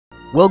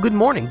Well, good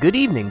morning, good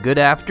evening, good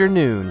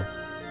afternoon.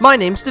 My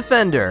name's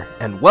Defender,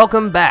 and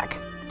welcome back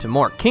to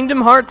more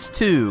Kingdom Hearts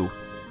 2.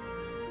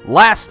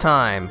 Last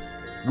time,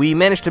 we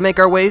managed to make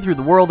our way through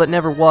the world that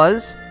never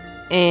was,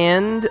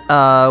 and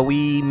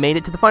we made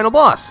it to the final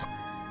boss.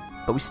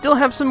 But we still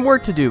have some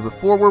work to do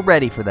before we're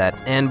ready for that.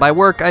 And by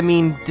work, I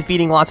mean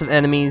defeating lots of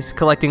enemies,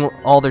 collecting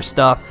all their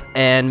stuff,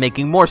 and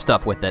making more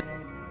stuff with it.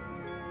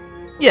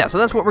 Yeah, so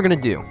that's what we're gonna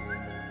do.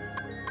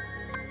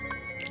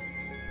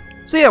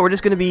 So yeah, we're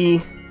just gonna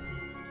be...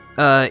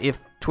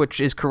 if Twitch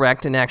is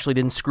correct and actually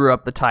didn't screw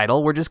up the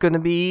title, we're just going to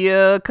be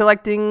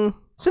collecting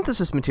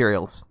synthesis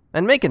materials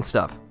and making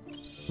stuff.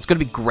 It's going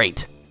to be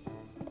great.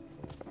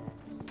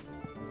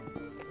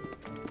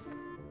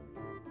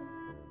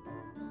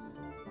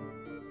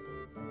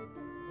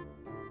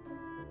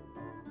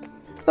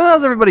 So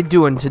how's everybody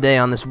doing today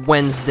on this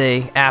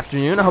Wednesday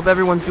afternoon? I hope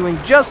everyone's doing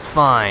just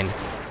fine.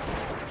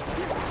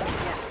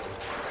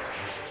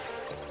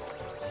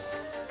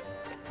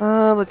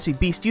 Let's see,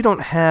 Beast, you don't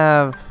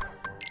have...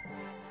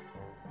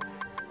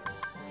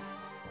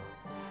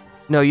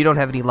 No, you don't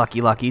have any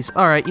Lucky Luckies.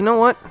 Alright, you know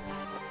what?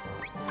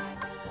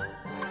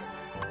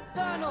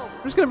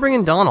 I'm just gonna bring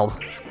in Donald.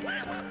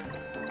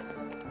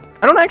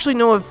 I don't actually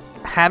know if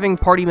having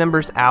party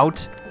members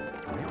out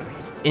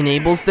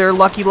enables their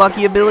Lucky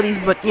Lucky abilities,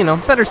 but, you know,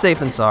 better safe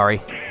than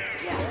sorry.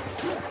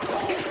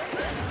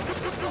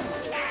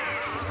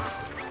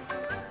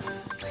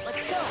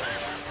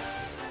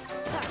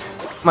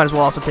 Might as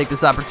well also take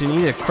this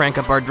opportunity to crank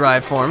up our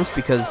drive forms,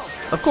 because,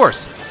 of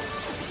course.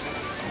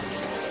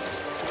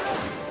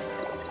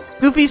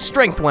 Goofy's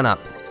strength went up.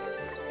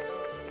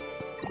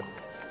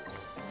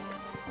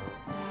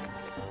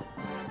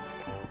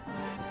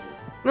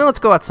 Now let's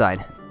go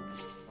outside.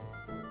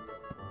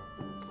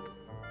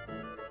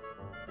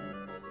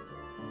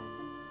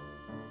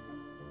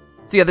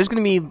 So yeah, there's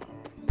gonna be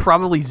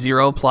probably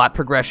zero plot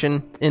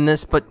progression in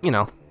this, but you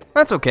know,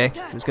 that's okay.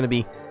 There's gonna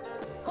be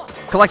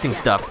collecting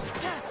stuff.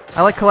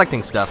 I like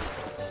collecting stuff.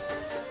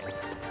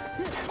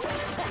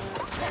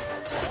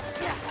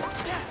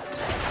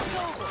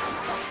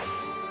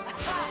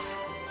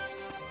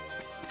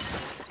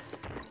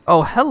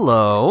 Oh,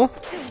 hello.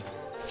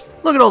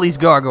 Look at all these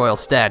gargoyle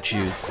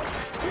statues.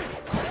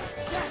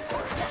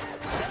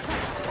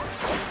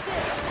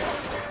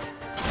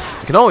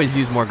 You can always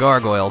use more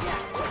gargoyles.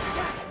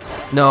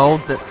 No,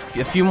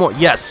 a few more.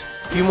 Yes,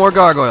 a few more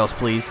gargoyles,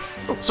 please.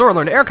 Oh, Sora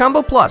learned Air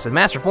Combo Plus and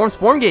Master Form's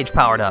Form Gauge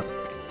powered up.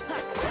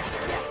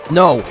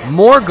 No,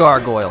 more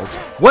gargoyles.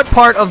 What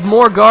part of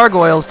more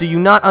gargoyles do you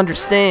not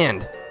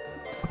understand?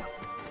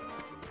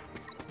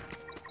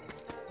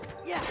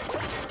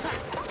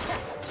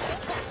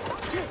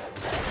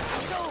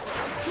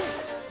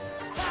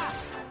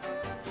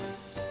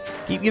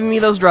 Keep giving me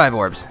those drive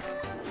orbs.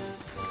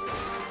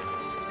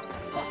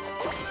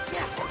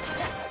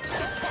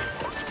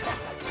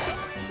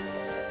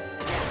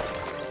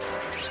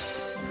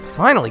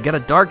 Finally, got a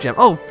dark gem.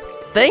 Oh,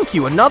 thank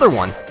you, another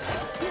one.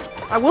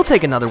 I will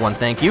take another one,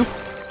 thank you.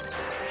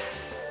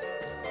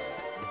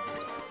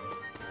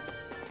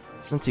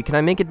 Let's see, can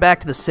I make it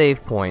back to the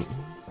save point?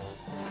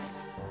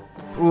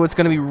 Ooh, it's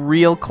gonna be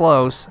real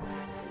close.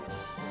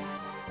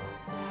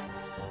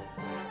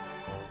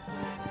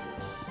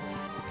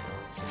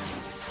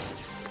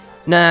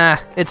 Nah,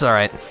 it's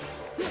alright.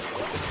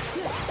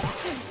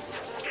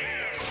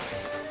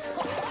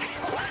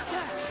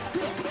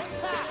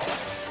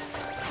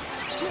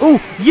 Ooh,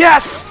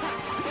 yes!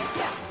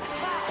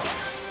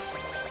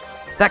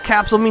 That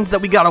capsule means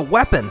that we got a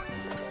weapon.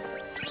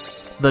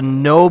 The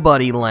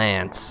Nobody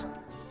Lance.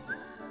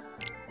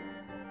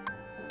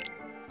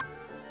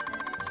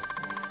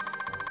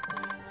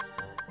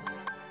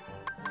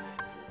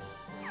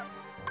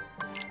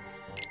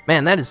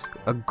 Man, that is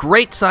a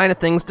great sign of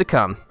things to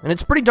come. And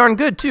it's pretty darn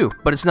good, too.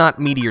 But it's not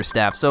Meteor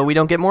Staff, so we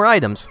don't get more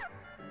items.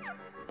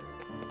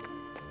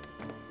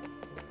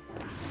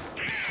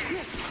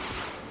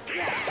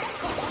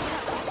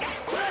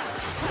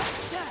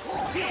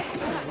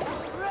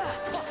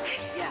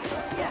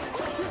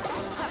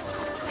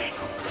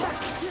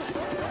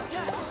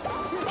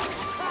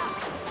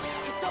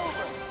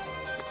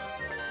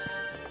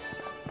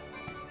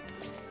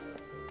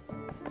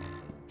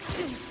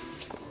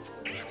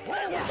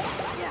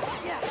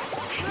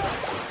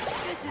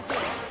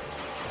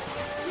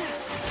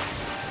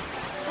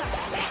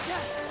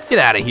 Get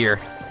out of here.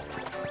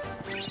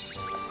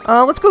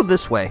 Let's go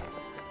this way.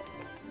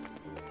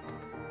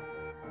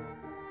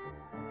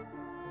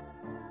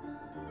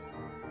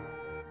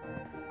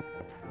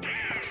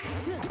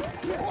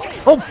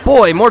 Oh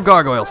boy, more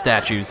gargoyle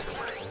statues.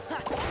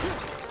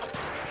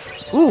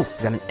 Ooh,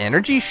 got an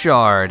energy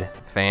shard.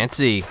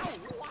 Fancy.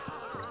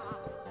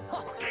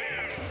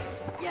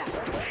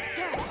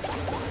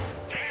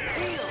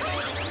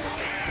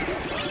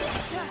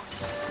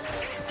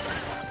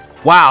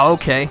 Wow,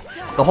 okay.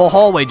 The whole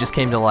hallway just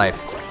came to life.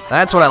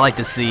 That's what I like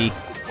to see.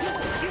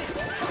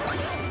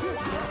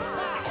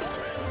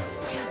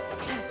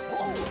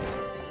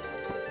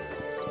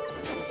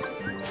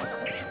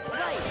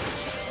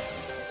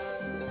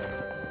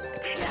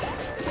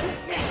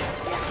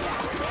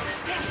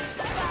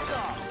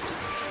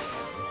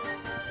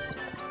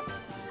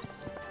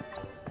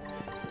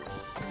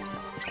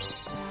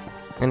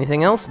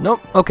 Anything else?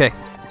 Nope. Okay.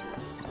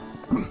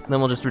 Then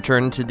we'll just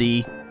return to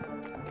the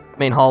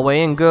main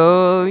hallway and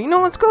go... You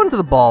know, let's go into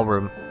the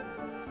ballroom.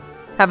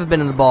 Haven't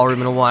been in the ballroom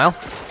in a while.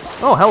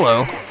 Oh,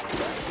 hello.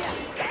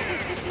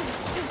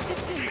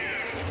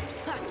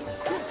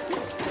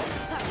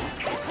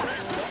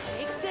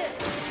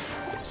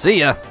 See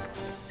ya.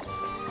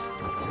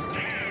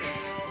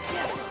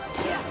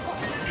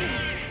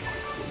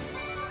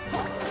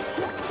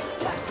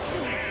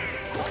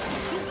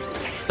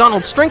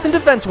 Donald's strength and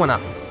defense went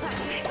up.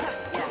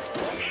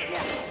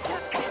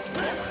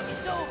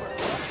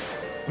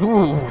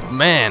 Ooh,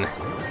 man.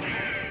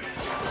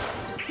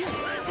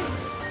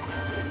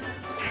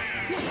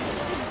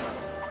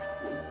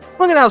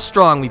 Look at how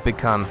strong we've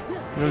become.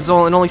 It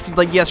only seemed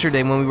like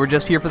yesterday when we were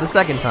just here for the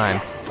second time.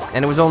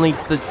 And it was only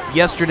the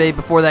yesterday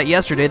before that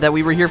yesterday that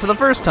we were here for the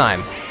first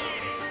time.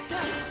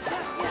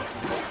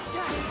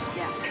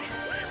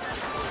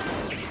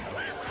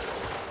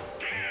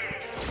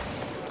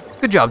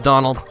 Good job,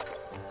 Donald.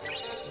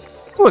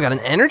 Ooh, I got an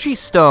energy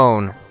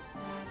stone.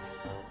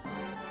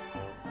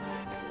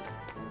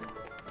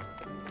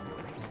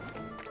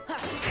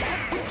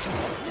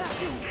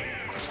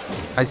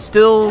 I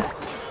still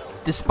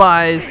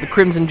despise the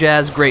Crimson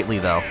Jazz greatly,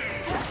 though.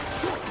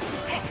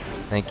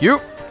 Thank you.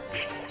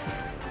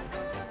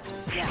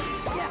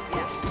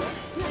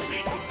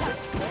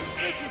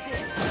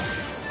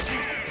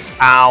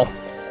 Ow.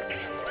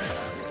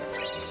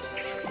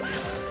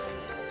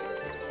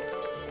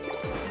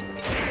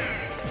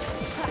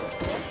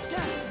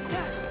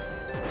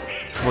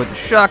 With the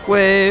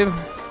shockwave.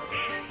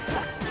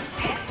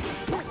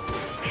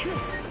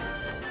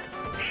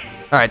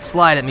 Alright,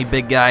 slide at me,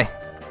 big guy.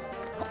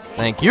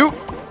 Thank you.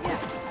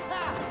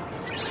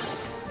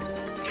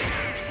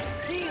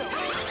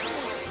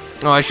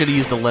 Oh, I should have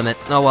used a limit.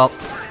 Oh well.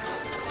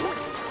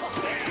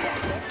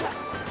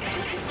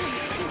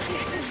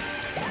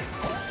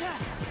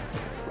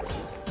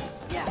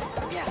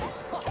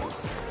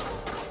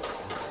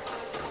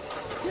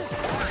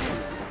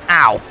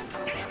 Ow.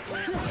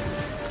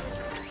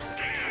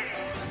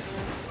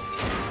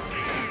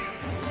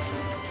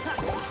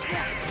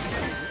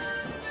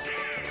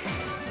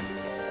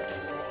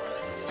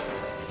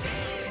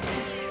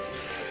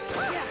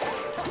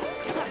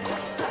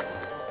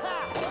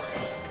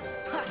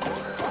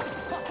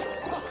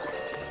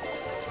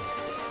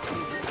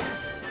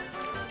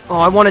 Oh,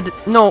 I wanted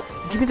to... No,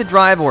 give me the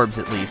drive orbs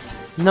at least.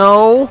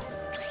 No.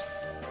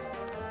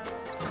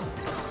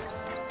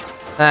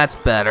 That's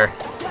better.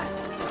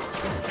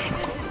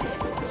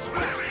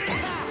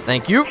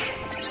 Thank you.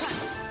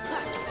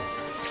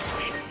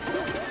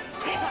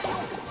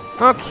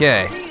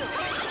 Okay.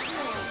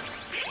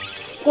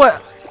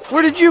 What?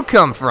 Where did you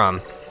come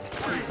from?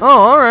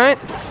 Oh, alright.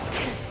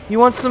 You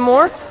want some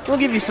more? We'll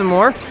give you some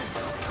more.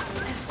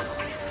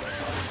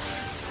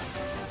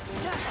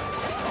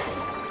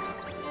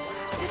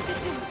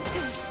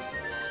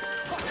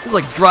 It's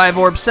like Drive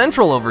Orb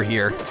Central over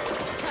here.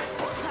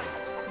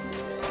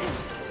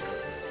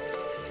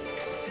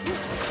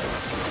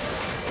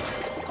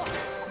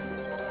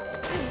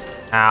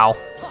 Ow.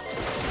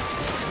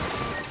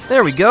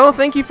 There we go.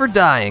 Thank you for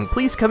dying.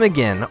 Please come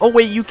again. Oh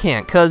wait, you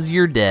can't, 'cause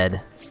you're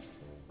dead.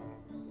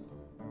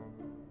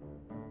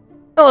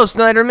 Hello,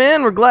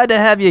 Snyderman. We're glad to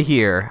have you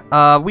here.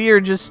 We are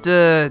just,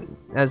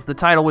 as the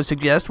title would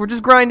suggest, we're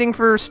just grinding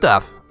for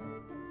stuff.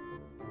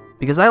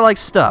 Because I like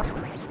stuff.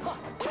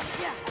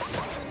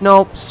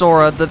 Nope,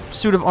 Sora, the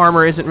suit of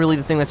armor isn't really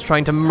the thing that's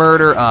trying to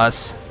murder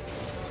us.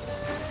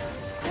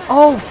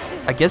 Oh,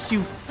 I guess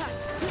you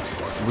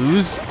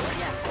lose?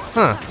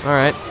 Huh,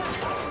 alright.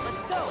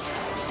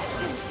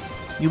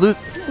 You lose?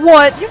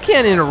 What? You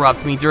can't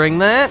interrupt me during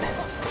that.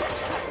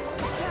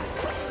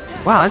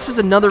 Wow, this is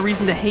another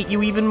reason to hate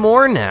you even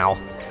more now.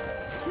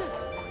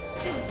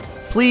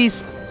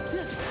 Please.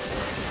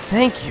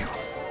 Thank you.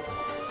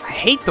 I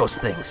hate those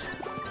things.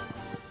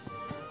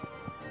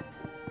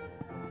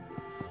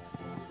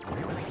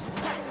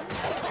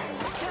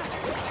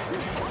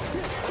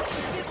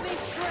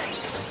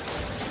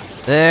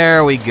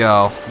 There we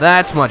go.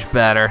 That's much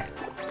better.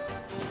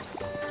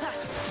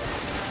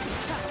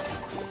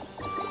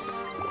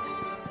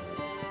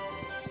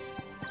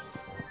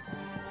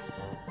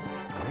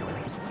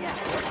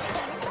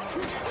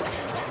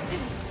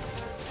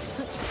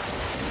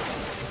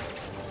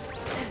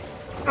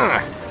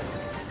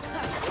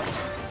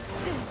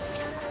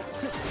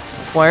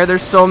 Why are there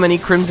so many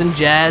Crimson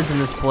Jazz in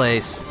this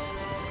place?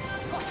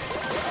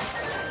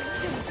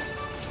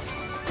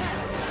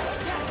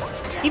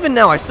 Even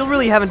now, I still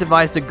really haven't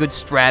devised a good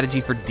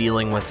strategy for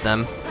dealing with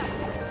them.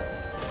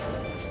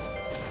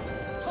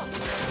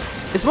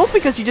 It's mostly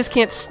because you just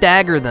can't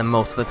stagger them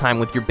most of the time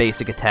with your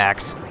basic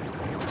attacks.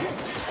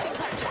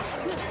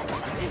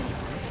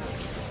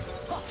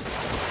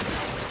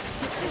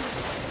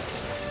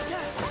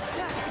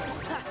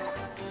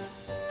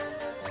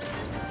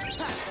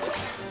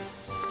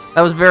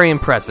 That was very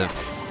impressive.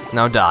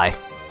 Now die.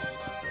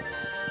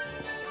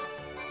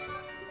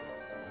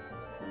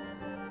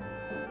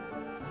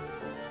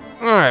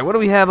 Alright, what do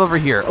we have over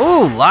here?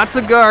 Ooh, lots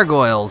of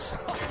gargoyles.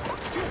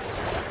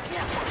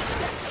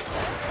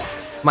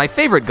 My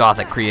favorite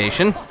Gothic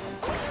creation.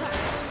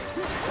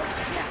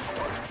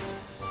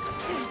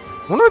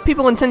 I wonder what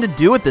people intend to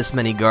do with this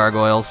many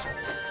gargoyles.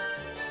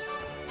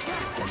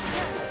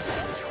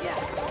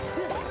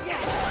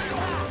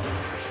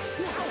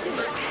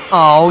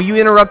 Oh, you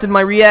interrupted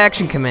my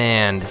reaction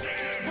command.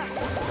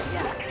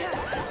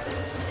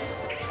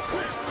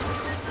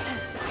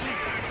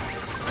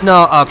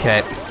 No,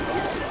 okay.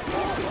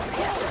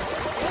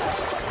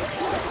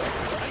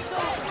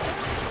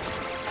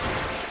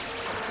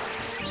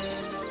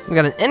 We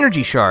got an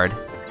energy shard.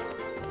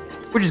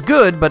 Which is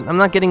good, but I'm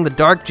not getting the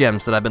dark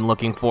gems that I've been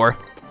looking for.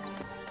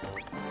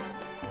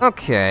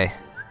 Okay.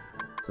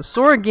 So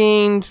Sora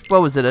gained,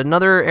 what was it,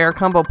 another air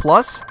combo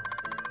plus?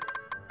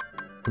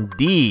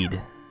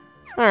 Indeed.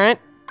 Alright.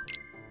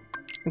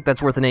 I think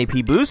that's worth an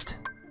AP boost.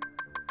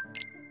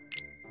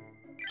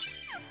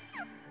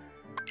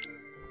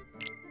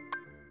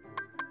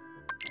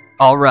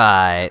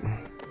 Alright.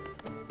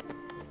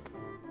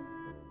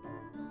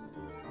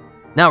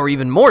 Now we're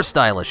even more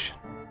stylish.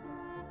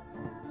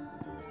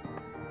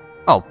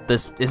 Oh,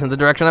 this isn't the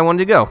direction I wanted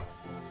to go.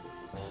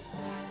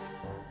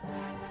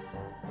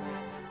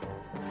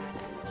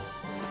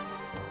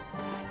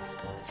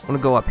 I want to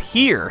go up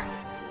here.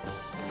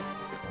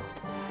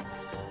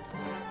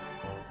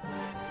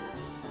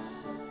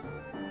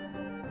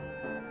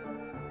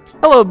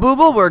 Hello,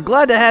 Booble. We're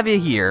glad to have you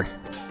here.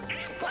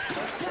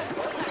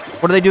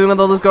 What are they doing with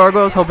all those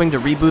gargoyles? Hoping to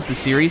reboot the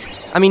series?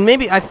 I mean,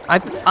 maybe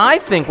I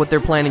think what they're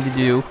planning to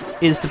do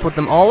is to put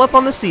them all up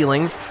on the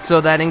ceiling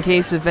so that in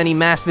case if any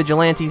masked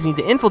vigilantes need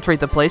to infiltrate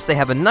the place, they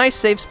have a nice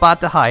safe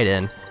spot to hide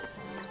in.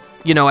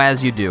 You know,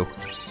 as you do.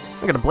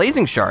 I got a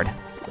blazing shard.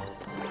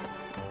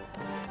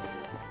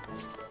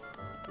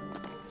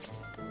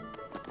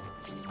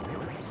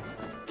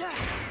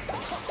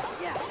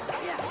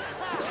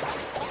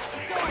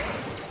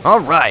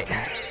 Alright.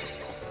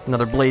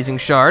 Another blazing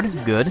shard.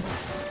 Good.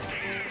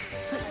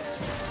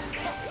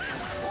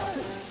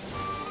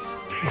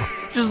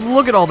 Just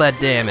look at all that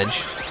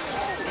damage.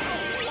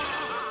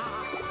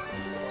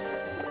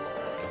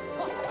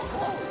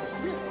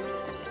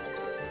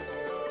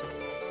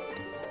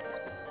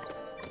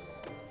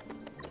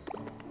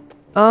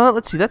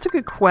 Let's see, that's a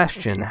good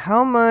question.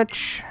 How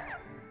much?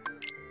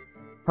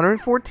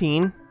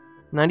 114,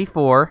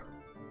 94.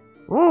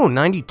 Ooh,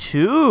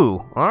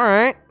 92.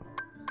 Alright.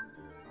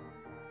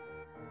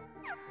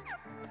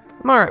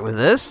 I'm alright with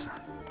this.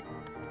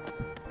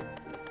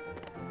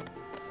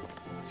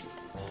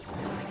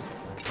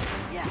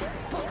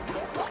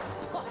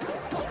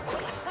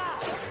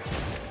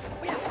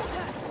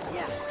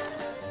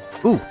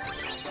 Ooh,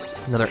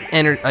 another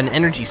an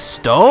energy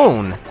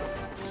stone.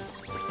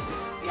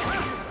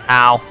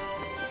 Ow.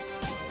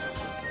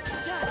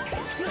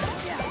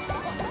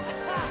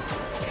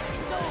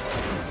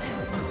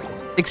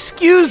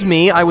 Excuse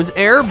me, I was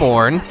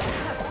airborne.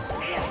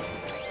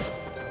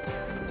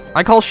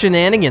 I call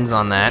shenanigans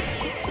on that.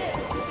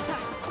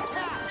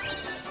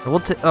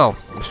 Oh,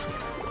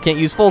 can't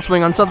use full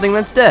swing on something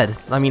that's dead.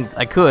 I mean,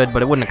 I could,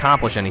 but it wouldn't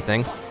accomplish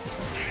anything.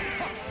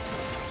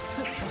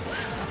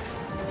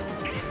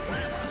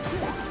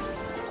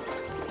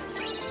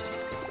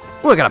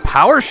 Ooh, I got a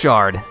power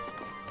shard.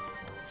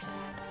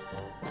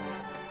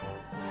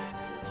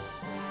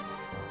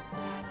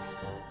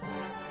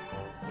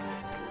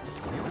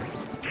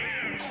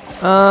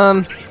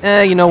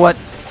 You know what?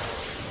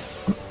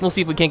 We'll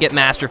see if we can't get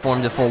Master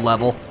Form to full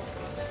level.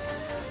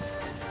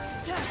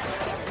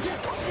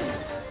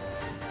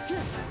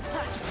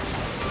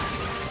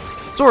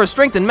 Sora's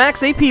strength and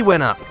max AP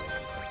went up.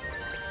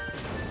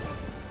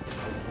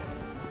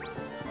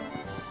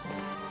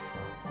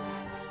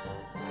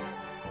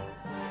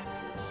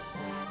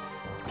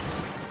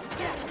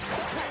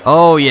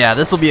 Oh yeah,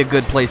 this will be a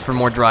good place for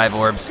more drive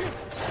orbs.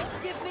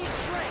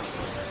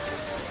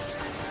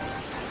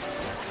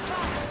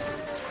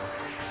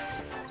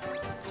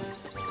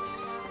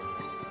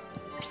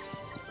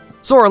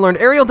 Sora learned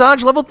Aerial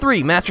Dodge level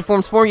 3. Master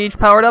Form's 4 gauge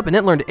powered up, and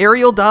it learned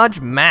Aerial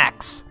Dodge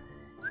Max.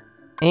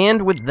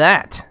 And with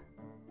that,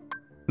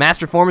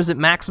 Master Form is at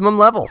maximum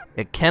level.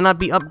 It cannot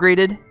be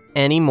upgraded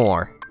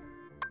anymore.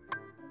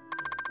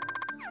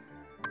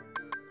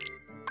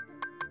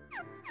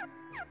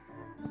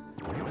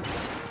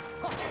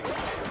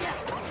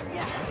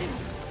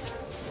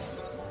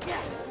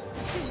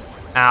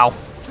 Ow.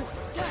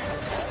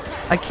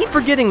 I keep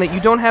forgetting that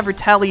you don't have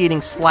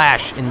Retaliating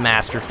Slash in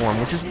Master Form,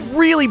 which is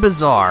really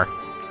bizarre.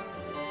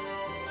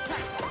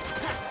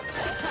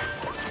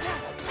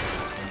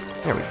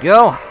 There we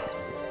go.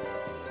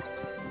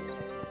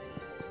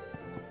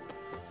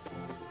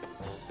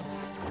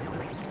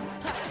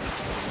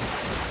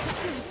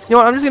 You know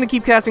what, I'm just gonna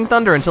keep casting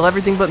Thunder until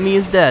everything but me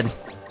is dead.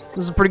 This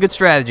is a pretty good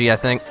strategy, I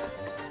think.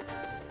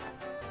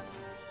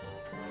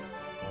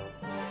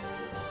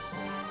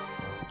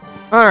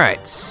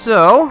 Alright,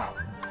 so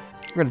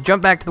we're gonna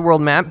jump back to the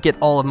world map, get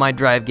all of my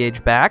drive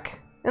gauge back,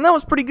 and that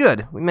was pretty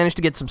good. We managed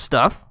to get some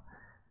stuff.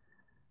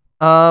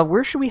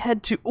 Where should we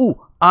head to?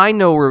 Ooh, I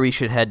know where we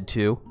should head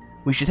to.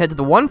 We should head to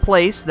the one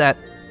place that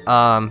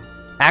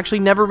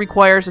actually never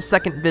requires a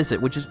second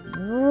visit, which is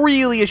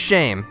really a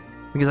shame,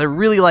 because I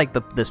really like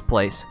this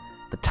place.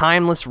 The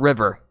Timeless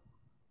River.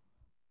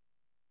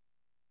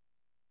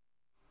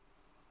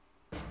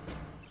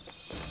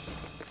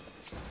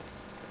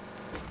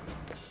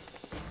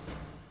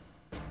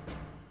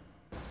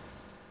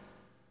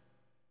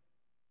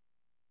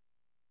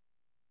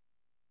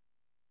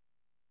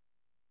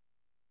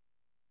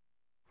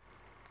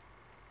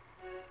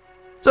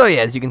 So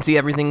yeah, as you can see,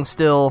 everything's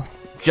still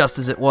just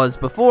as it was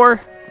before.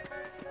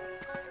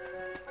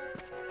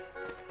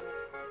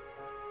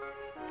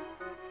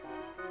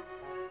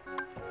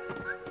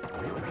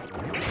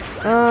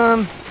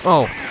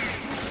 Oh.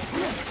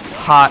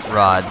 Hot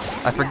rods.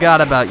 I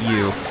forgot about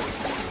you.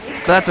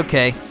 But that's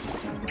okay.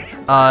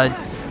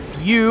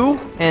 You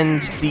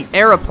and the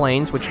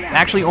aeroplanes, which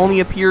actually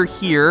only appear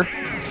here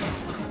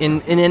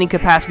in any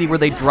capacity where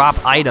they drop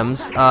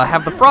items,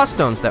 have the frost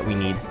stones that we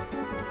need.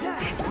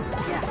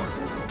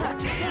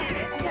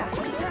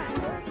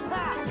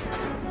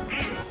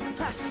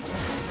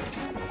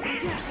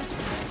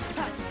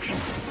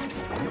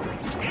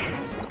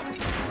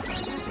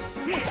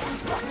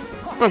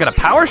 I got a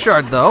power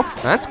shard, though.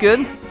 That's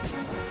good.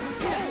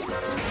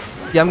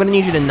 Yeah, I'm gonna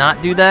need you to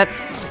not do that.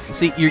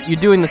 See, you're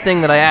doing the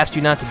thing that I asked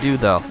you not to do,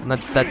 though. And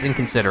that's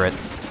inconsiderate.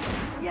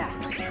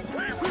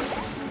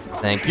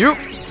 Thank you.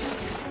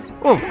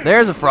 Oh,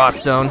 there's a frost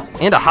stone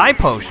and a high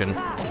potion.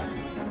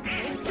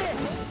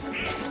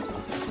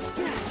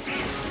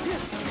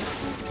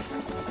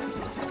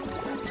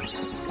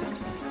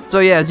 So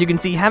yeah, as you can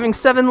see, having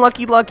 7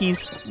 Lucky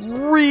Luckies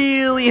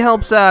really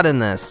helps out in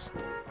this.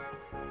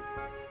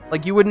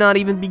 Like you would not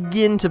even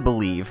begin to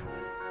believe.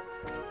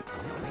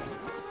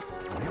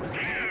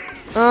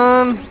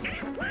 We'll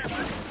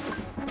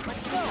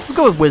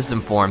go with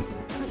Wisdom Form.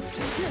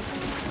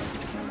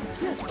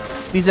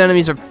 These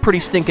enemies are pretty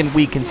stinking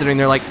weak considering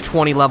they're like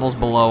 20 levels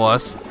below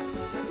us.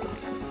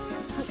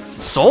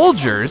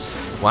 Soldiers?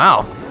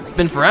 Wow, it's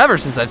been forever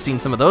since I've seen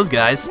some of those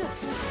guys.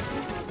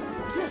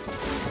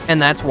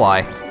 And that's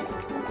why.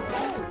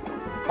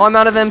 Oh, I'm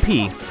out of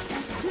MP.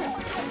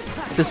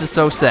 This is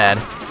so sad.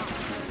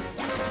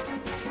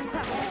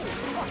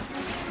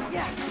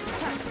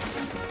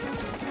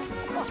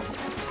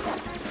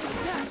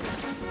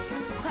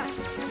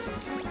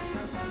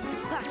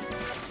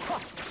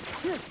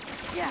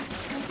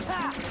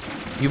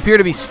 You appear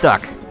to be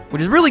stuck,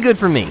 which is really good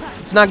for me.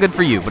 It's not good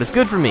for you, but it's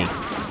good for me.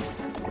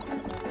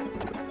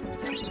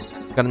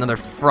 Got another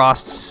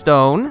frost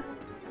stone.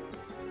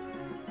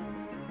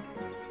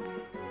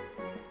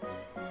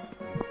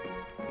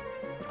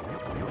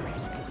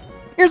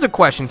 Here's a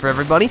question for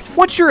everybody.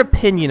 What's your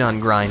opinion on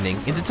grinding?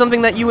 Is it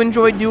something that you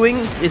enjoy doing?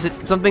 Is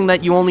it something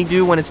that you only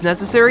do when it's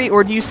necessary?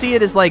 Or do you see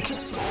it as like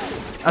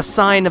a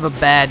sign of a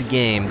bad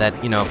game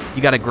that, you know,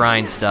 you gotta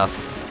grind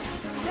stuff?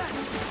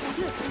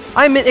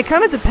 I mean, it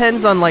kind of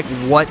depends on like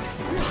what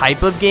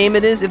type of game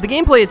it is. If the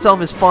gameplay itself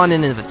is fun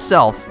in and of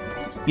itself,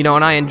 you know,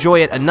 and I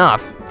enjoy it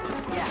enough,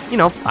 you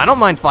know, I don't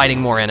mind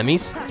fighting more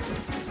enemies.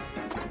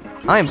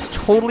 I am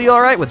totally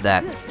alright with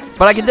that.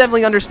 But I can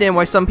definitely understand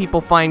why some people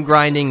find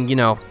grinding, you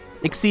know,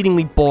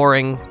 exceedingly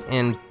boring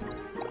and,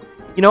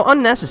 you know,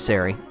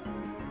 unnecessary.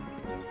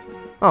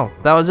 Oh,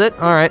 that was it?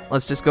 Alright,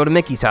 let's just go to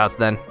Mickey's house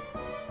then.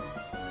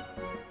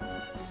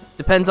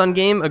 Depends on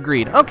game?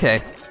 Agreed.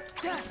 Okay.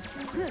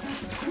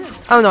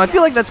 I don't know, I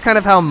feel like that's kind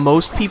of how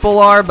most people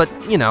are, but,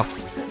 you know,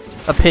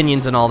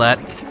 opinions and all that.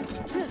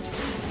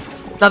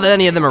 Not that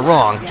any of them are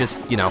wrong, just,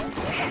 you know,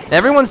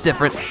 everyone's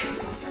different.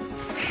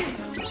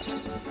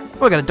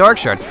 Oh, I got a dark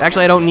shard.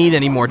 Actually, I don't need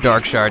any more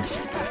dark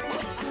shards.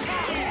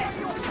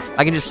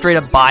 I can just straight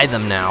up buy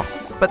them now,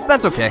 but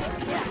that's okay.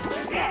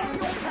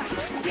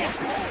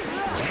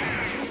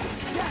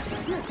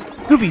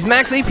 Goofy's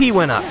max AP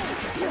went up.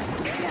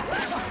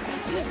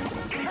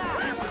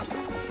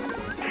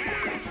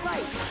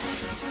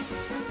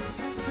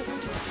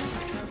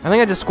 I think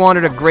I just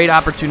squandered a great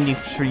opportunity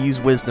to use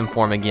Wisdom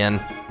Form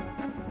again.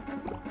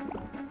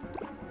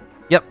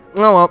 Yep,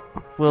 oh well,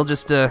 we'll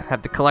just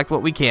have to collect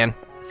what we can.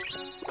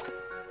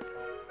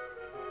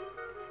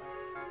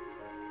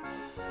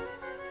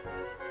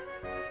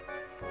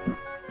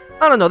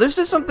 I don't know, there's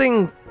just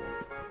something...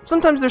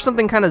 Sometimes there's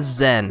something kind of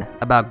zen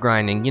about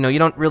grinding. You know, you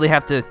don't really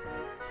have to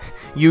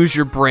use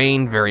your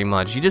brain very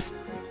much. You just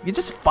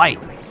fight.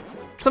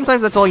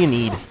 Sometimes that's all you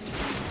need.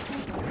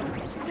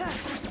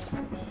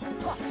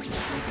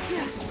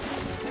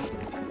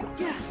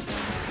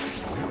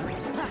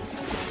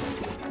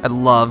 I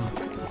love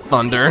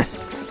thunder.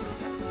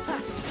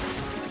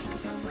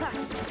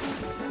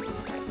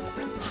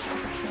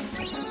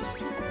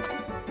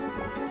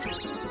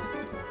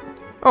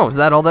 Oh, is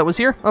that all that was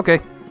here? Okay.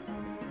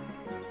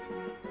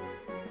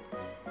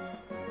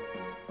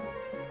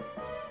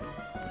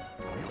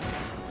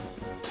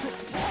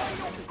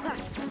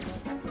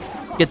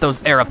 Get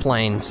those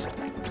aeroplanes.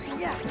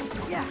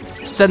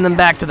 Send them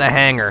back to the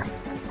hangar.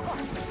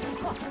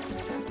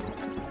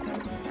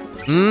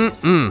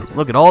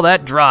 Look at all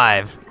that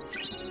drive.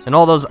 And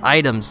all those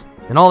items.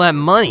 And all that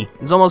money.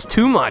 It's almost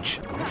too much.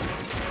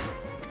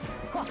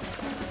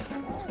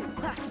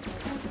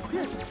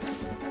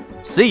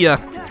 See ya.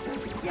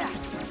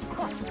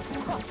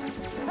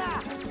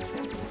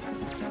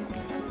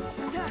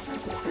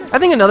 I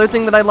think another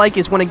thing that I like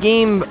is when a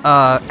game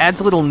adds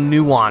a little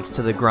nuance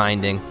to the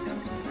grinding.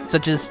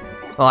 Such as,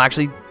 well,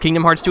 actually,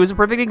 Kingdom Hearts 2 is a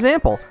perfect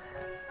example.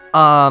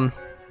 I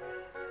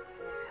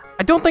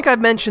don't think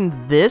I've mentioned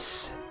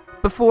this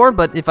before,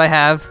 but if I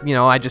have, you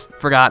know, I just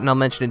forgot and I'll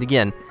mention it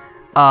again.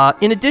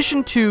 In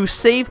addition to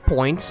save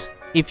points,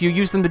 if you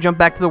use them to jump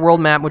back to the world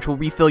map, which will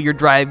refill your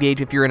drive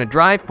gauge if you're in a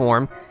drive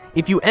form,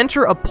 if you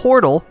enter a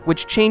portal,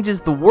 which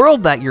changes the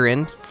world that you're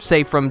in,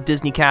 say from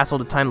Disney Castle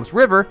to Timeless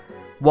River,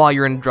 while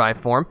you're in drive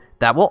form,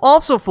 that will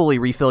also fully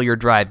refill your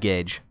drive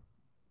gauge.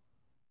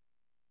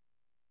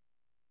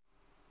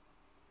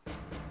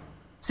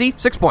 See?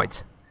 6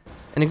 points.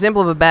 An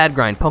example of a bad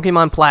grind,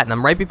 Pokemon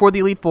Platinum. Right before the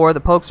Elite Four, the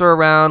pokes are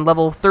around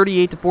level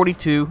 38 to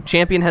 42.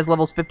 Champion has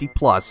levels 50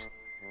 plus.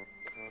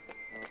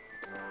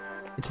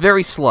 It's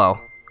very slow.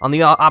 On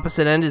the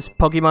opposite end is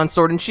Pokemon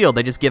Sword and Shield.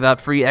 They just give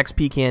out free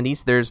XP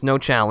candies. There's no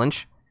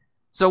challenge.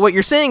 So what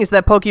you're saying is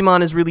that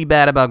Pokemon is really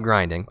bad about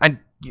grinding.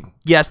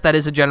 Yes, that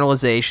is a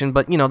generalization,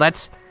 but, you know,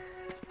 that's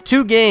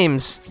 2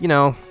 games, you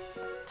know,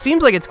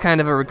 seems like it's kind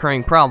of a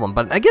recurring problem,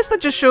 but I guess that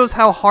just shows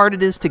how hard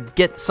it is to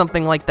get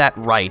something like that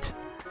right.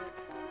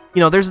 You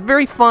know, there's a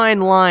very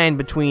fine line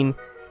between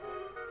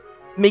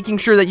making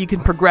sure that you can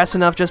progress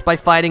enough just by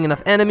fighting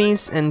enough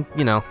enemies, and,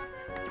 you know,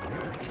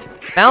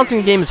 balancing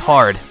the game is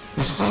hard.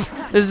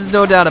 There's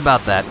no doubt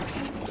about that.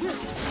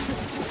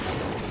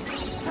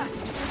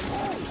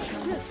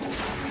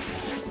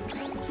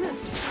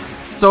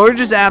 So we're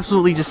just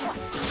absolutely just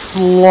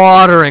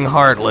slaughtering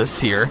Heartless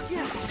here.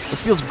 It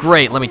feels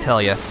great, let me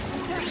tell you.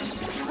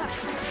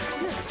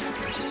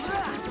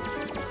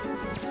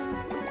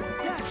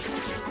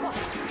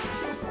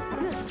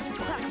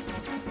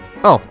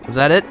 Oh, was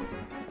that it?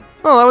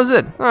 Oh, that was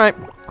it. Alright,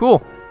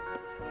 cool.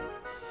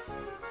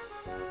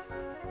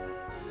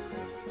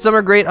 Some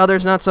are great,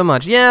 others not so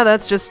much. Yeah,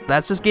 that's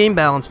just game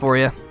balance for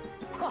you.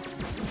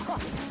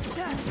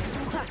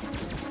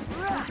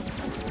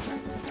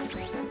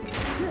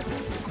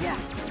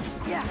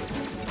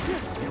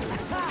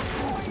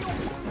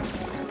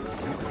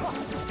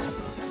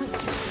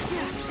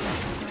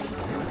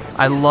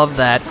 I love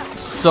that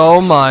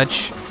so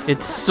much.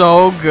 It's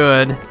so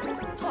good.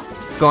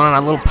 Going on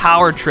a little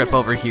power trip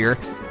over here.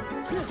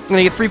 I'm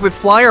gonna get frequent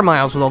flyer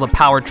miles with all the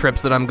power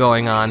trips that I'm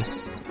going on.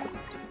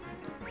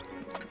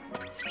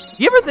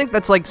 You ever think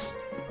that's like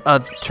a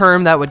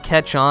term that would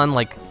catch on,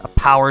 like a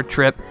power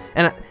trip?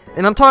 And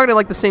I'm talking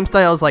like the same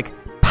style as like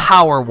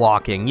power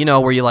walking, you know,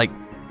 where you like,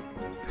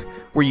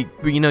 where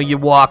you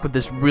walk with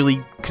this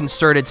really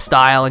concerted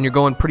style and you're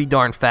going pretty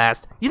darn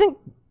fast. You think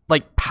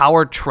like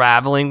power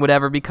traveling would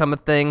ever become a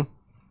thing?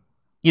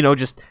 You know,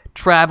 just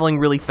traveling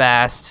really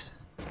fast.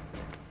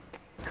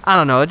 I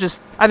don't know.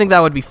 I think that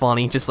would be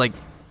funny. Just like,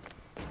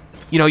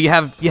 you know, you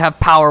have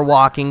power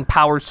walking,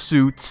 power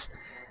suits,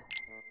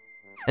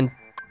 and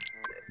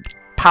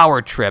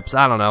power trips.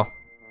 I don't know.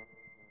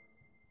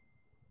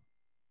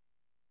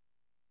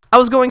 I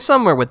was going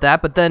somewhere with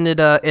that, but then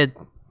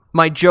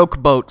my joke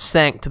boat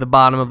sank to the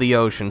bottom of the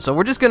ocean. So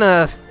we're just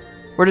gonna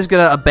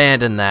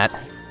abandon that.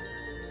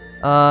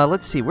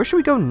 Let's see. Where should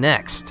we go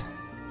next?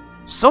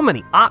 So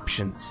many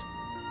options.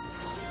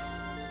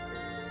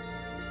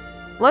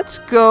 Let's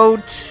go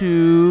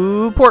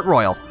to Port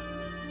Royal.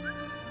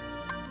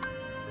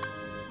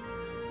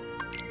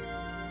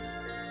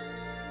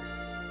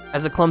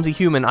 As a clumsy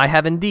human, I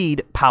have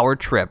indeed power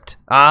tripped.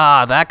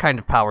 Ah, that kind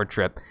of power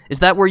trip. Is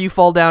that where you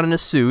fall down in a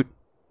suit?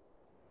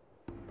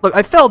 Look,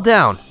 I fell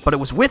down, but it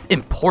was with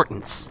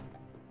importance.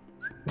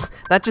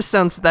 That just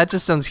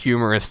sounds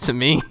humorous to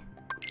me.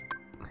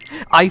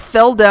 I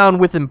fell down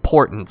with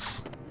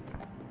importance.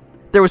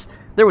 There was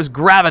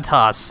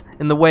gravitas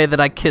in the way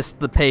that I kissed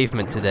the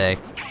pavement today.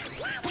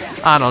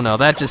 I don't know,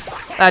 that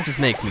just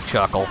makes me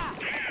chuckle.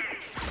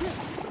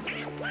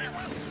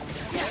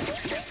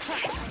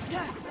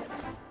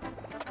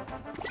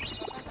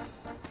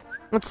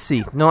 Let's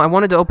see. No, I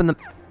wanted to open the...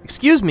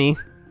 Excuse me.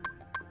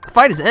 The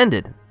fight has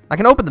ended. I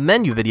can open the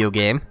menu, video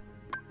game.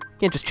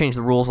 Can't just change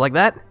the rules like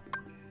that.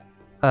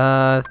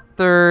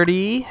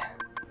 30...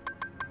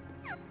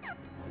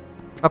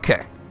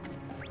 Okay.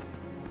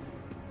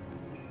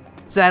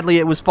 Sadly,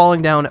 it was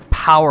falling down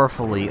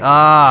powerfully.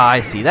 Ah,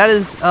 I see. That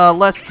is,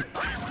 less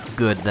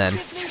good, then.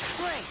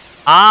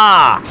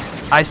 Ah!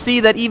 I see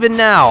that even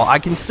now, I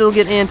can still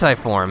get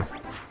anti-form.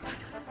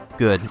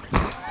 Good.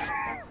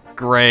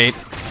 Great.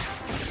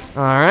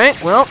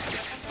 Alright, well...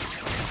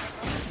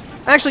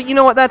 Actually, you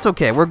know what? That's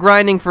okay. We're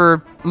grinding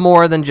for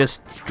more than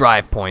just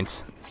drive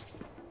points.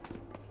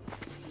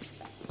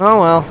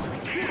 Oh, well.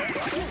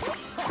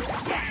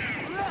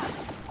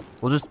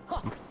 We'll just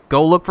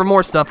go look for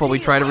more stuff while we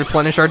try to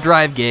replenish our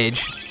drive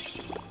gauge.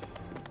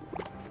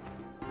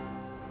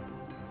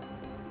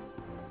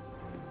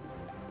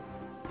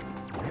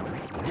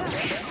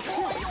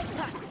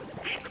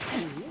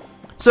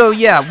 So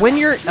yeah, when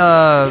you're,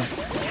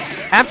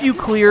 after you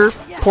clear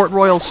Port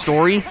Royal's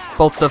story,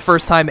 both the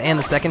first time and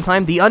the second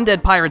time, the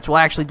undead pirates will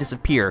actually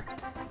disappear.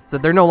 So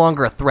they're no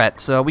longer a threat,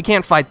 so we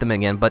can't fight them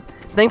again, but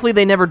thankfully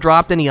they never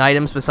dropped any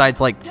items besides,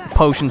 like,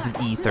 potions and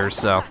ether,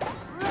 so...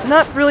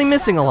 not really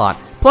missing a lot.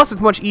 Plus,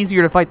 it's much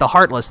easier to fight the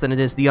Heartless than it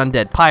is the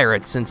undead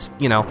pirates, since,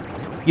 you know,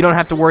 you don't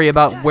have to worry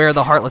about where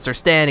the Heartless are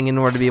standing in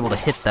order to be able to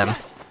hit them.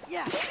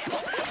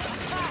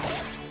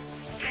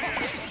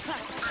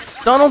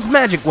 Donald's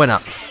magic went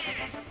up.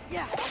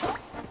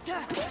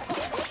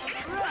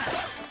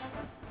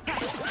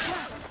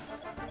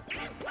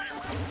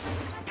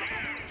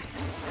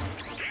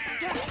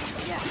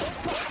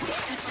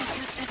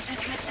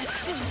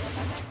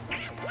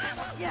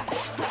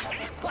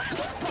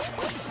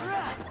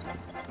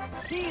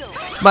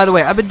 By the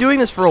way, I've been doing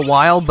this for a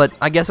while, but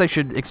I guess I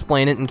should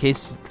explain it in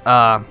case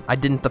I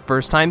didn't the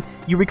first time.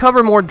 You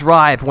recover more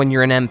drive when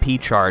you're an MP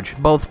charge,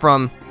 both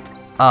from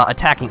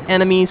attacking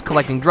enemies,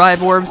 collecting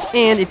drive orbs,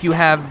 and if you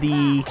have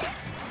the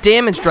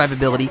damage drive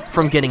ability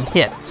from getting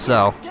hit.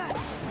 So,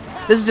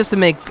 this is just to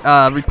make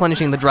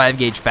replenishing the drive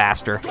gauge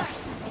faster.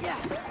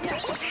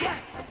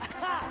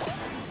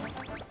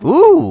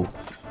 Ooh!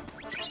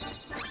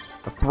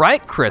 A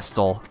bright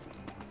crystal.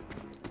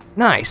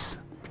 Nice.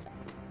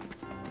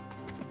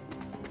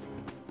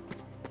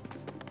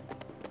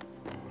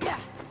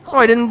 Oh,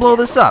 I didn't blow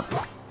this up.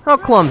 How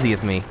clumsy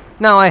of me.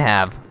 Now I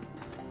have.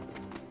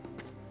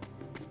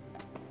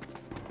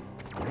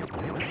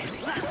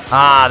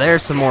 Ah,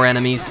 there's some more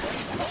enemies.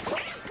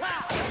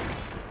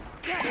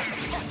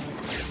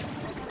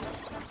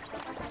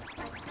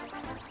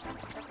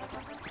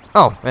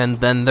 Oh, and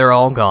then they're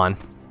all gone.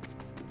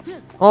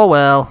 Oh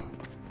well.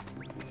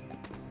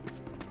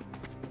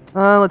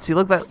 Let's see,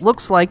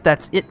 looks like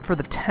that's it for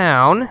the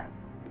town.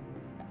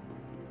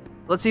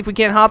 Let's see if we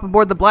can't hop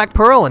aboard the Black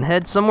Pearl and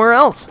head somewhere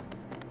else.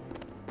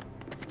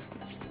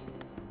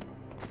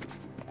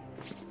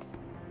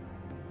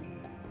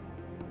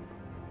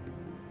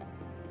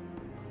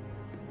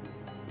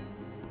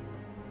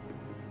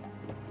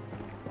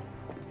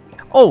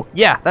 Oh,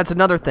 yeah, that's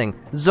another thing.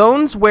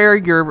 Zones where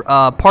your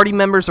party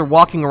members are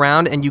walking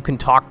around and you can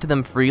talk to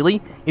them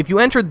freely. If you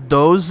enter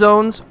those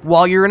zones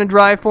while you're in a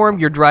drive form,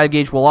 your drive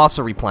gauge will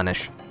also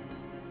replenish.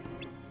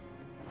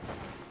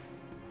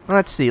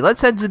 Let's see,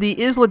 let's head to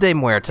the Isla de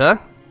Muerta.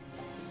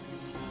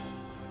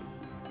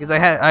 Because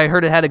I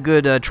heard it had a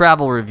good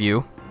travel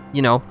review.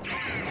 You know,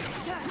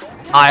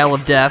 Isle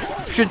of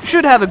Death.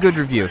 Should have a good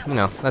review. You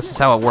know, that's just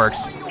how it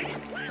works.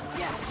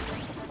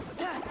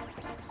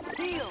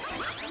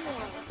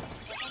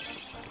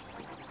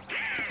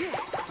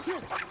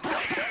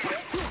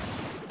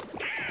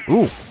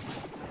 Ooh.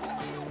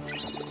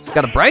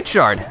 Got a bright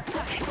shard.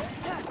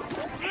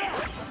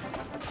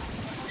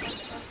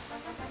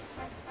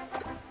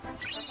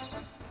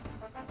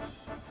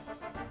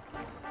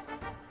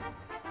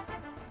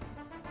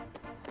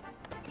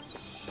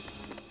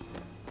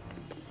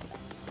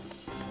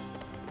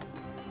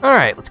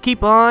 Alright, let's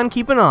keep on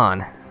keeping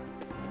on.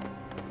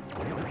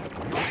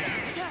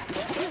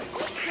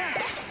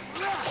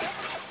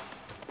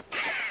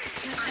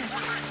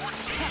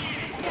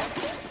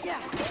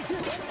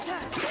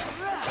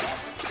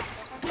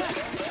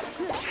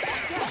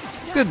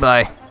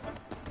 Goodbye.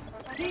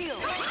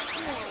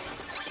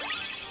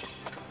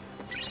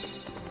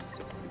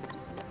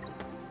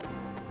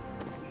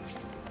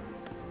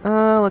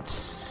 Let's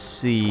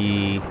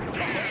see.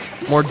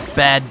 More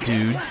bad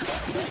dudes.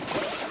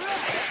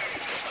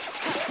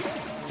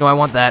 No, I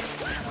want that.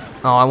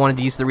 Oh, I wanted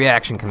to use the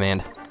reaction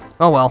command.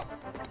 Oh well.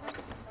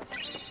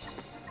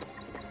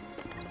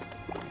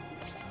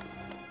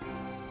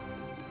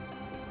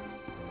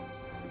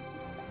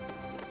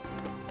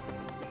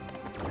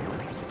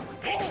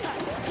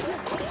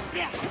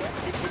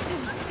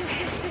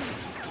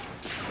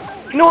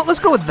 You know what? Let's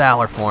go with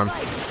Valor form.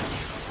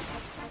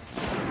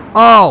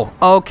 Oh,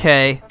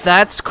 okay.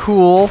 That's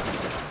cool.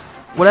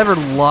 Whatever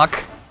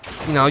luck.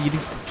 You know, you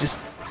just...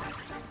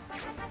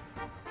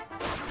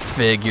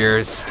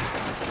 Figures.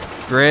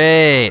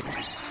 Great.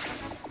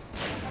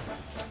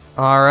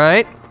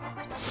 Alright.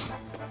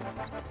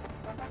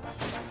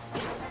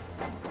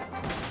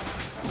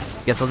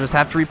 Guess I'll just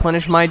have to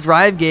replenish my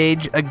drive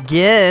gauge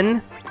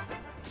again.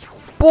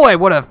 Boy,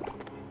 what a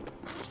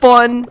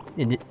fun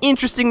and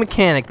interesting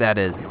mechanic that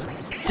is. It's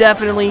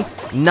definitely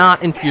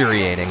not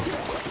infuriating.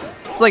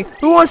 It's like,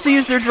 who wants to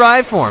use their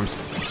drive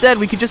forms? Instead,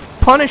 we could just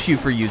punish you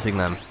for using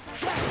them.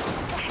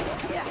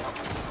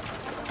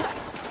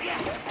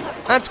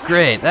 That's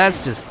great.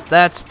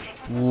 That's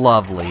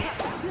lovely.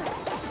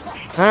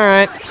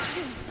 Alright.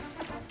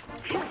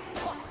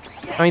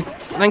 I mean,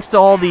 thanks to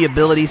all the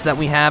abilities that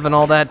we have and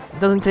all that, it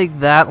doesn't take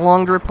that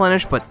long to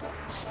replenish, but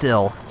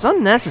still, it's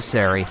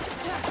unnecessary.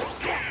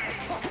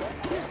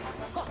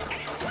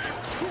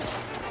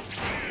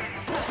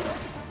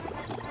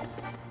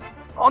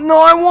 Oh no,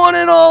 I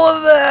wanted all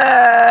of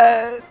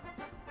that!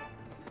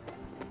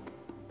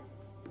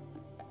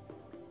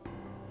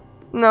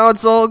 Now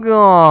it's all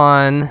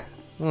gone.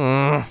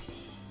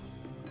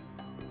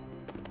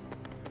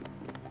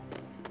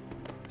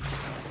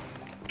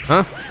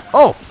 Huh?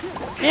 Oh!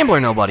 Gambler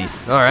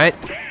nobodies. Alright.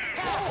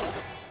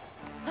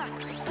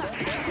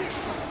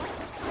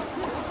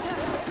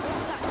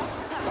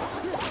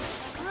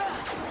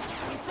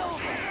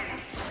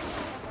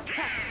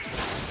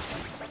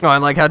 Oh, I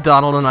like how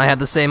Donald and I had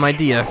the same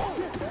idea.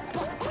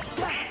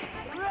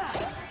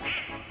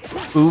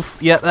 Oof.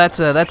 Yeah, that's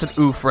an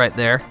oof right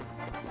there.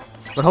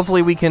 But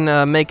hopefully we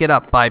can make it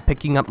up by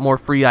picking up more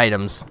free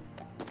items.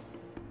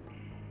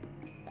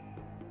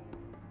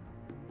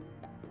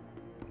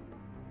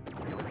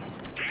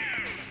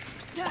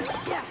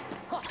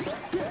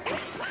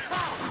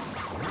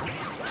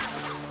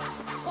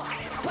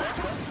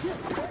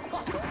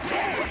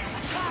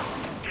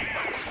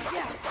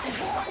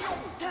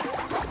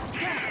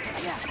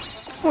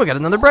 Oh, we got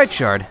another bright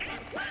shard.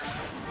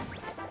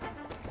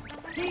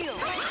 Is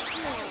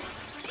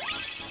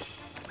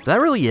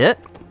that really it?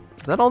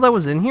 Is that all that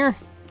was in here?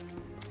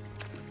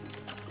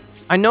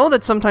 I know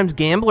that sometimes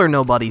gambler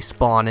nobodies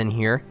spawn in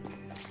here.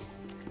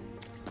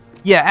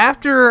 Yeah,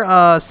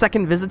 after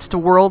second visits to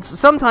worlds,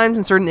 sometimes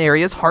in certain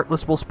areas,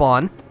 Heartless will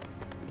spawn.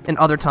 And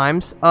other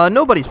times,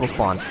 nobodies will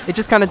spawn. It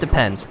just kind of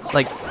depends.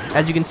 Like,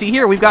 as you can see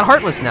here, we've got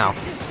Heartless now.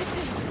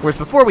 Whereas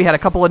before, we had a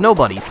couple of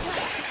nobodies.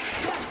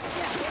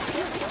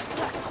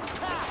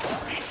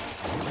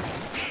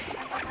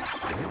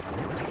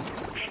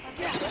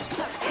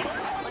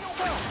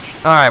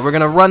 Alright, we're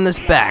gonna run this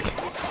back.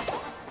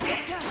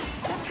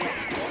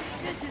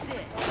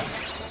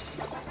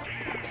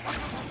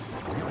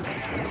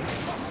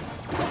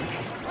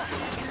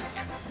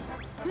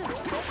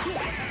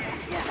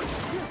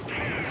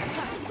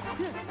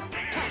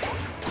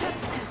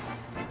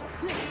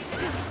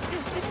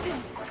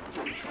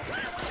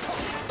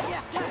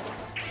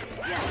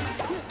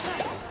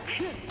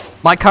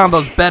 My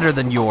combo's better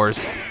than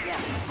yours.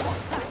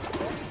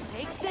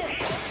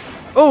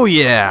 Oh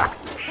yeah!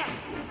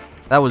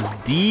 That was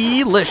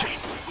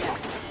delicious.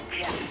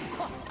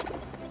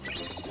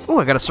 Ooh,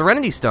 I got a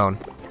Serenity Stone.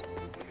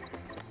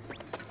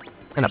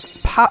 And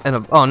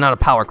oh, not a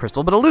Power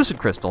Crystal, but a Lucid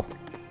Crystal.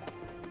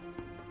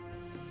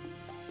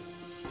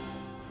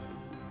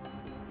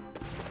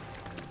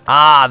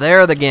 Ah, there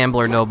are the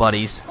gambler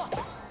nobodies.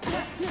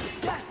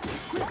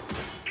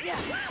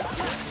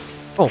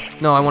 Oh,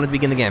 no, I wanted to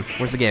begin the game.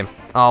 Where's the game?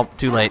 Oh,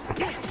 too late.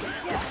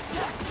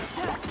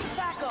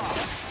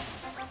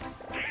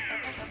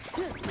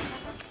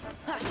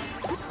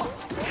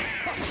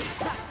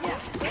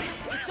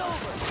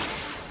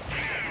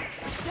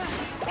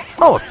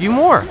 Oh, a few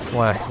more.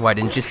 Why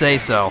didn't you say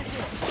so?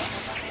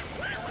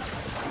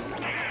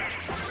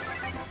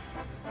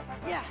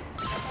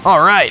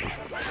 All right.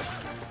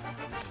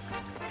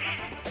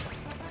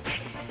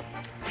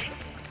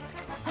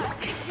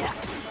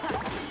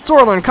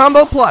 Sora learned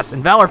Combo Plus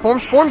and Valor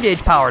Form's Form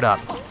Gauge powered up.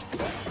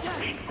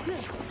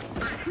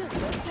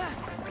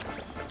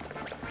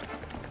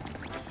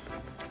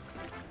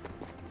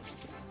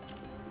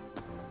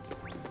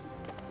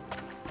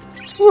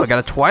 Ooh, I got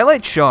a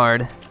Twilight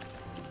Shard.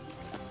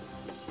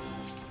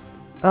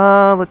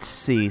 Let's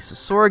see. So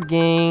Sora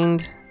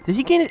gained... Did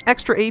he gain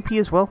extra AP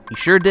as well? He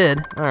sure did.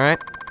 Alright.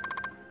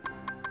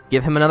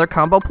 Give him another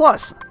Combo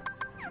Plus.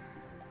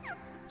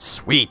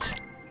 Sweet.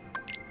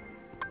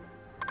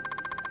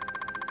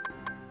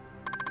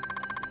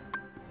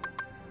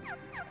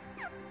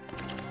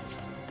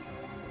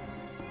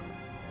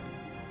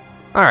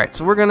 Alright,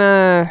 so we're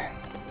gonna...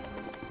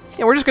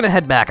 Yeah, we're just gonna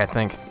head back, I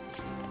think.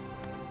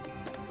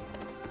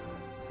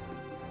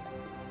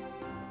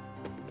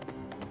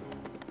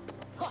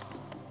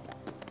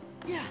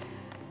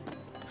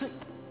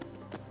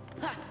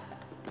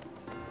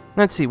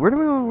 Let's see,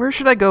 where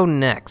should I go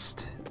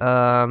next?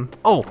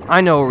 Oh,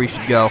 I know where we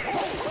should go.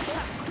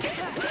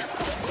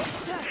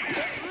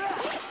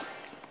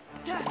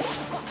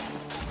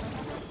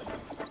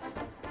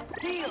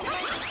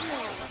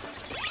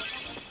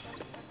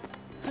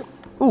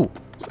 Ooh,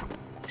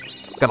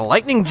 got a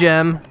lightning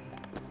gem.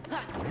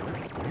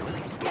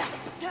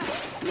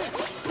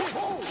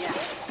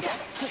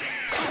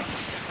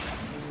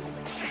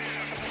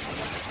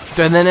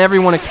 And then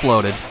everyone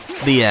exploded.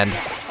 The end.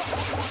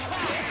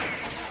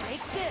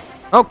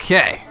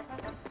 Okay.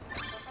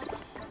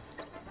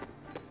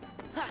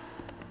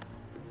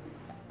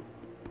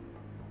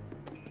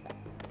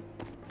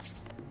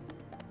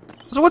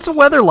 So what's the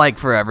weather like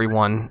for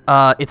everyone?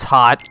 It's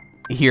hot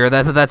here.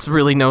 That's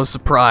really no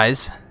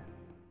surprise.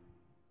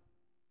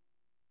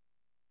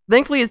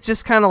 Thankfully, it's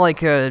just kind of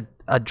like a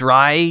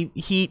dry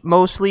heat,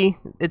 mostly.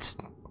 It's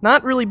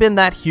not really been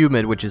that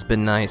humid, which has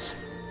been nice.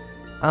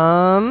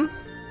 No,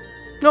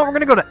 we're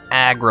gonna go to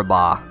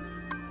Agrabah.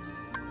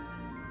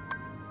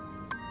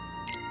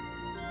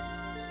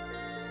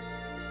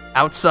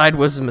 Outside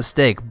was a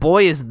mistake.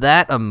 Boy, is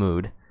that a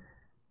mood.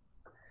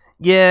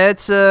 Yeah,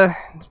 it's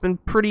been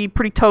pretty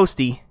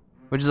toasty,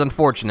 which is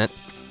unfortunate.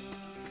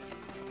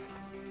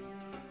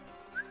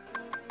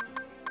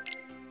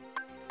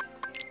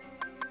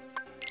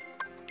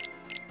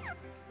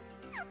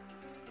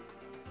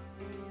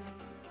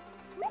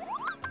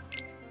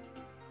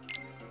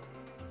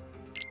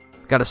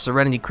 Got a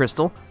Serenity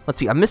Crystal. Let's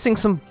see, I'm missing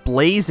some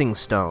Blazing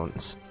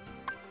Stones.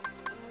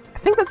 I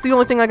think that's the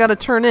only thing I gotta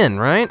turn in,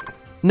 right?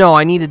 No,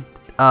 I needed,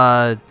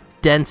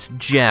 Dense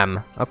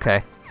Gem.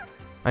 Okay.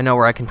 I know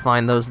where I can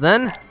find those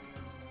then.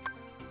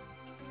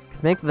 Can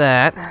make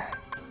that.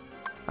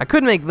 I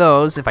could make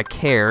those if I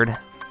cared.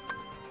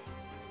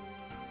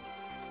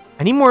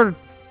 I need more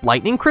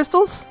lightning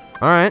crystals?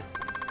 Alright.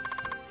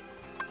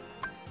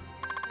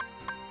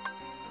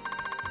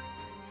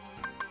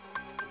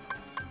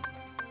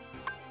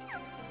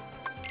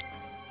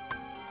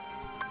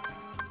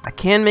 I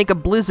can make a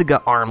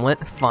Blizziga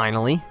armlet,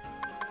 finally.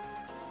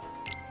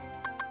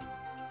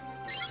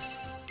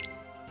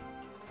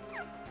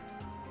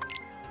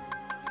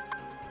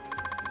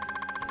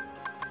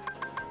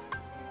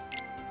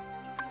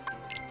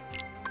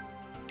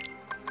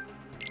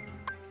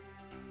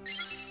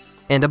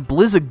 And a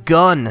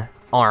Blizzigun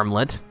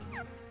armlet.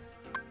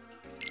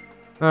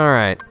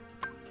 Alright.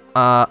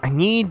 I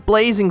need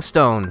blazing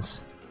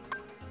stones.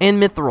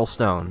 And mithril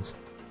stones.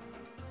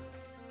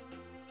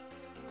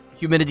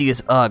 Humidity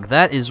is ugh.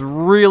 That is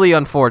really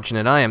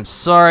unfortunate. I am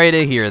sorry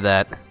to hear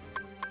that.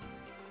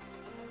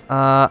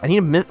 I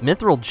need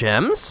mithril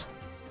gems?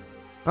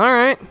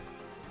 Alright.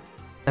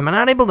 Am I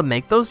not able to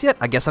make those yet?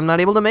 I guess I'm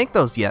not able to make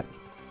those yet.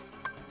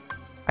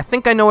 I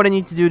think I know what I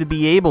need to do to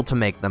be able to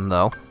make them,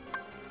 though.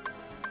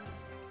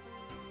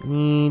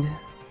 Need...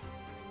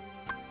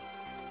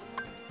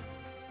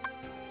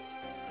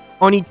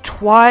 Oh, I need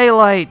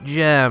twilight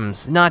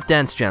gems, not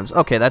dense gems.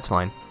 Okay, that's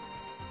fine.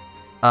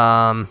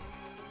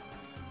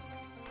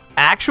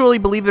 Actually,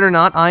 believe it or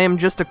not, I am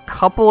just a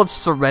couple of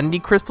Serenity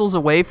Crystals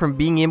away from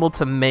being able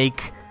to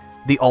make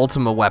the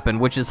Ultima weapon,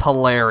 which is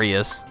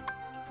hilarious.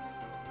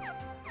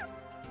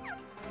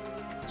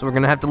 So we're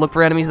gonna have to look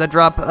for enemies that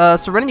drop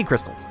Serenity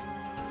Crystals.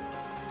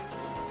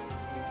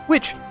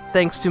 Which,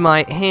 thanks to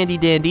my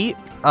handy-dandy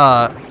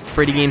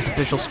Brady Games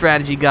official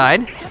strategy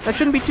guide, that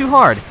shouldn't be too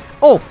hard.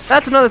 Oh,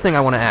 that's another thing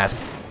I want to ask.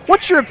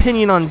 What's your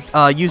opinion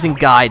on using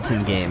guides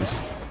in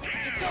games?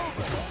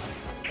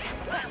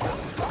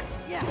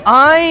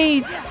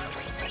 I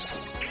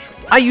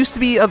used to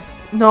be a...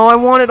 No, I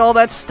wanted all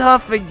that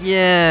stuff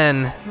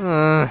again.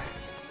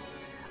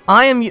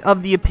 I am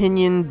of the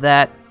opinion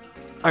that,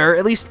 or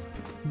at least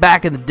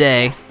back in the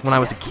day when I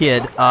was a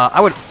kid,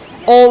 I would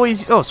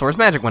always... Oh, Sora's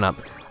magic went up.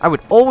 I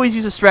would always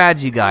use a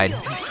strategy guide,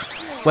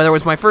 whether it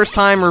was my first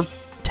time or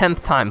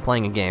 10th time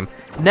playing a game.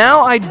 Now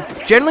I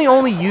generally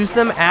only use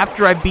them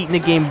after I've beaten a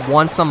game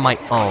once on my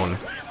own.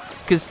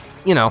 Because,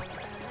 you know,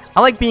 I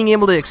like being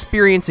able to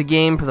experience a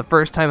game for the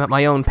first time at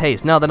my own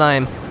pace, now that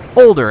I'm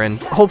older and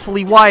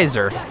hopefully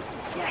wiser.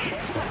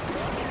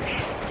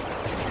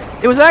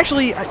 It was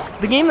actually,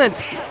 the game that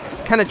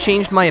kind of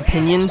changed my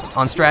opinion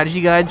on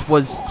strategy guides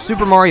was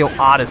Super Mario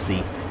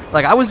Odyssey.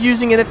 Like, I was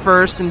using it at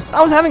first, and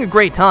I was having a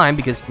great time,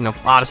 because, you know,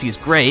 Odyssey is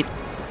great.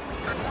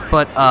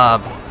 But,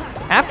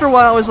 after a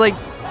while I was like,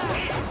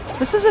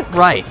 this isn't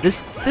right.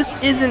 This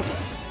isn't,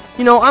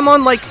 you know, I'm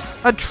on, like,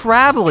 a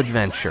travel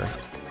adventure.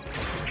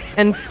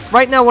 And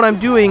right now what I'm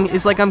doing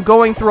is, like, I'm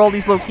going through all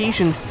these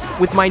locations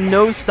with my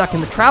nose stuck in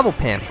the travel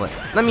pamphlet.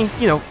 I mean,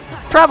 you know,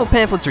 travel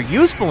pamphlets are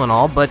useful and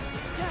all, but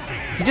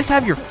if you just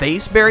have your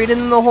face buried in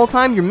them the whole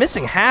time, you're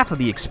missing half of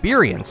the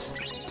experience.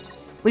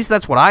 At least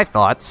that's what I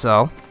thought,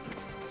 so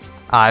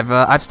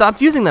I've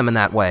stopped using them in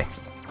that way.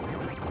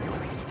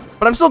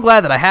 But I'm still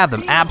glad that I have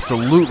them,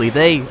 absolutely.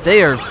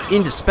 They are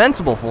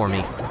indispensable for me.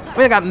 I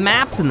mean, I got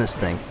maps in this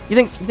thing.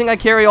 You think I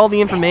carry all the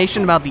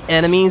information about the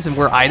enemies and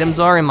where items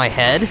are in my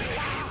head?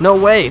 No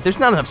way, there's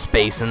not enough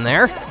space in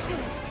there.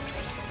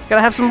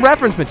 Gotta have some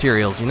reference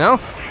materials, you know?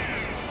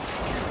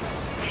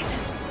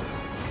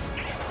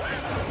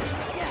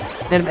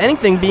 And if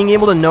anything, being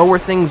able to know where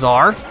things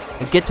are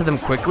and get to them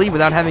quickly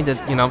without having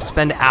to, you know,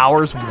 spend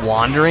hours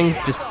wandering,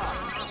 just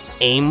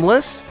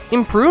aimless,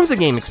 improves the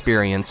game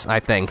experience,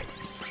 I think.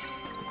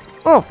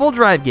 Oh, full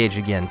drive gauge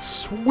again.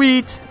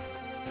 Sweet!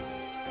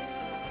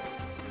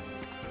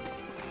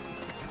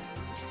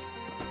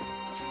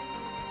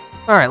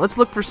 Alright, let's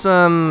look for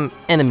some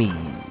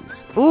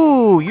enemies.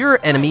 Ooh, you're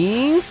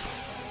enemies.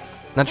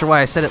 Not sure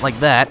why I said it like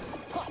that.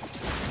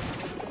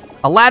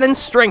 Aladdin's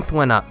strength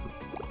went up.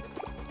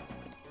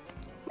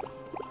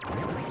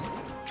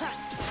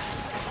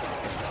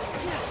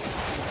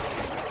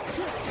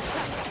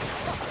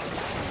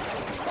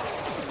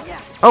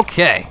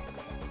 Okay.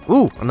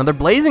 Ooh, another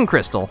blazing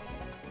crystal.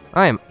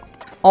 I am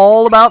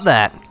all about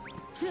that.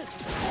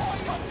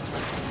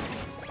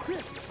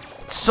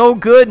 It's so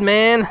good,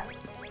 man.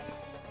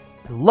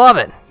 Love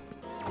it.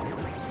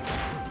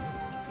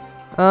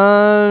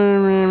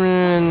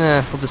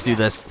 Nah, we'll just do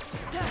this.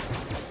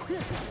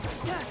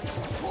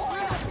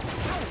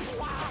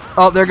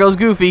 Oh, there goes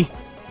Goofy.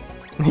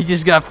 He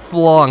just got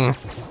flung.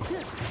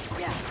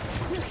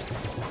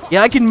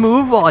 Yeah, I can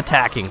move while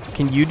attacking.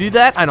 Can you do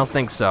that? I don't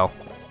think so.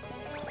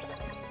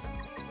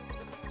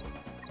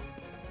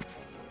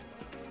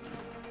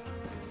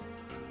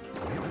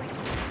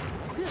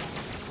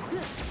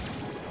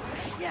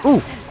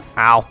 Ooh,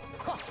 ow.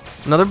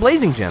 Another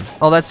blazing gem.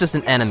 Oh, that's just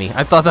an enemy.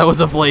 I thought that was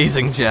a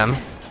blazing gem.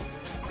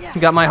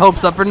 Got my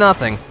hopes up for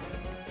nothing.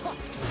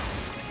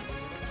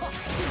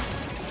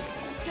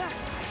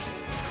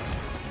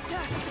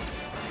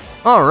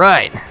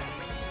 Alright.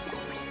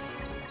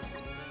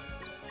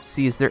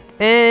 See, is there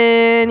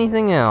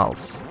anything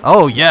else?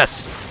 Oh,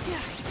 yes!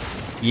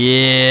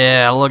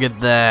 Yeah, look at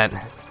that.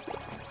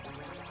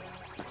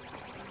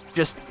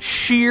 Just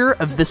sheer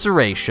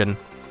evisceration.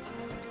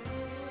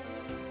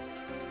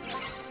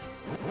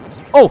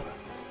 Oh!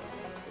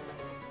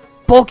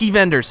 Bulky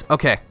vendors.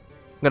 Okay,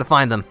 I'm gonna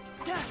find them.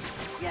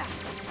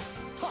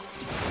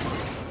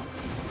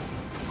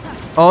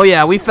 Oh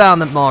yeah, we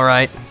found them all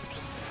right.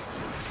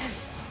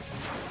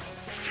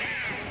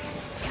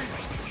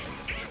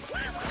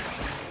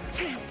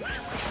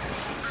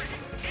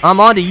 I'm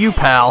on to you,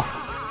 pal.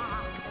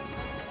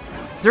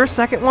 Is there a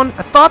second one?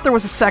 I thought there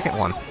was a second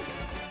one.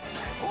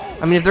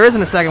 I mean, if there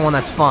isn't a second one,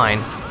 that's fine.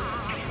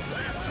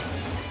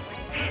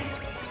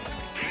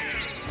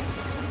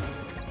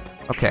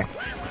 Okay.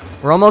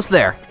 We're almost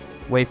there.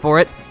 Wait for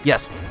it.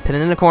 Yes. Pin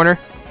it in the corner.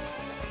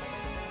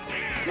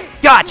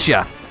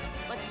 Gotcha!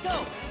 Let's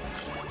go.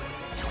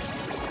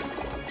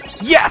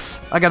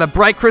 Yes! I got a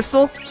bright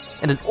crystal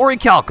and an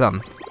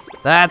orichalcum.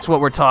 That's what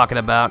we're talking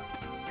about.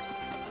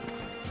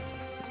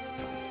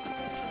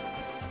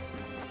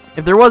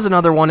 If there was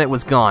another one, it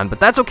was gone, but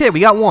that's okay, we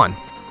got one.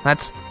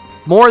 That's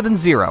more than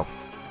zero.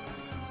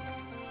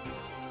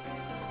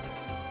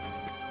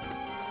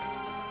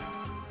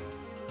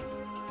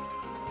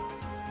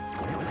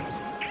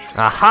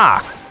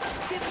 Aha!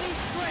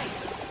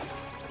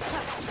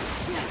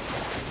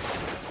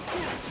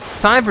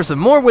 Time for some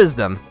more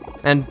wisdom.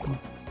 And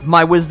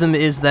my wisdom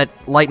is that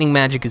lightning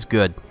magic is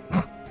good.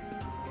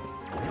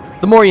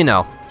 The more you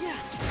know.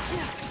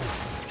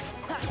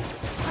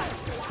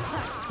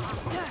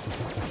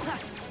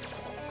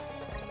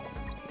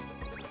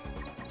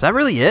 Is that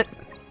really it?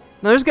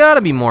 No, there's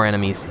gotta be more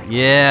enemies.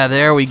 Yeah,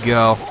 there we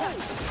go.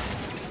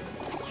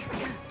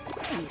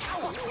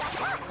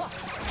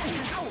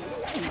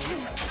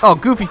 Oh,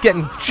 Goofy's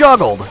getting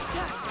juggled.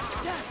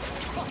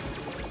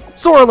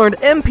 Sora learned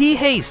MP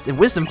Haste and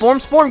Wisdom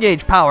Form's Form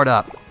Gauge powered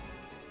up.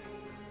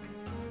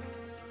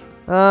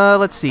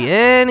 Let's see.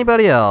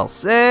 Anybody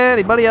else?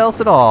 Anybody else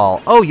at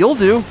all? Oh, you'll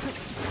do.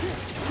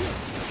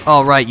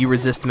 Oh, right, you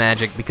resist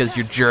magic because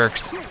you're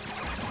jerks.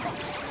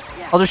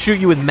 I'll just shoot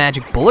you with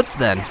magic bullets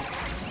then.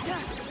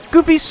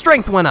 Goofy's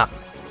strength went up.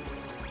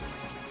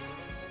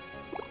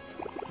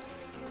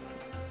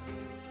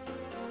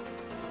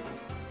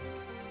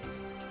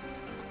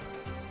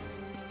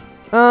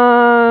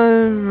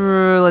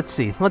 Let's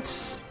see.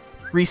 Let's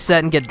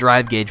reset and get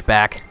drive gauge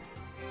back.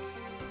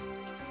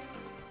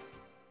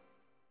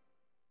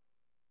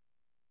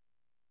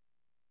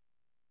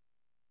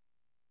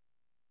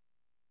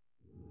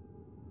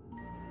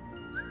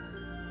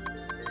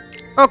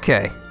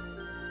 Okay.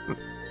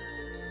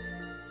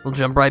 We'll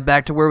jump right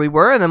back to where we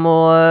were, and then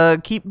we'll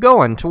keep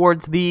going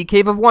towards the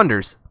Cave of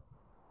Wonders.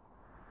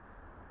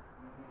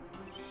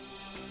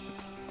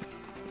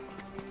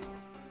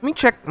 Let me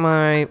check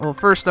my... Well,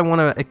 first I want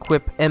to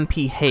equip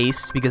MP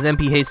Haste, because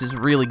MP Haste is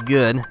really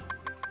good.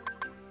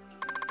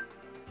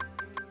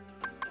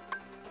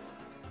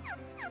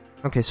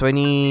 Okay, so I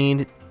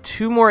need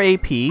 2 more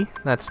AP.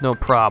 That's no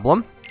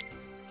problem.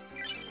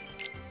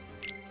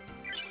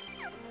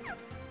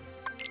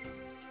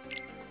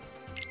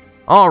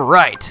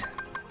 Alright.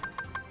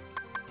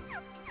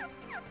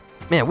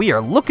 Man, we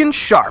are looking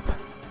sharp.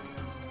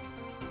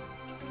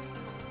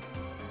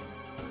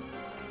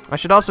 I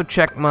should also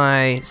check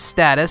my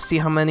status, see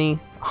how many...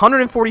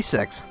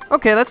 146.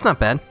 Okay, that's not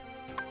bad.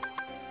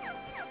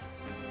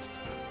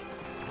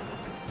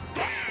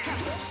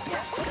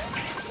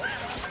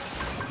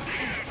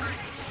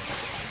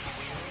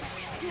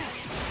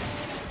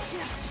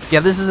 Yeah,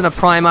 if this isn't a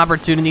prime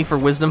opportunity for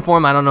Wisdom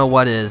Form, I don't know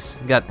what is.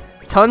 Got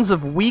tons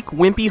of weak,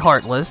 wimpy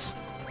Heartless,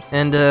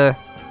 and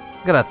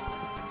got a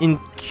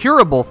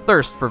incurable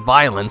thirst for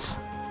violence.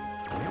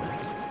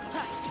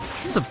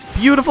 It's a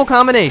beautiful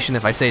combination,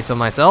 if I say so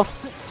myself.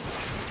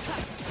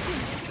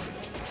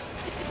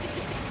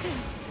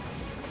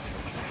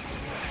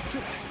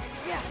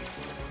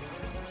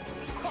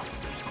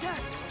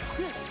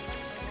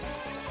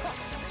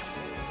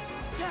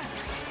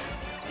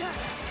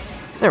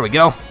 There we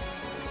go.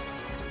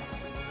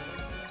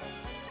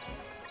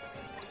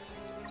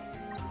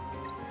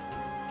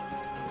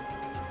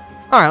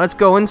 Alright, let's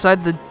go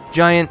inside the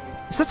giant...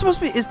 Is that supposed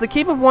to be... Is the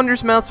Cave of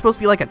Wonders mouth supposed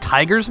to be like a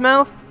tiger's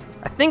mouth?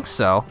 I think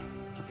so.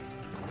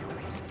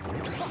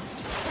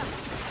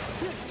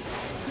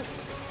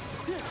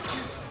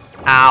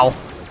 Ow.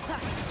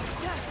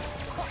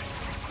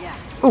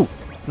 Ooh,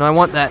 no, I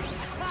want that.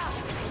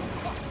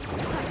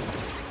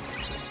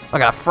 I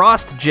got a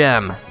Frost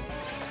Gem.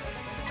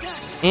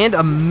 And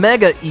a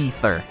Mega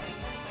Ether.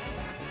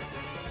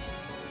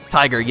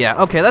 Tiger,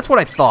 yeah. Okay, that's what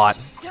I thought.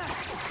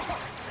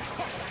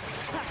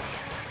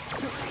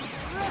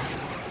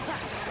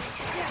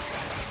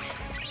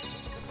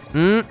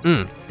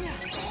 Mm-mm.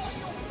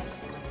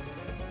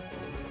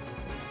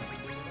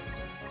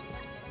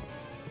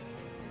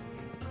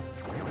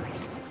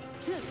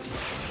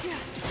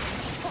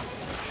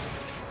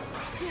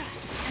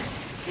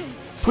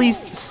 Please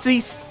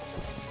cease.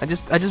 I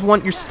just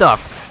want your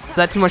stuff. Is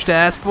that too much to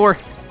ask for?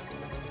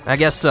 I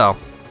guess so.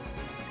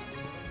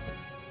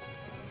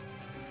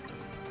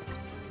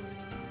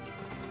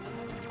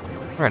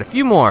 Alright, a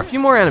few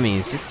more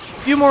enemies. Just a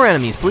few more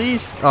enemies,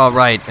 please. Oh,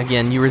 right.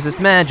 Again, you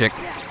resist magic.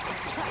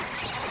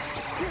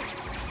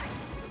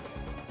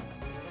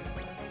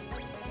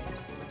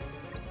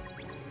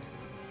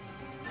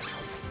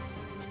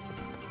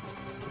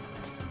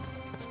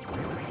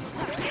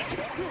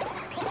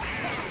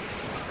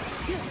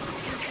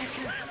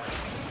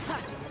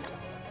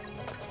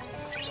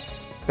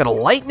 Got a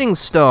lightning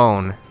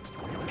stone.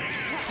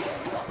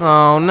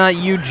 Oh, not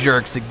you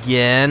jerks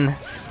again.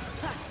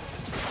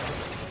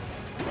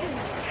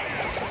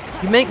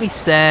 You make me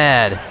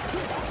sad.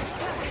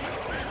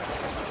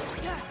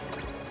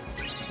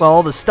 Well,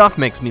 all the stuff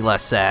makes me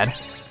less sad.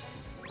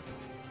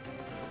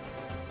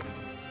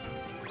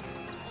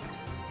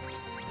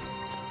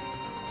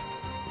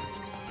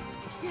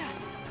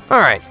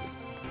 Alright.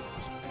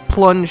 Let's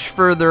plunge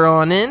further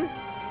on in.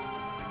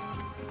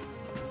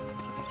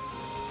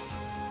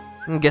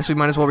 I guess we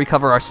might as well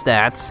recover our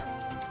stats.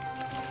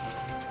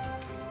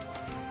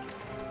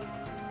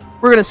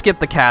 We're gonna skip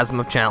the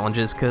chasm of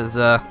challenges, because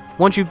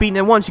once you've beaten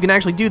it once, you can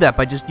actually do that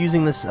by just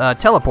using this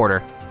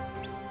teleporter.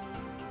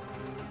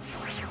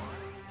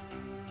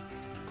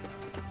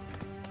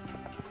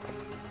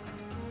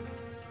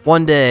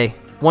 One day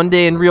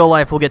in real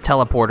life, we'll get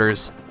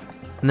teleporters,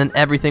 and then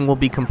everything will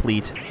be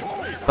complete.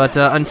 But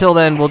until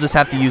then, we'll just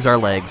have to use our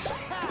legs.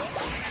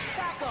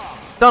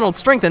 Donald's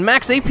strength and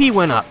max AP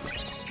went up.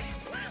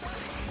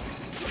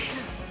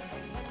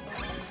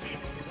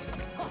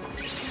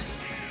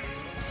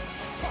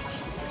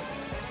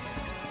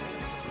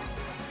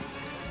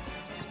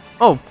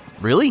 Oh,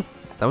 really?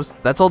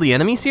 That's all the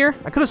enemies here?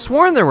 I could have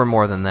sworn there were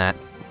more than that.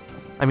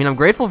 I mean, I'm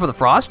grateful for the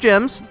frost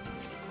gems.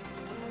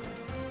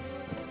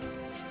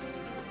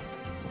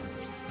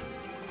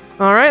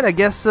 Alright, I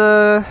guess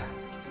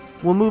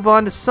we'll move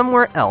on to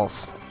somewhere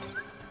else.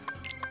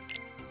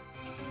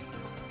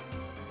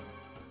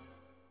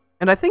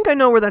 And I think I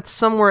know where that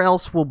somewhere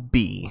else will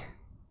be.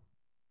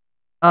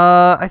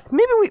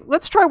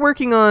 Let's try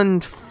working on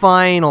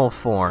final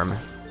form.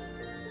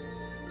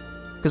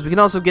 Because we can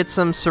also get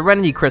some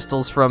Serenity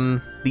Crystals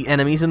from the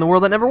enemies in the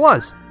world that never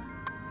was.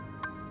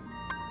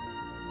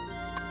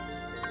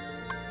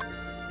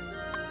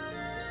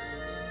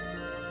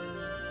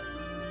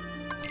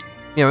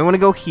 Yeah, we want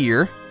to go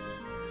here.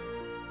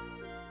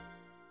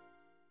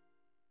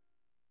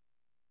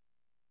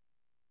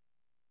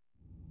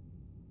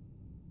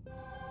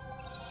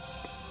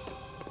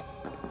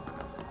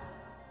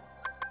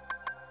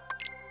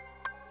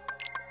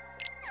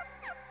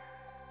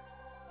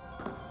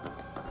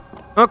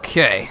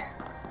 Okay.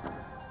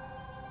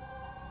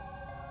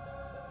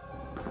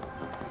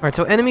 Alright,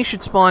 so enemies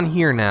should spawn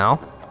here now.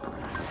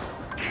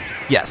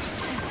 Yes.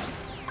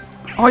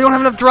 Oh, I don't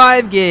have enough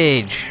drive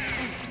gauge!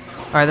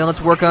 Alright, then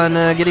let's work on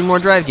getting more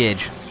drive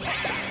gauge.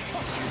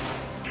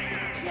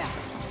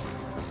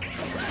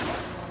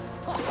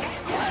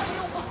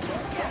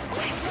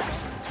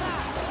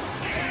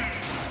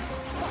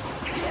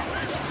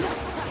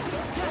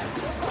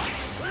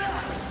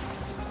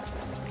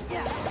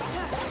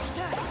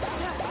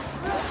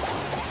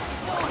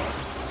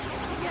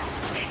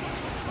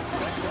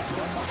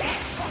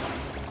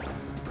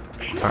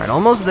 Alright,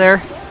 almost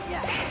there.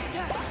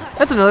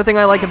 That's another thing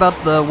I like about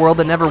the world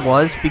that never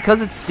was.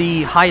 Because it's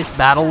the highest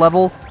battle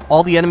level,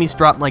 all the enemies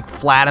drop, like,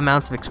 flat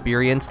amounts of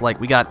experience. Like,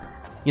 we got,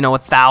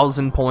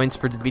 1,000 points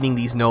for defeating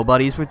these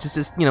nobodies, which is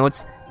just,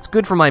 it's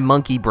good for my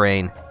monkey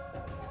brain.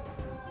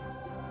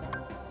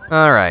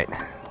 Alright.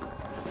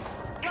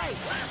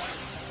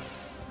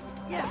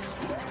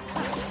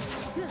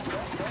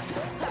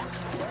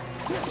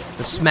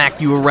 Just smack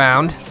you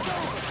around.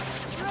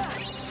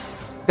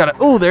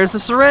 Oh, there's the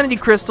Serenity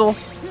Crystal.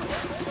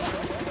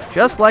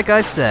 Just like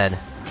I said.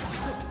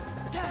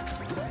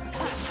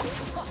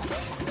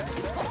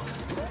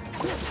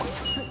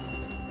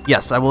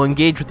 Yes, I will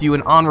engage with you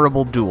in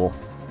honorable duel.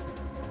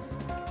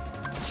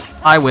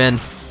 I win.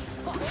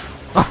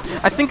 Oh,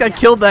 I think I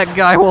killed that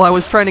guy while I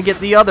was trying to get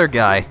the other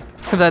guy.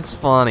 That's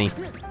funny.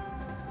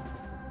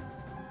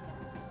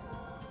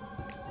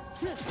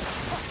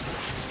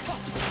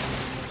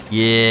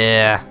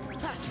 Yeah.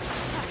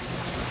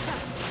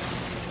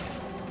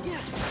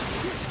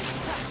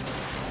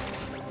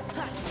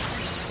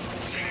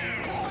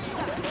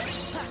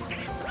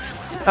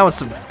 That was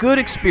some good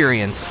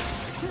experience.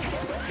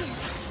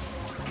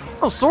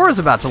 Oh, Sora's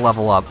about to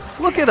level up.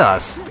 Look at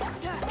us.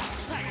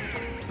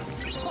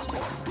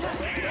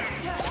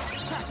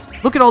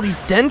 Look at all these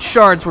dense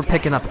shards we're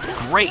picking up. It's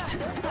great.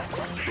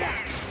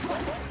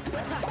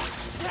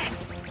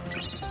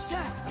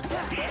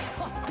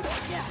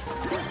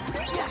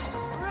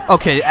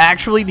 Okay,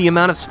 actually, the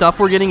amount of stuff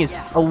we're getting is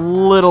a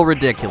little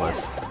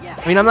ridiculous.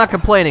 I mean, I'm not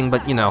complaining,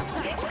 but,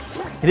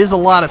 it is a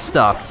lot of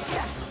stuff.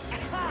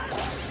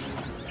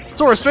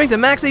 Sora strength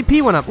and max AP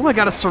went up. Ooh, I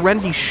got a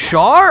Serenity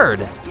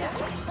Shard.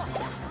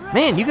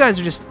 Man, you guys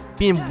are just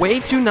being way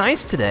too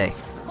nice today.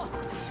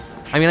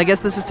 I mean, I guess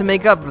this is to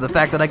make up for the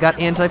fact that I got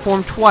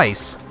anti-form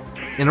twice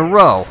in a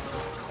row.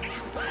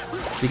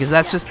 Because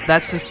that's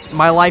just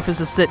my life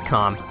as a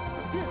sitcom.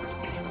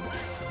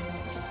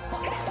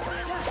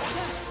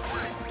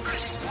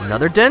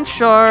 Another dent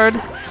shard.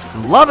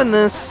 I'm loving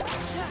this.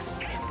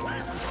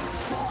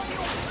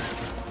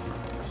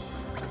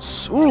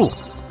 Ooh.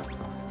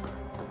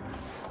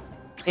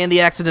 And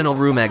the accidental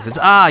room exits.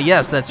 Ah,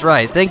 yes, that's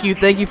right. Thank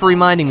you for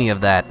reminding me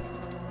of that.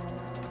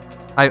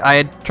 I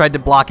had tried to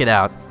block it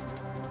out.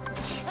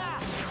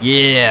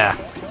 Yeah.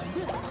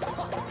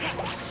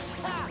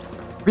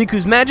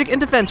 Riku's magic and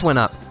defense went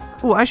up.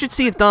 Ooh, I should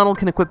see if Donald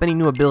can equip any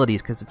new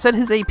abilities, because it said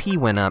his AP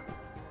went up.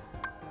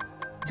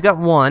 He's got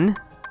 1.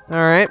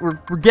 Alright, we're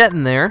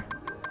getting there.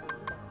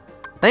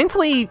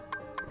 Thankfully,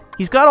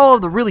 he's got all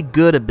of the really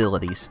good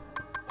abilities.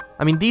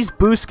 I mean, these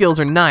boost skills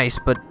are nice,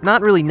 but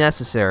not really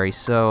necessary,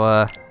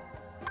 so,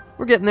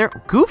 we're getting there.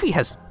 Goofy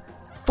has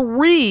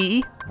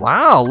 3?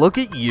 Wow, look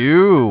at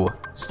you.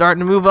 Starting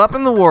to move up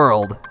in the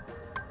world.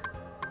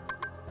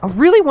 I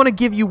really want to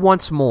give you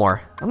once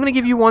more. I'm going to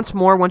give you once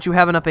more once you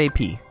have enough AP.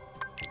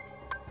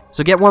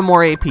 So get 1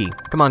 more AP.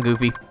 Come on,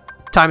 Goofy.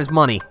 Time is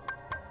money.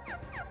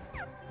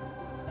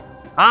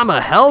 I'm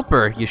a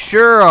helper. You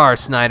sure are,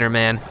 Snyder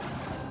Man.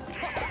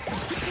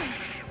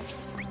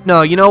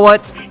 No, you know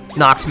what?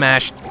 Knock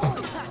smash.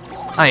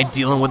 I ain't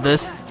dealing with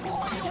this.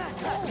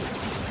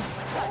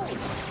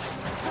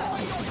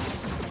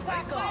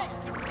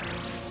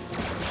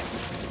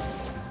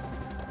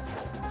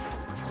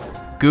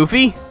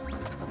 Goofy?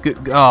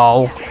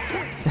 Oh.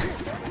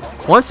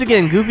 Once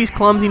again, Goofy's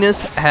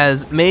clumsiness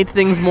has made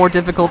things more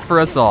difficult for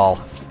us all.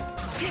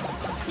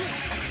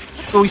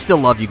 But we still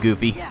love you,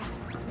 Goofy.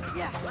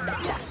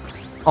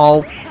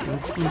 Oh,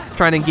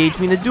 trying to engage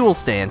me in a duel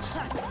stance.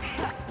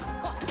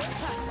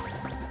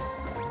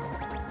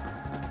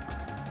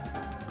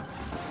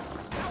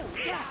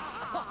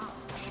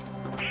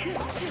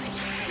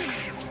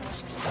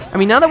 I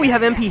mean, now that we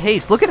have MP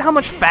haste, look at how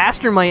much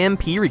faster my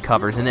MP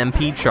recovers in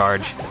MP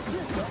charge.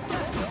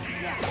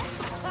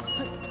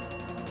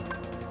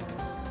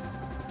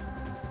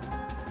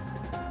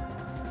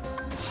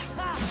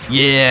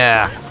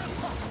 Yeah.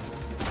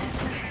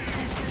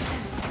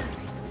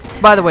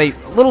 By the way,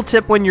 little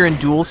tip when you're in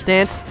dual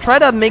stance, try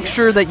to make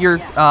sure that you're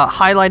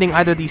highlighting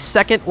either the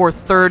 2nd or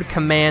 3rd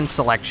command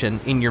selection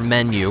in your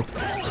menu,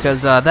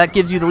 because that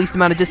gives you the least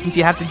amount of distance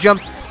you have to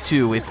jump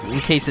to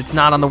in case it's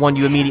not on the one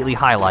you immediately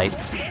highlight.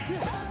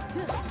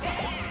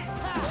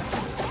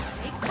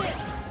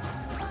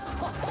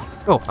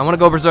 Oh, I want to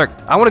go berserk.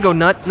 I want to go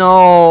nut.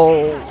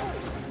 No.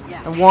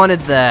 I wanted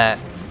that.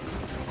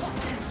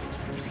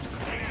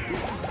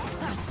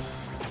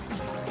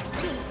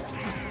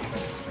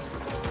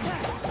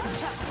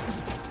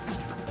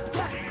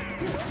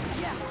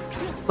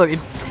 Look,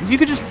 if you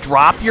could just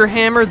drop your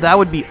hammer, that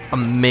would be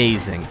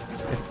amazing.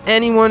 If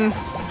anyone,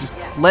 just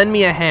lend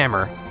me a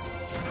hammer.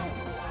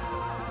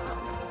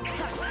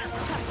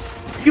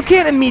 You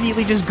can't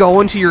immediately just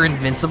go into your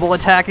invincible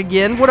attack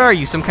again. What are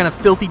you, some kind of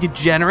filthy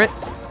degenerate?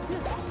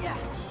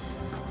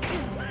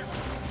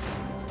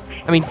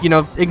 I mean, you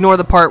know, ignore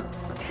the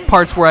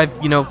parts where I've,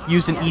 you know,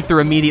 used an ether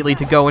immediately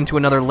to go into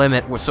another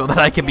limit so that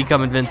I can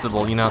become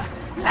invincible, you know.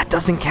 That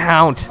doesn't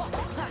count.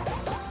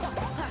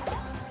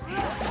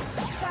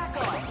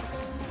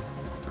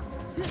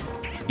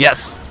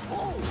 Yes.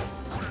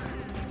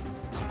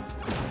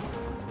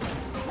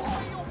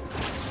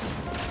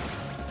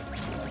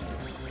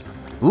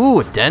 Ooh,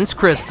 a dense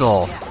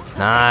crystal.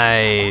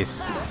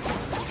 Nice.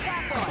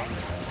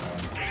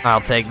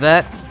 I'll take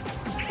that.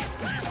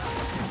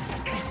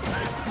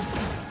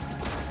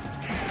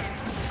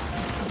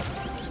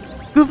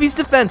 Goofy's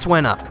defense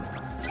went up.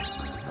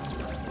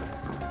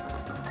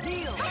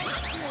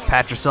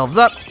 Patch yourselves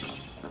up,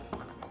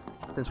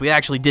 since we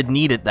actually did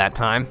need it that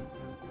time.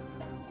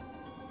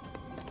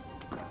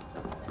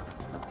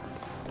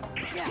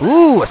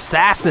 Ooh,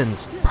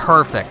 assassins.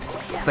 Perfect.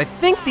 Because I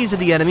think these are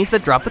the enemies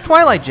that drop the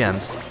Twilight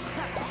Gems.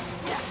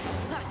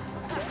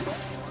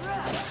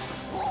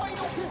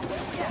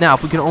 Now,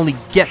 if we can only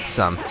get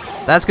some,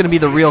 that's going to be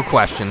the real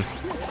question.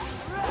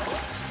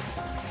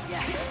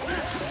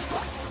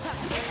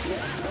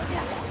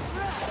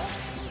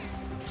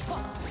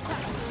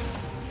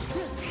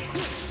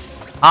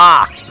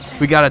 Ah!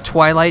 We got a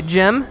Twilight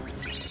Gem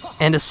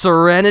and a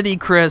Serenity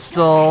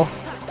Crystal.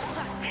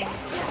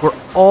 We're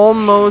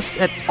almost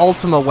at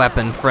Ultima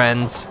Weapon,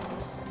 friends.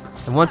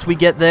 And once we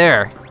get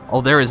there, oh,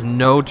 there is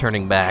no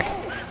turning back.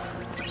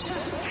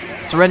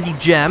 Serenity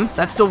Gem,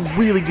 that's still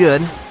really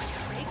good.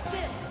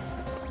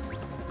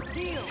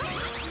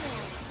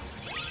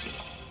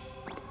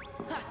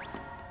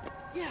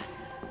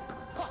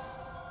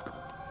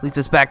 This leads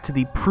us back to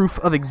the Proof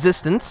of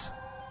Existence.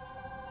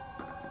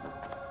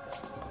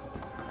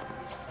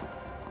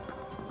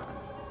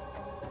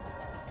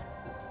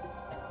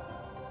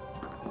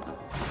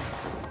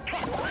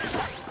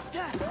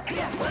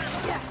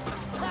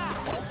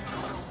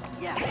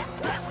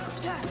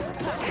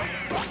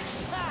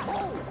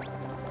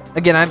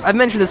 Again, I've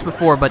mentioned this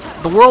before, but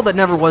the world that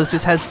never was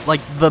just has,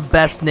 like, the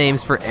best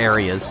names for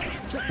areas.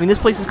 I mean, this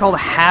place is called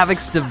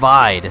Havoc's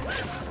Divide.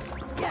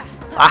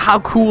 How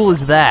cool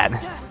is that?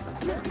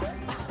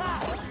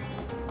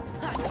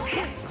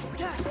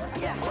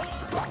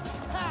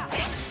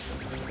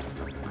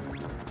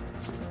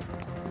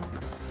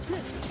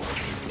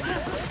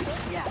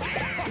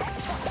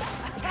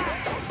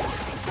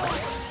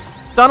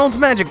 Donald's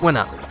magic went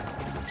up.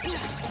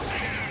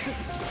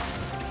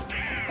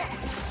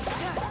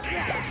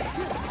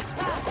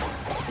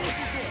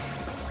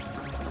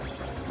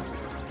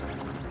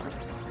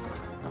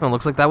 Well,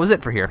 looks like that was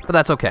it for here, but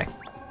that's okay.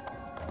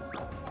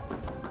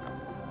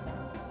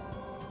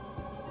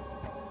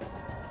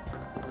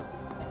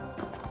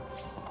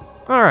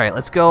 Alright,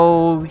 let's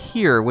go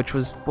here, which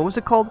was, what was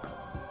it called?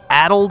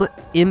 Addled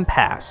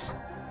Impasse.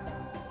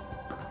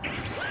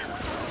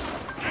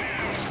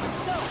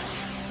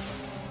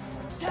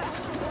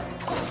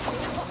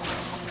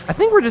 I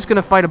think we're just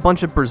gonna fight a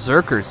bunch of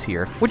berserkers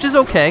here, which is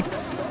okay.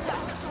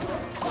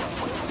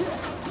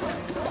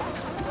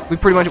 We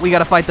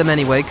gotta fight them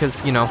anyway,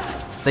 because, you know,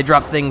 they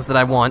drop things that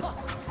I want.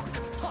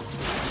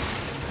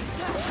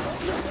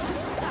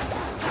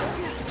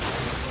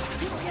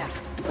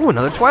 Ooh,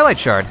 another Twilight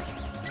Shard.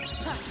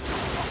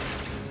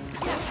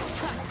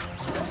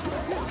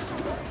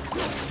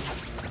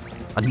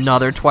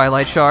 Another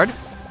Twilight Shard.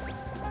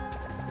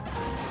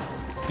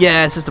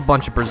 Yeah, it's just a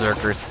bunch of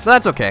berserkers.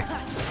 That's okay.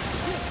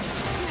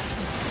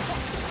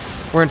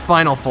 We're in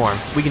final form.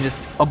 We can just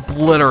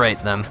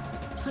obliterate them.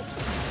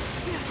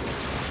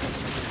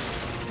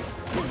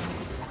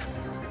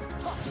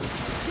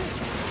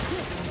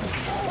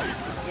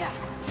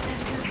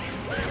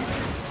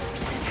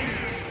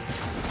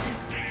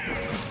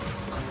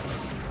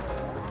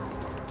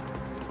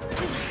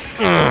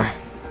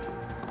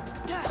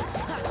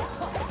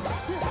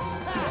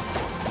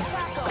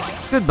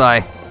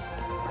 Goodbye.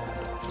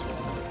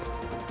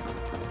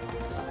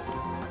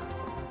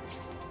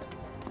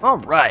 All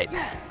right.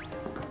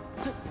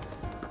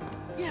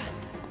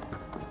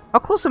 How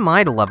close am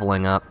I to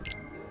leveling up?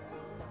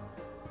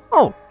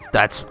 Oh,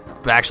 that's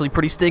actually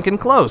pretty stinking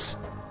close.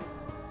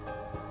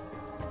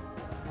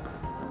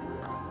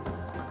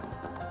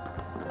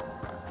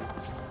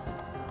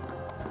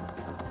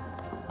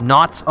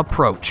 Knott's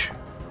approach.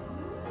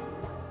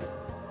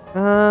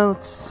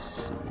 Let's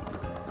see.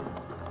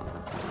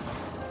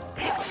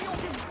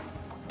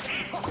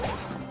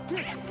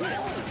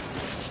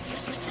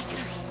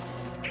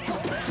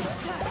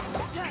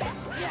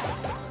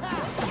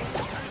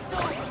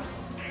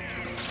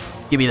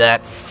 Give me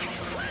that.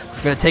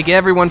 I'm gonna take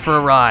everyone for a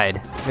ride.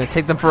 I'm gonna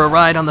take them for a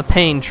ride on the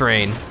pain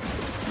train.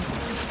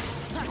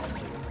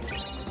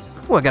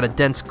 Oh, I got a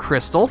dense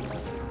crystal.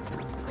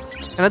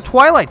 And a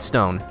Twilight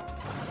Stone.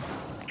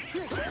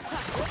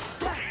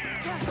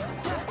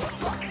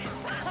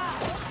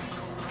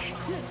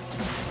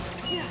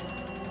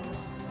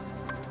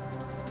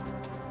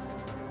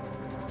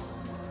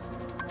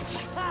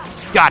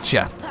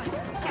 Gotcha.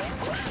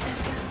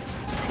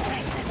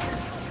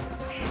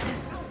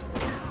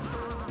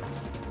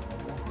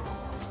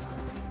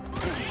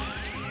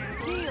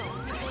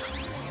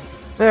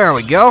 There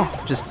we go.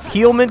 Just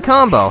heal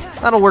mid-combo.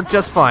 That'll work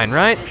just fine,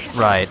 right?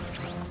 Right.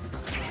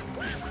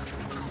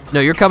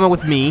 No, you're coming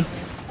with me.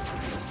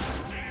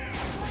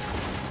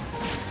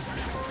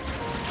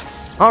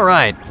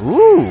 Alright.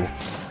 Ooh.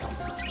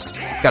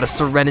 Got a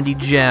Serenity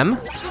Gem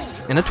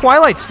and a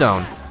Twilight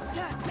Stone.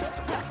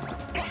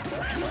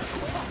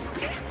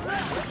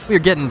 We're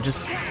getting just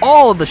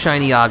all of the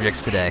shiny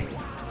objects today.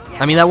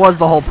 I mean, that was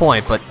the whole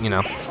point, but, you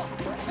know.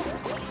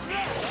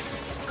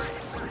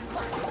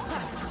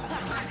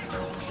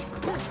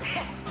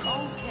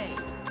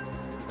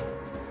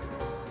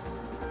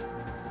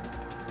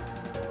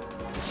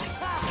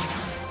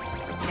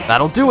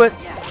 That'll do it.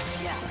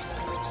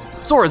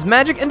 Sora's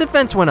magic and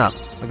defense went up.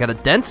 I got a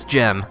dense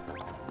gem.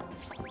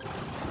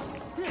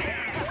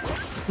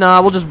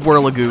 Nah, we'll just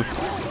whirl a goof.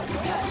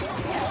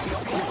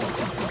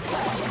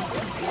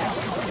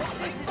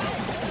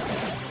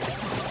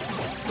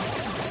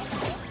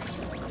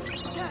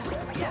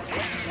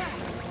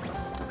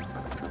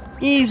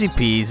 Easy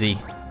peasy.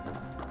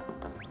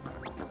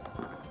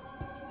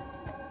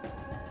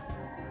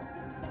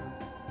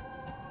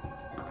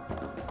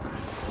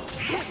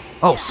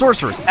 Oh,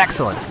 sorcerers,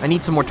 excellent. I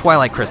need some more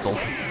Twilight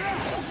Crystals.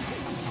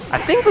 I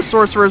think the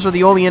sorcerers are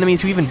the only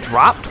enemies who even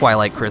drop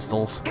Twilight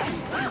Crystals.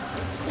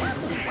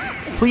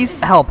 Please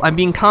help, I'm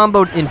being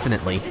comboed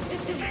infinitely.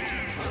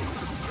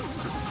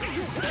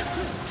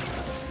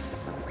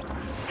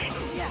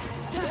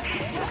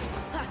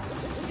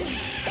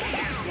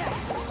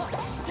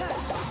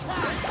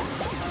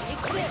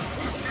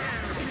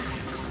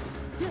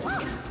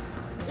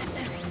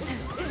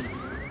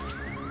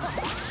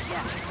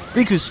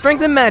 Riku's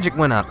strength and magic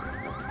went up.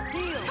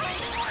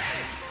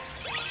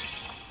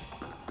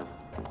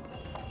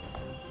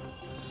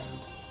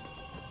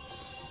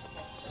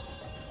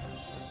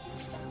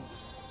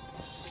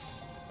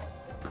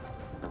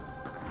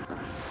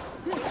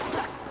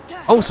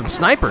 Oh, some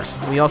snipers.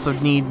 We also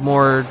need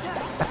more...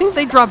 I think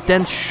they drop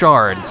dense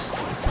shards.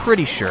 I'm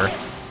pretty sure.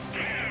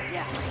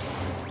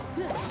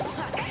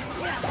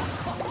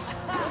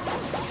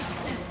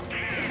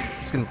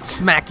 Just gonna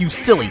smack you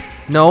silly.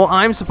 No,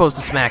 I'm supposed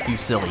to smack you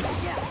silly.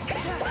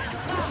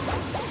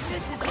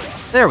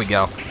 There we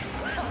go.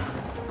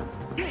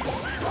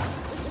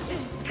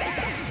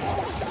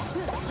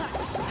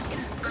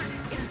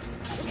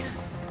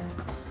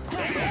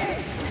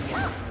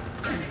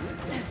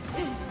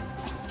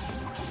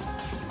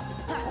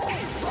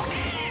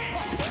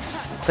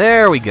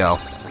 There we go.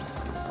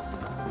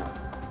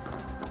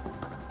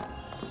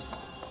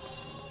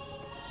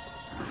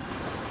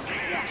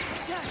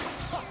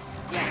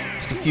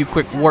 Just a few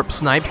quick warp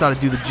snipes ought to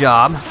do the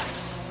job.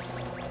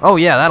 Oh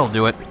yeah, that'll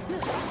do it.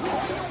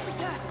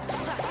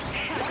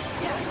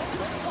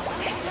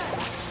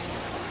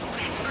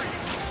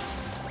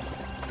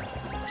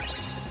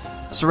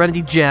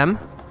 Serenity Gem.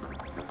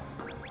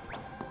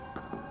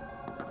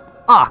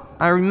 Ah,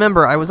 I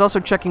remember, I was also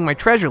checking my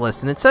treasure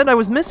list, and it said I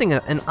was missing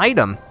an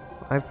item.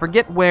 I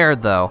forget where,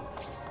 though.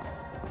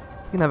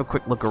 You can have a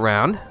quick look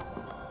around.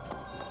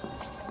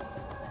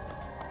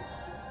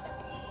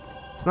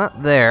 It's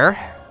not there.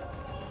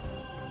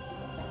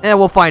 Eh,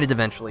 we'll find it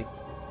eventually.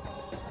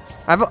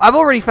 I've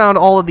already found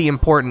all of the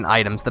important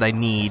items that I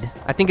need.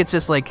 I think it's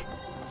just like,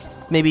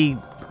 maybe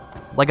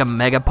like a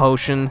mega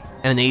potion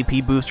and an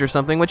AP boost or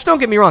something, which, don't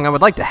get me wrong, I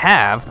would like to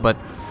have, but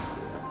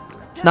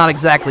not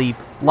exactly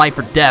life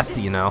or death,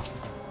 you know.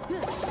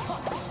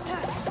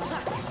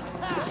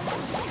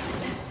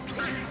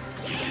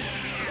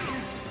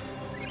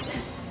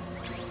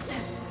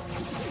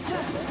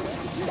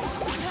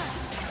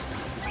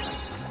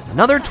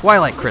 Another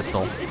Twilight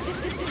Crystal.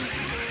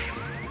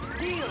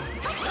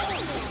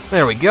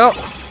 There we go.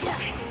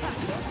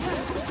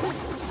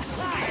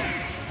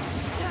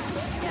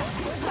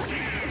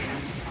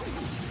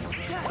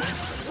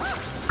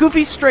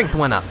 Goofy's strength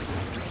went up.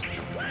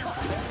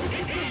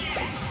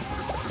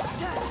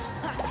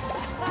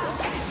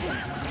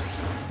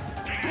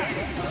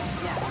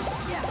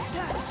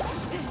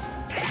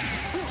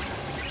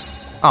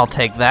 I'll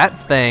take that,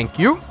 thank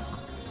you.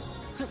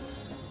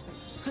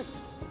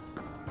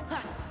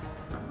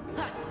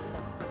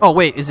 Oh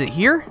wait, is it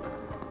here?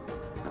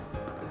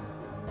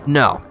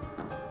 No.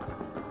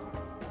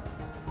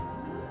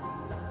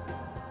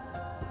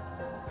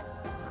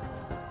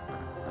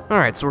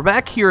 Alright, so we're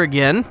back here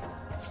again.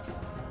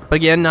 But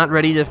again, not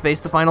ready to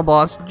face the final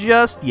boss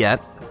just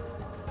yet.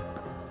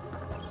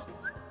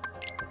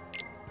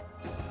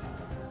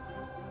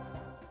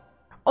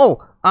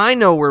 Oh, I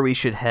know where we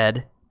should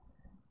head.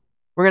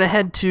 We're gonna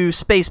head to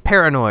Space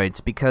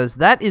Paranoids, because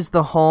that is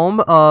the home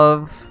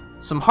of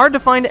some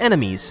hard-to-find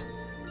enemies.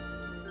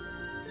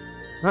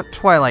 Not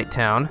Twilight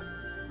Town.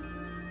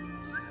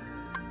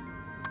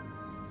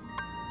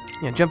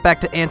 Yeah, jump back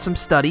to Ansem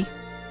Study.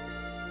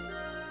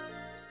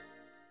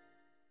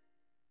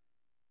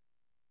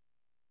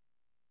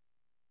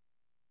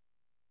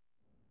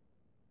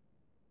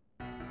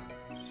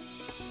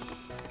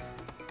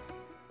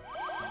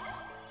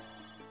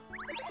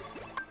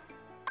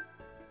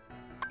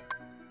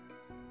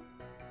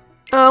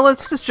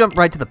 Let's just jump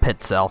right to the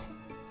pit cell.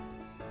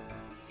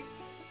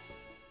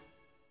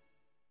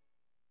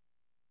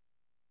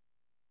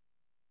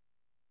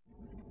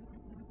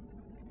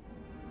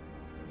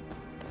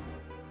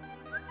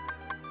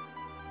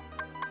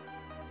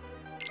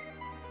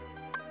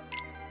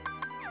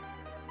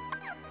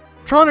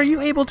 Tron, are you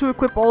able to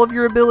equip all of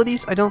your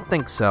abilities? I don't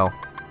think so.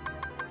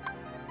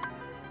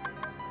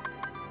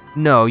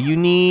 No, you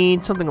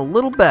need something a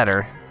little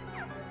better.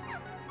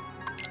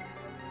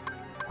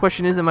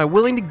 Question is, am I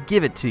willing to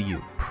give it to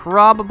you?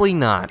 Probably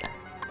not.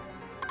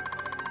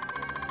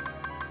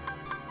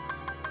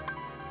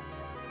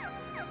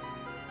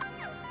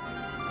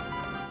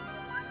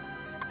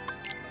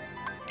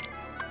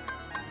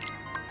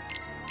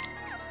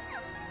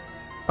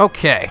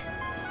 Okay.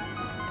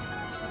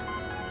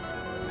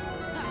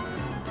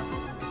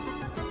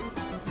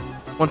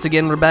 Once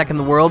again, we're back in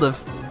the world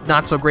of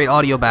not-so-great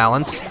audio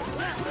balance.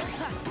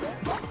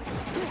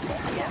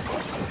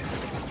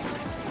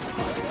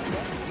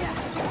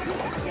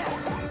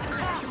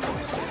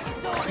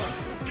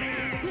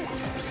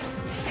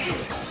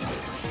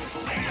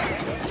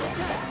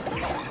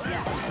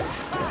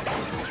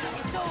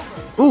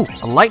 Ooh,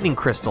 a lightning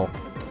crystal.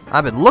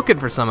 I've been looking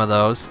for some of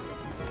those.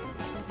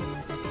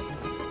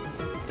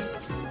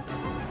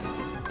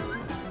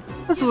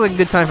 This is a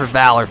good time for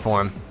Valor for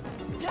him.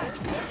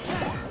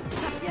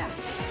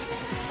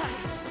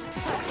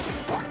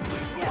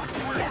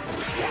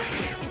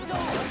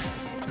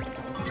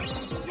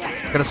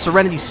 Got a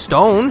Serenity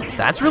Stone.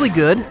 That's really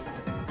good.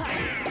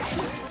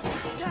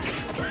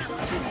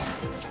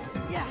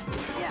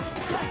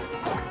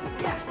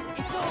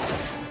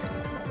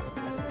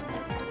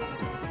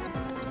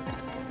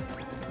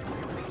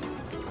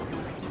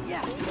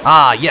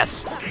 Ah,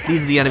 yes.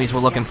 These are the enemies we're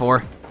looking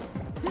for.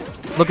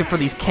 Looking for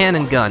these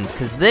cannon guns,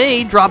 because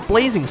they drop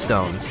blazing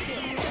stones.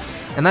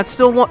 And that's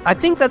still one. I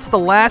think that's the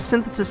last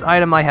synthesis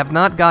item I have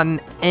not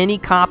gotten any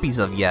copies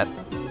of yet.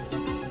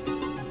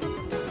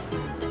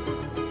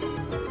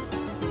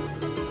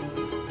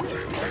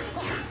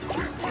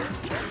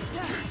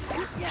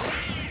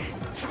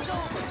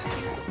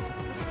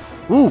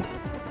 Ooh,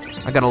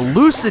 I got a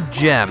Lucid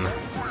Gem.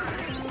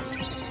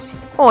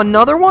 Oh,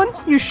 another one?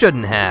 You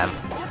shouldn't have.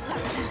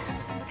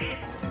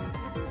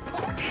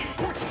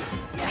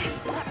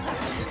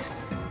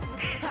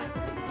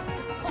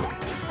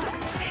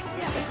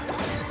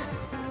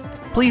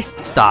 Please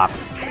stop.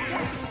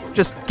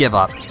 Just give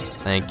up.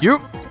 Thank you.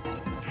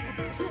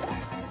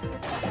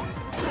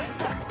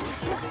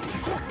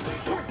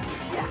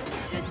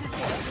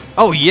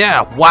 Oh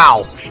yeah,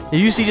 wow.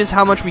 Did you see just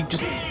how much we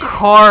just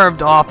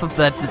carved off of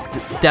that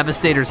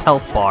Devastator's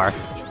health bar?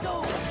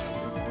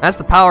 That's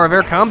the power of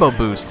air combo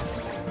boost.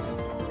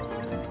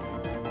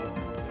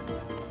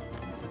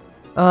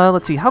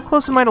 Let's see, how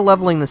close am I to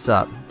leveling this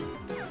up?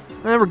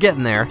 We're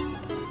getting there.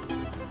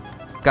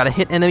 Gotta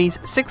hit enemies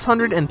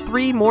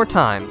 603 more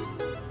times.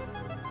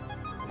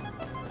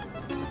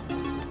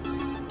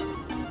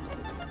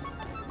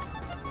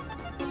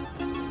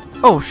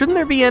 Oh, shouldn't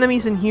there be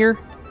enemies in here?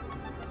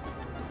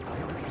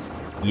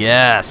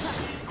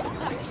 Yes!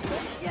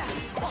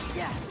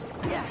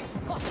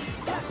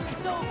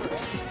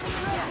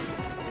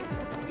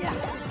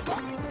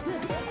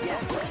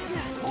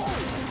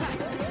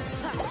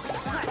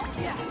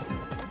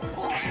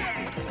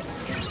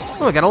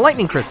 Oh, I got a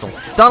lightning crystal.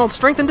 Donald's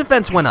strength and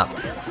defense went up.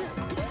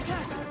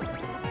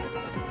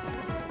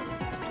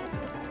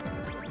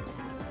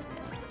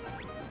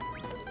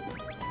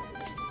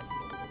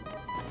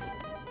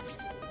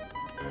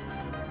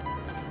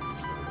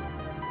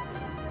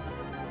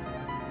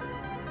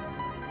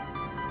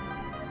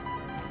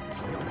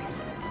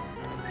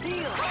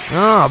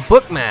 Oh,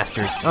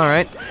 Bookmasters.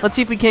 Alright. Let's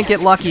see if we can't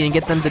get lucky and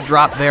get them to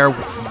drop their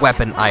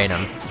weapon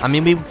item. I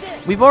mean,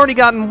 we've already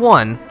gotten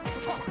one.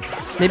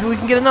 Maybe we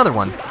can get another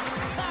one.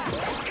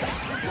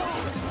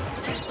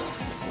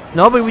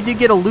 No, but we did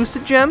get a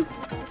Lucid Gem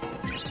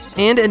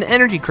and an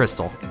Energy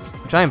Crystal,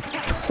 which I am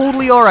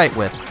totally alright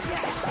with.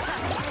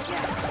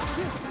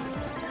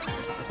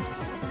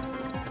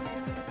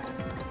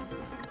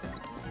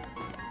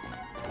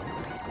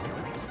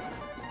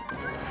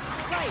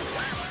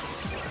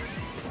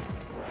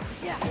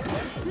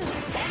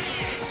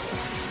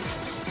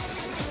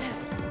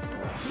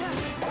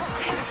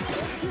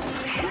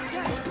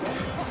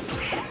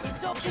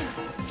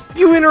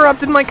 You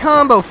interrupted my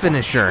combo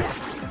finisher!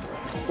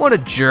 What a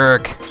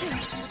jerk.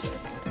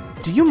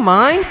 Do you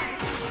mind?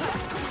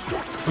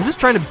 I'm just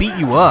trying to beat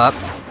you up.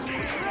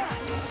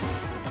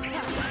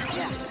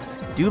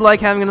 Do like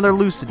having another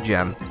Lucid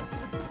Gem.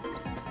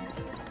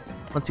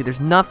 Let's see,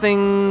 there's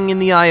nothing in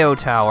the IO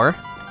tower.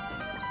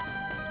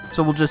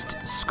 So we'll just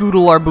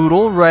scoodle our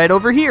boodle right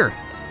over here.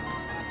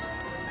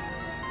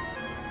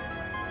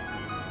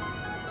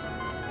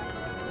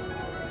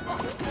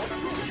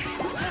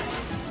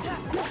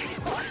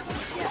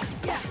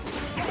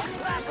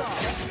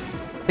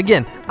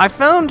 Again, I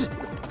found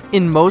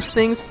in most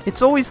things,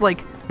 it's always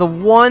like the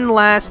one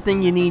last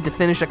thing you need to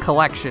finish a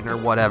collection or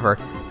whatever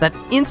that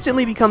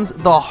instantly becomes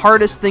the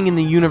hardest thing in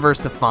the universe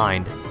to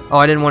find. Oh,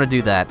 I didn't want to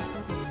do that.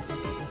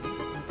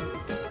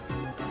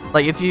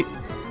 Like,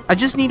 I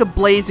just need a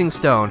blazing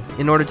stone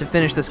in order to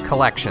finish this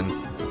collection,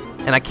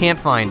 and I can't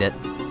find it.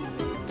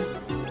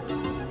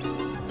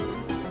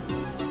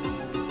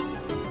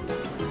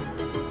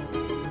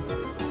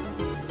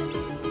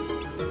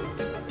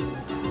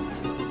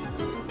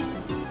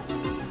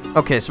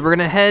 Okay, so we're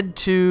gonna head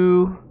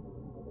to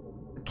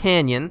the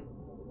canyon.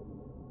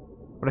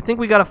 But I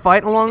think we got a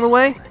fight along the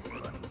way.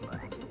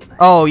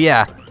 Oh,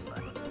 yeah.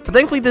 But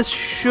thankfully this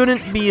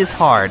shouldn't be as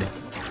hard.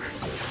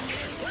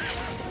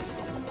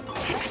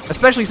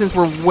 Especially since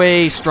we're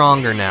way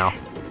stronger now.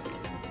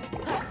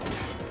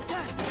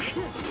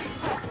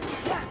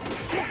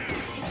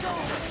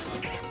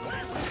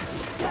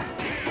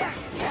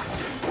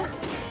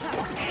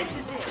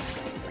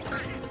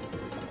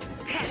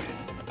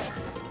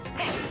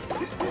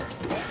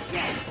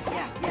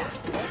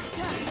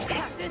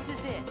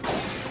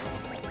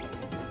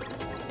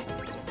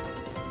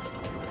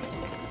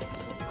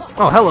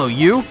 Oh, hello,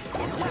 you.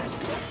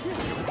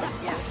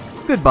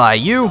 Goodbye,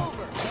 you.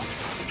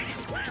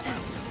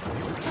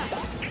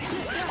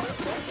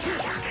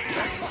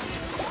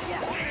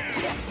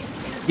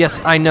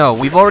 Yes, I know.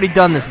 We've already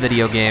done this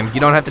video game. You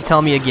don't have to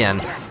tell me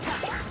again.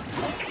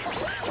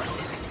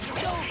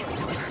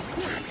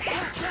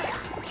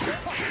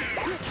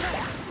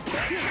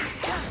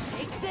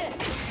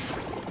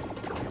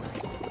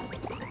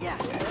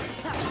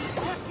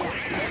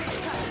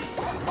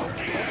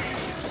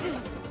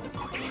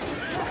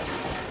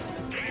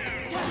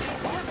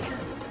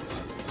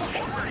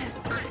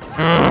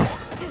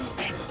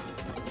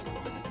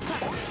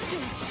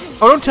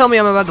 Oh, don't tell me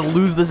I'm about to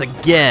lose this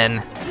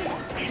again.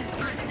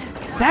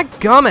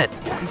 Dadgummit!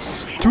 These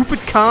stupid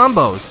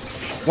combos.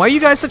 Why are you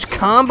guys such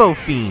combo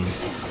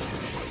fiends?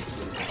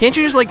 Can't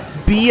you just, like,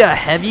 be a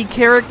heavy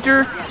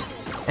character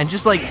and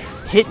just, like,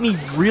 hit me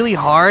really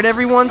hard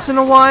every once in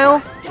a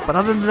while? But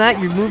other than that,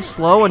 you move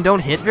slow and don't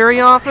hit very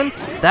often?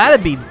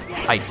 That'd be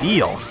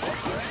ideal.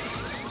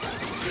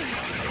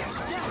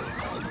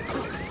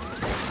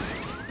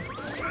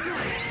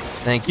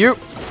 Thank you.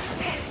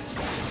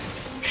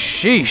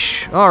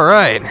 Sheesh.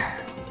 Alright.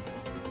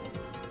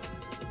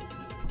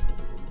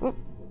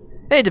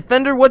 Hey,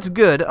 Defender, what's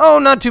good? Oh,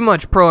 not too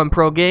much, Pro and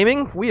Pro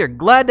Gaming. We are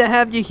glad to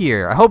have you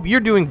here. I hope you're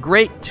doing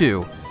great,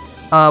 too.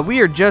 We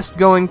are just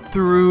going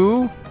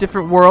through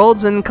different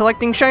worlds and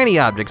collecting shiny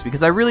objects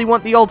because I really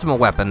want the ultimate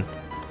weapon.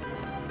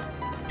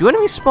 Do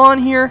enemies spawn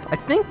here? I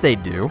think they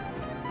do.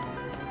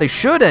 They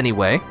should,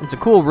 anyway. It's a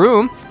cool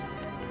room.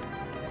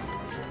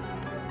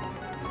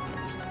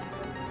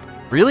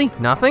 Really?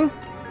 Nothing?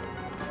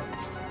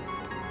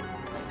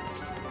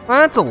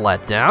 Well, that's a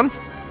letdown.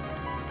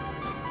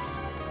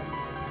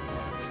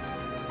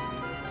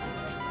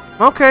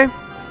 Okay.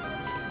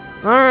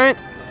 Alright.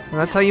 Well,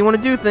 that's how you want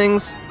to do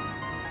things.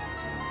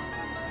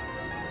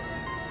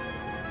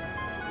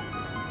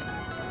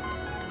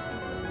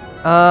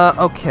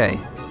 Okay.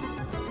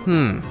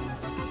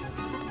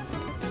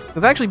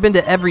 We've actually been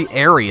to every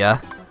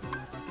area.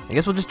 I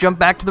guess we'll just jump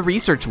back to the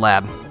research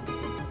lab.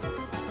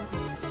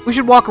 We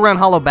should walk around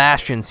Hollow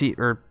Bastion,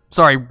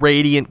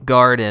 Radiant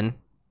Garden,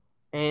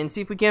 and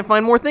see if we can't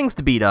find more things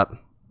to beat up.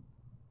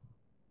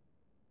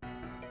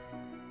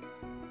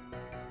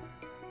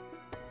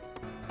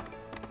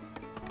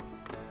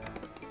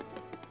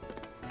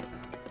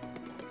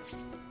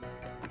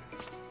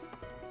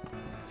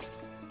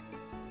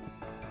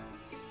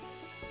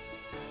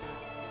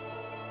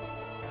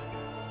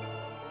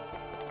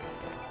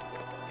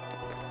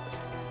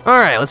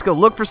 Alright, let's go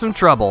look for some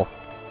trouble.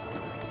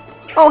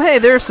 Oh hey,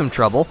 there's some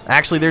trouble.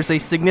 Actually, there's a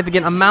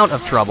significant amount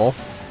of trouble.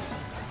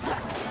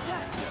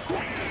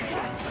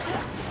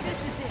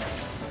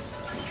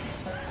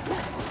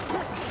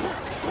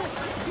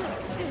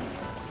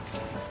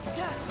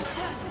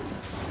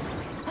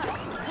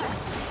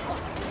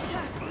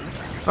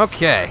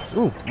 Okay.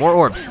 Ooh, more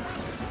orbs.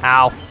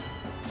 Ow.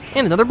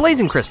 And another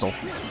blazing crystal.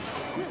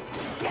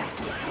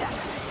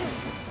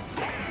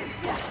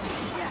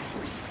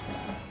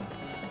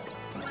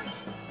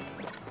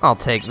 I'll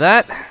take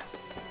that.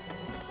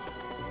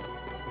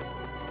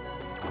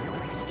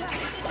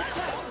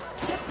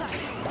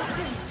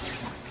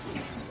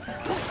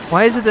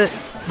 Why is it that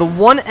the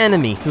one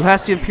enemy who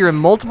has to appear in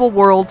multiple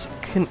worlds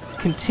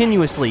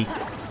continuously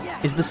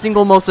is the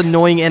single most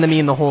annoying enemy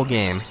in the whole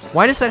game?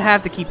 Why does that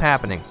have to keep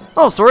happening?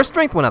 Oh, Sora's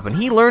strength went up and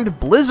he learned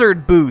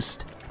Blizzard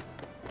Boost.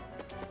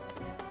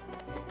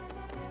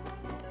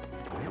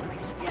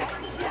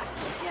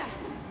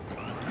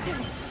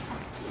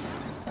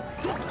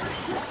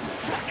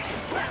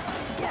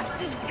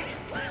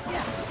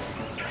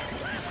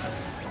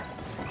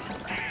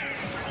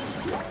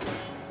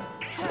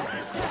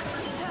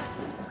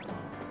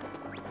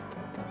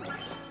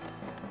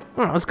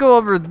 Let's go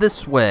over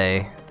this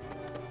way.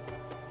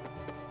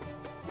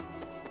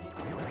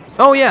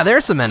 Oh yeah,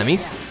 there's some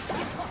enemies.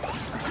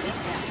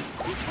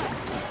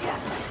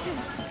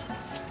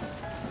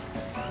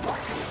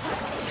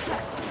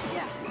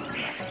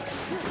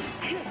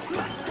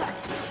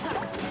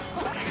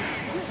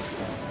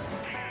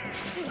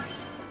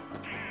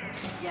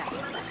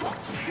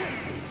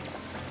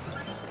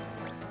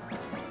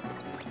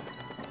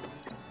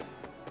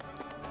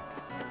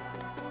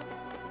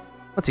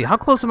 Let's see, how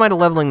close am I to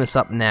leveling this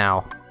up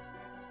now?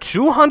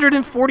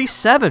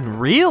 247,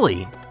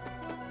 really?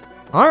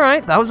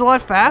 Alright, that was a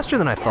lot faster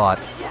than I thought.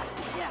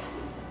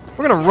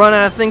 We're gonna run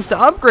out of things to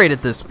upgrade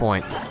at this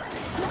point.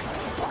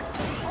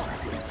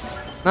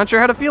 Not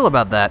sure how to feel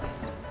about that.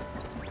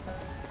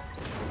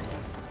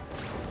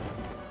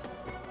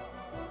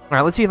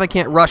 Alright, let's see if I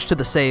can't rush to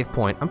the save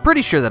point. I'm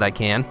pretty sure that I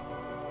can.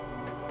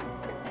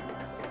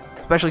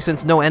 Especially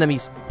since no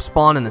enemies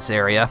spawn in this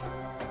area.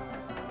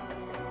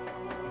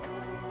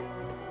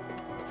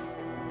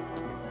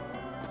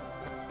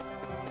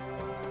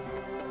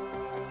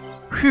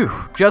 Phew,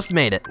 just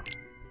made it.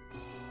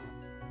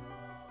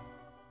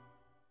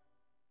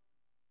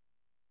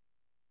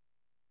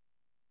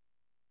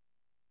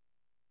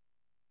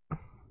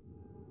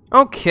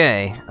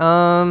 Okay,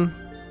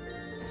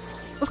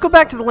 let's go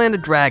back to the Land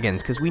of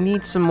Dragons, because we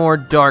need some more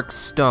dark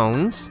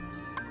stones.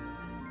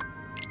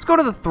 Let's go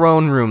to the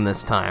throne room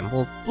this time.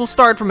 We'll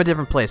start from a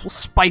different place. We'll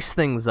spice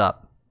things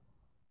up.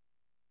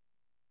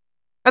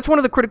 That's one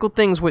of the critical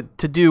things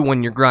to do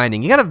when you're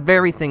grinding. You gotta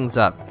vary things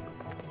up.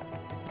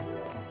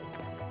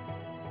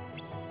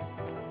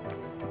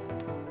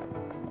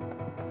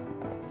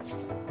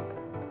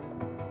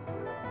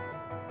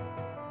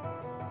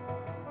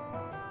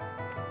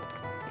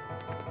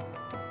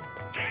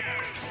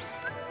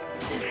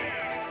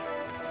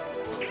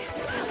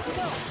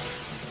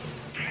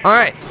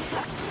 Alright.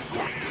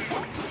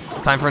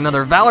 Time for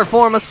another Valor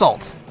Form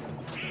Assault.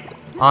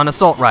 On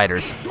Assault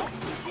Riders.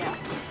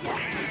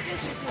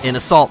 In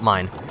Assault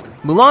Mine.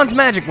 Mulan's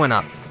magic went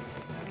up.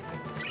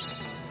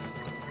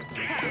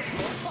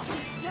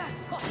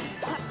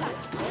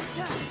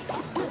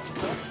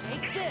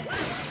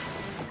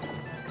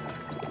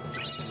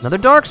 Another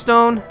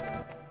Darkstone.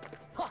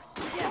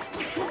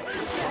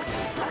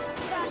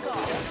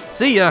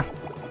 See ya.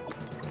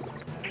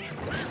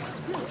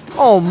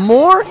 Oh,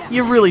 more?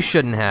 You really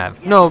shouldn't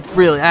have. No,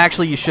 really,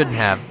 actually you shouldn't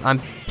have.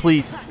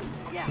 Please.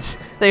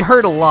 They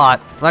hurt a lot.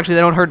 Well, actually,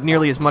 they don't hurt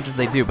nearly as much as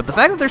they do, but the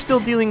fact that they're still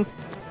dealing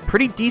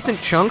pretty decent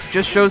chunks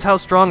just shows how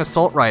strong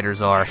Assault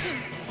Riders are.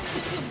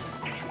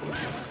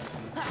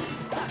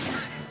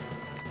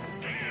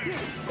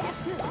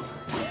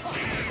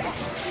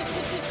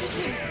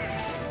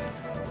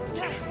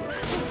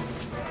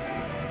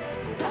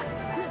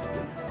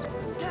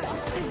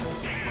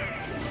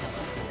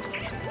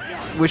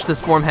 Wish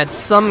this form had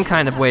some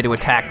kind of way to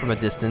attack from a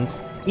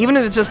distance. Even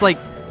if it's just like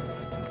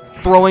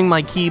throwing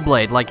my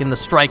Keyblade, like in the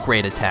strike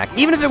rate attack.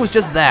 Even if it was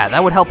just that,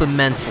 that would help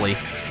immensely.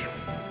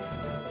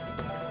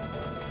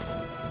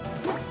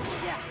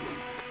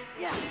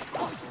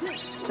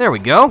 There we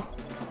go.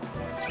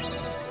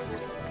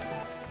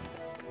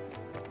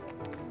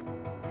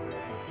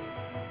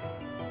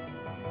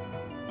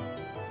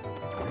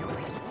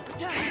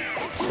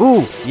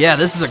 Ooh, yeah,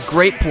 this is a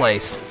great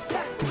place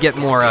to get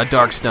more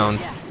Dark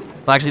Stones.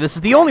 Well, actually, this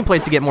is the only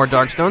place to get more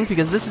Dark Stones,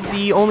 because this is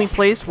the only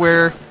place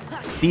where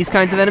these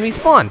kinds of enemies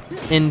spawn,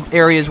 in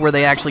areas where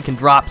they actually can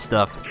drop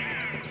stuff.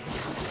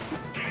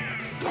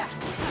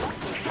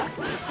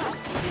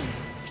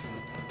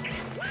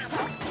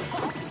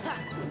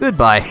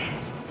 Goodbye.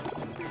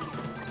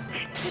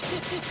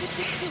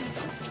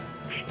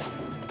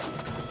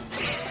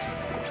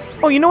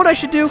 Oh, you know what I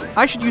should do?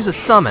 I should use a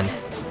summon.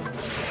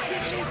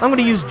 I'm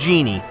gonna use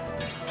Genie.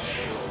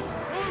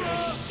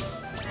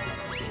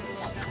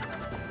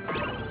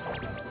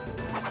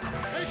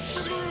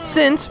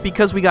 Since,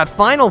 because we got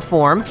Final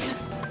Form,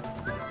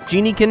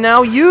 Genie can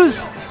now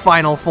use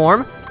Final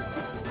Form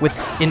with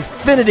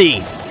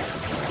Infinity.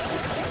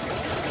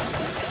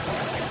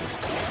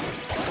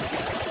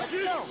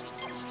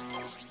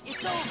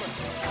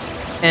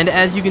 And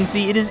as you can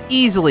see, it is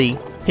easily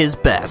his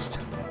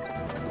best.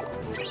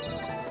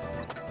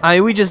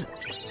 We just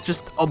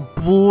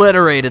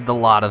obliterated the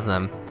lot of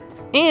them.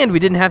 And we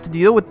didn't have to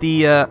deal with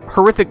the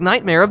horrific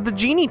nightmare of the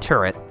Genie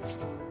turret.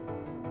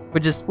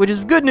 Which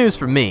is good news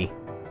for me.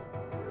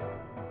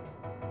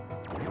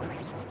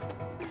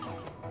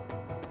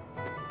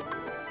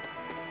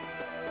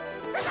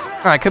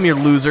 Alright, come here,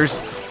 losers.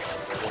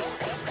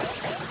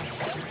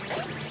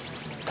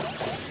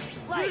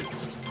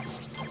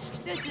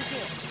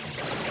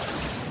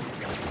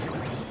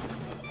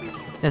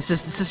 It's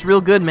just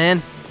real good,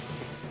 man.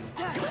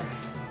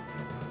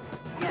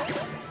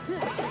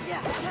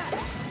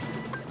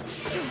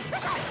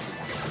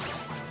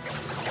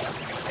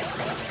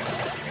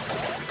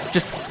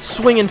 Just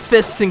swinging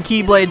fists and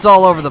Keyblades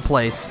all over the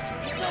place.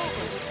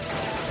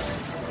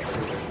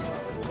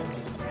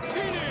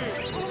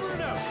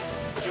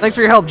 Thanks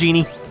for your help,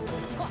 Genie.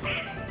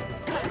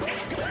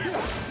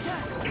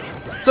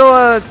 So,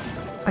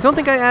 I don't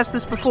think I asked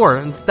this before,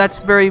 and that's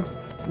very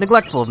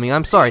neglectful of me.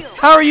 I'm sorry.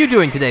 How are you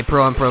doing today,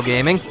 Pro and Pro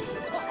Gaming?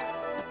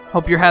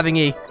 Hope you're having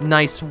a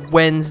nice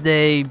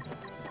Wednesday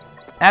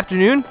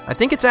afternoon. I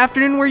think it's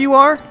afternoon where you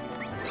are.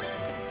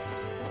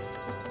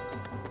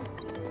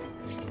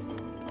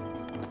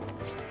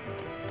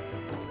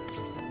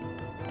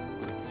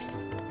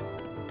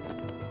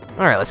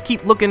 Alright, let's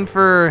keep looking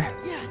for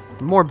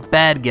more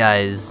bad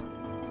guys.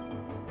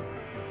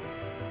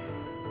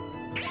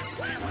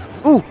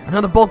 Ooh,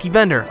 another bulky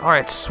vendor.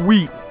 Alright,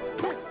 sweet.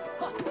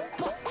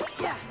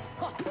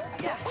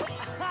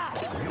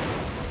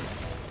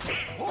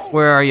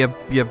 Where are you,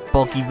 you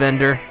bulky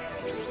vendor?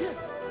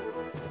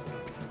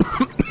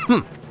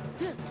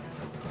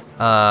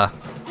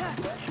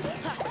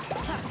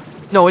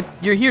 No,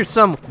 you're here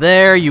some.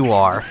 There you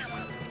are.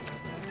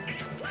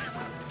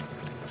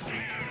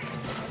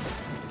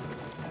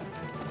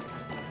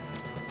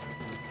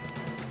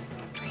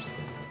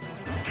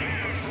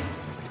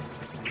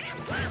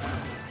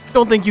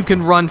 Don't think you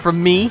can run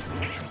from me.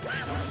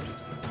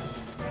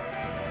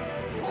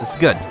 This is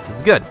good. This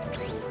is good.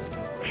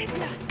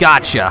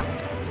 Gotcha.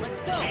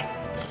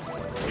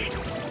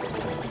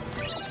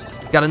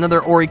 Got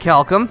another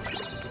Orichalcum,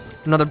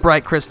 another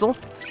Bright Crystal,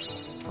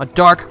 a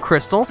Dark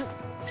Crystal,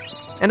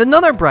 and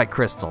another Bright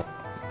Crystal.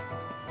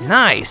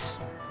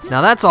 Nice.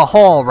 Now that's a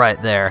haul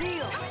right there.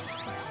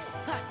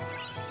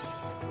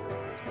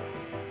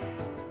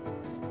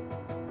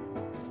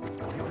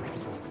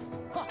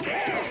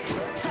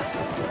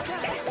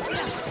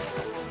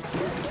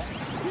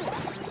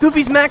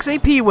 Goofy's max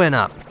AP went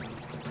up.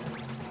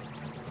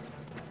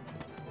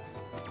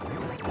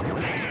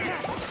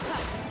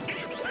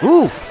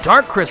 Ooh,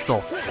 Dark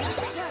Crystal.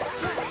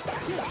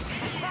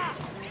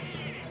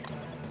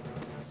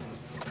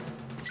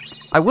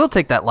 I will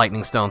take that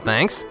Lightning Stone,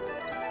 thanks.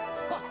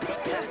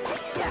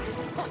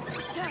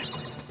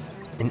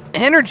 An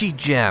Energy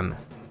Gem.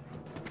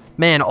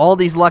 Man, all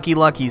these Lucky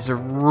Luckies are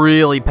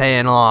really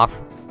paying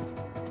off.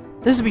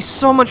 This would be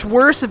so much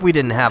worse if we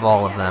didn't have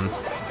all of them.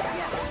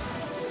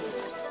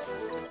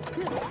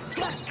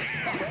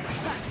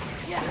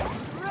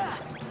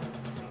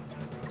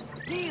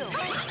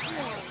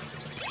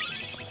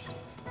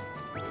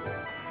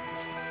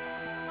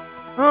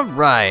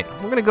 Alright,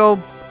 we're gonna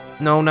go...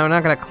 No, we're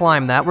not gonna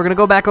climb that. We're gonna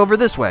go back over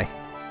this way.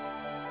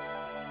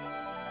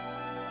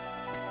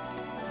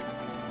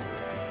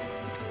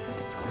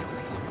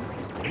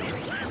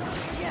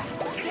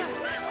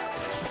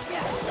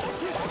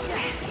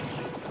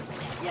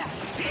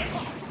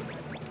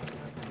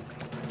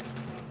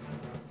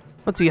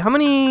 Let's see, how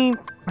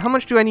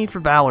much do I need for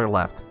Valor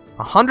left?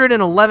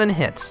 111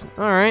 hits.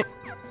 Alright.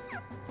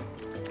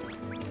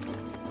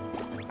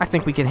 I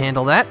think we can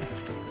handle that.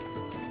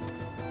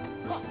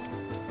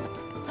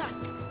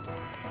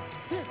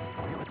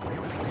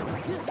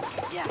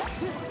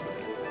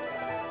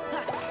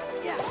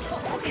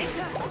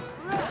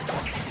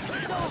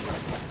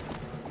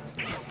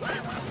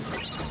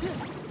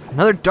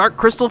 Another dark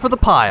crystal for the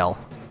pile.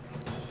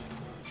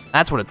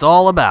 That's what it's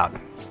all about.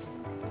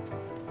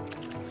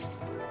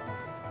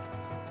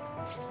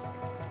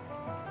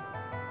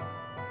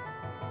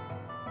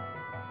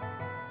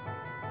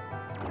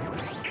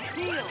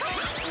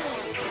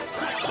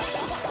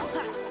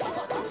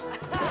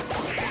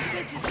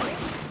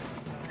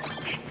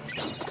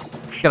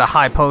 Got a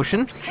high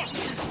potion,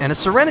 and a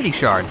serenity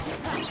shard,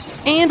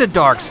 and a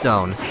dark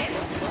stone.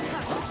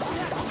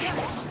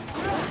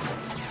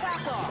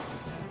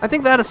 I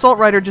think that assault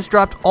rider just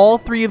dropped all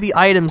 3 of the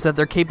items that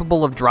they're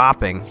capable of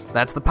dropping.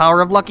 That's the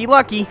power of Lucky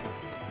Lucky.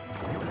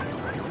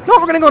 No,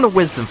 we're gonna go into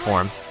wisdom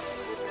form.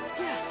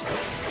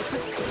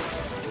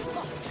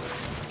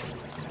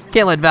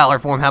 Can't let Valor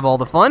form have all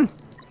the fun.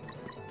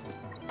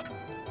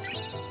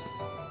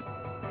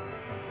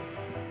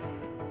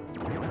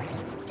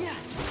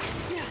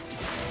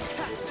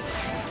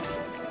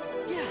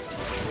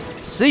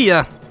 See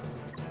ya.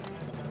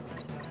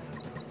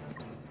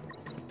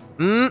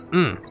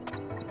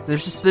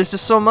 There's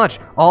just so much.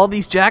 All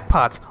these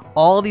jackpots,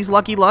 all these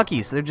Lucky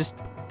Luckies. They're just,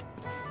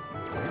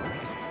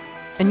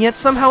 and yet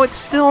somehow it's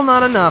still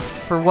not enough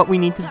for what we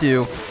need to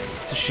do.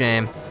 It's a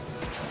shame.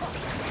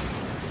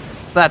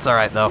 That's all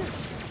right though.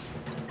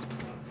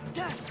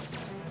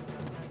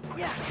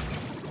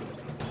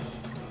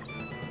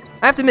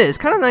 I have to admit, it's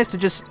kind of nice to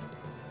just,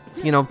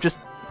 you know, just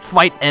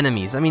fight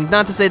enemies. I mean,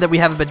 not to say that we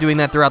haven't been doing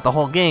that throughout the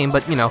whole game,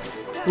 but, you know,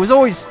 it was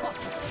always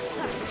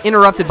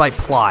interrupted by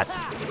plot.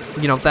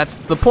 You know, that's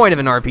the point of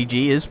an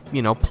RPG is,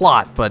 you know,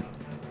 plot, but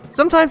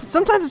sometimes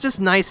it's just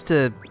nice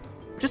to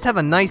just have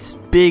a nice,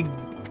 big,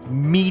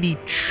 meaty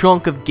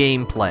chunk of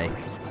gameplay.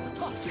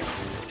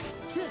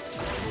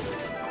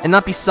 And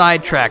not be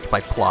sidetracked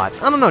by plot.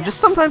 I don't know, just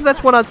sometimes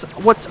that's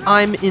what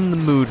I'm in the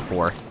mood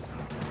for.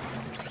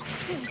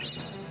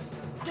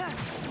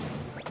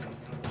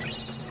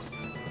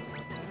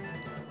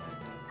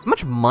 How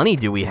much money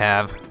do we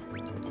have?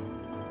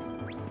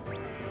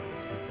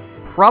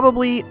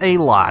 Probably a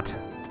lot.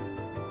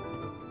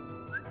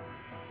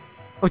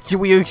 Oh,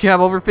 we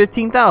have over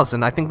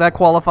 15,000. I think that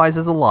qualifies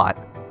as a lot.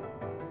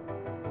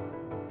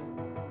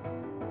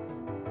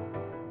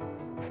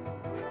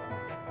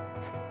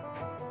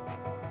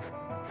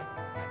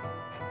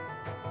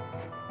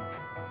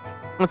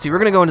 Let's see, we're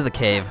gonna go into the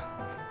cave.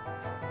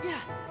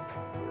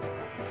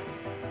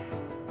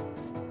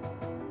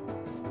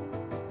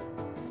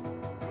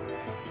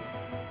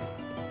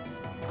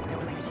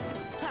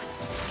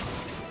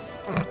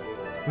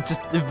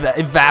 Just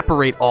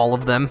evaporate all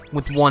of them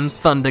with one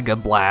Thundaga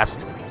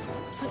blast.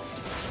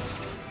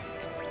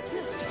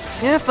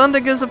 Yeah,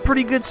 Thundaga's a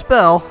pretty good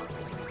spell. How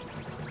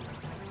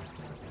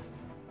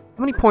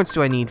many points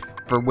do I need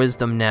for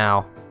wisdom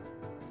now?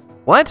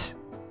 What?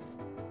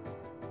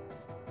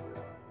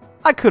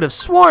 I could have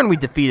sworn we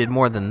defeated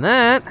more than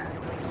that.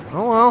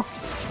 Oh well.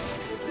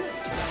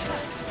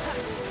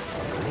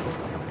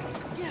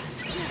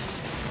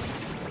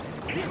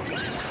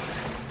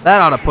 That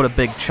ought to put a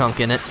big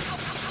chunk in it.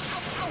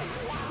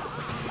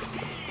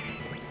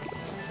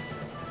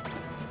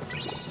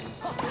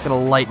 Got a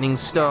lightning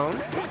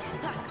stone.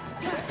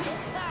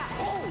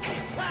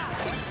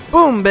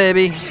 Boom,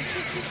 baby!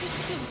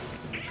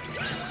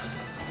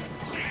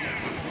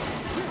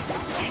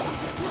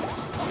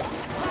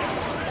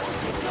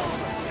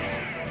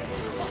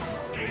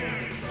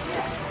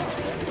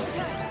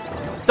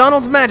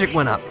 Donald's magic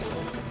went up.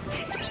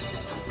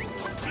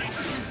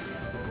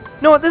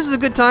 You know what? This is a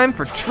good time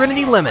for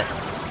Trinity Limit.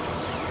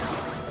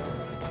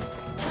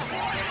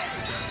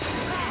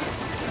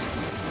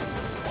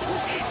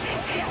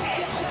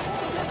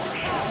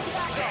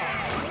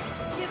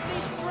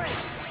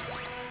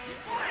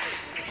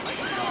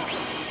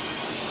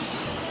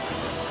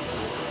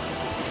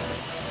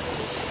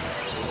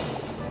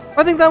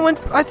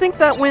 I think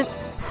that went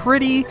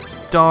pretty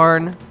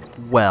darn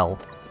well.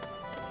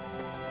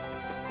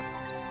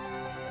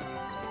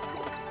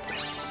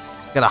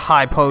 Got a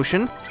high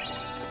potion.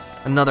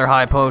 Another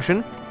high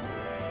potion.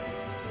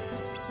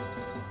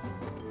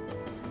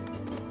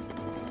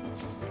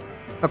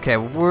 Okay,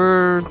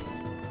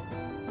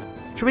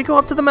 should we go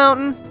up to the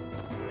mountain?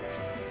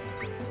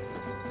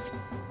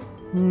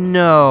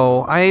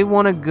 No, I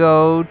want to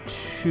go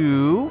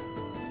to...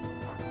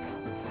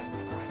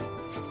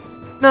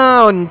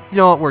 No, you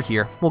know what, we're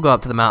here. We'll go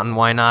up to the mountain,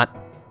 why not?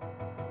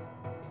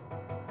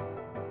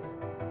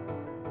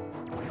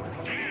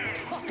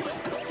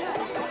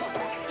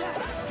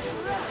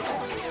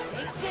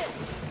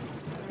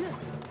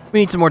 We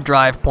need some more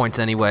drive points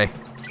anyway.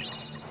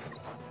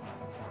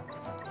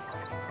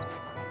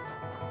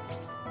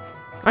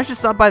 I should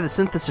stop by the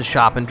synthesis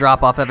shop and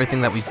drop off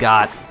everything that we've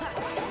got.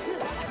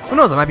 Who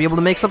knows, I might be able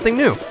to make something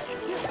new.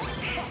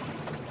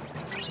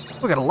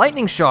 We got a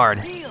lightning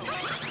shard.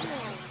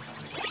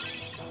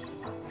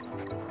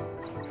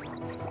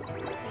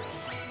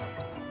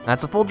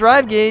 That's a full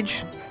drive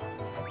gauge.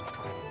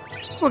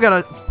 We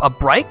got a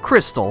bright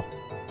crystal.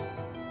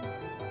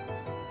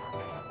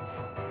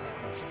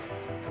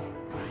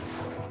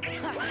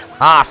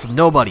 Ah, some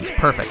nobodies.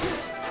 Perfect.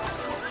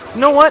 You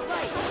know what?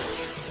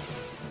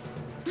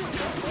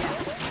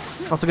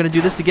 Also gonna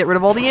do this to get rid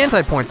of all the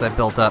anti-points I've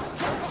built up.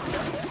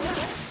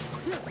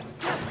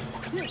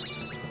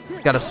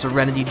 Got a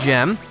Serenity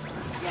Gem.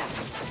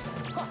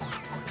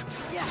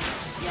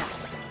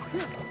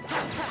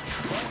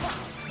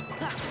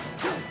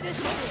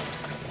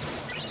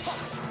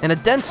 And a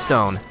Dense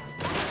Stone.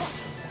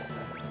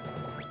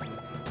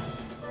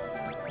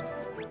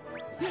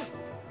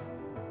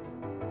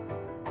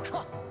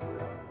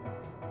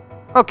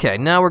 Okay,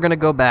 now we're gonna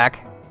go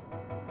back.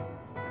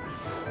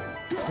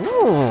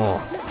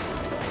 Ooh.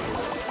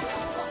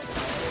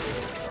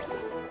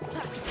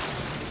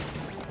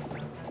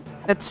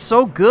 That's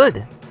so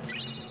good.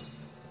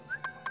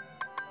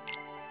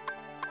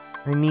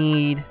 I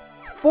need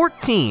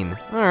 14.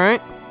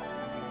 Alright.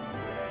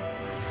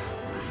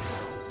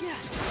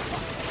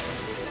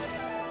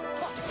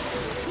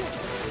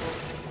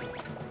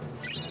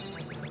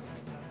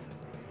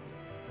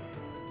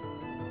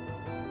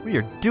 We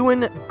are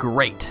doing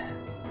great.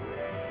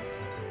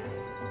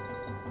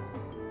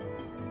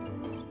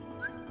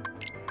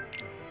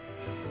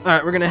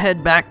 Alright, we're gonna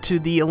head back to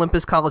the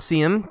Olympus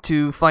Coliseum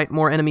to fight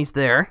more enemies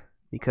there,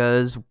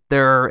 because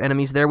there are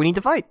enemies there we need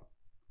to fight.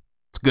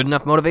 It's good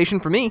enough motivation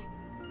for me.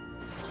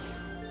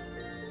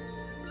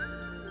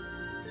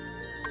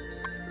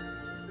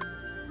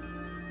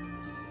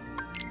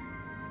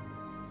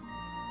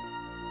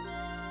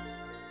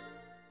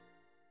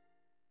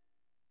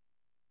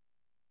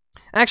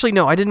 Actually,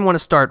 no, I didn't want to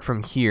start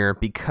from here,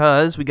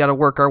 because we gotta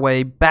work our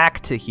way back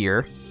to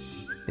here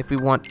if we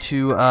want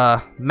to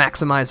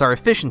maximize our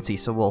efficiency,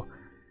 so we'll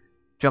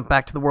jump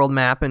back to the world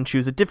map and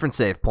choose a different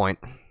save point.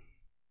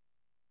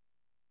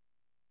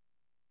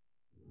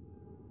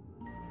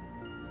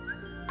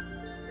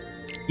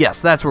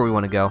 Yes, that's where we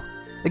want to go.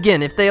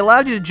 Again, if they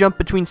allowed you to jump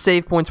between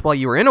save points while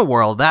you were in a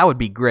world, that would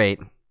be great.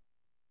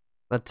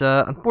 But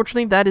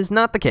unfortunately, that is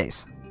not the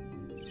case.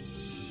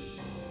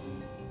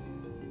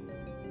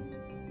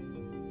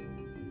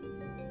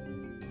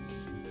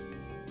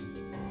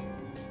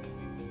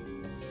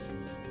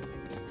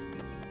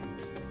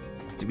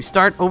 So we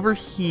start over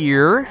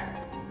here.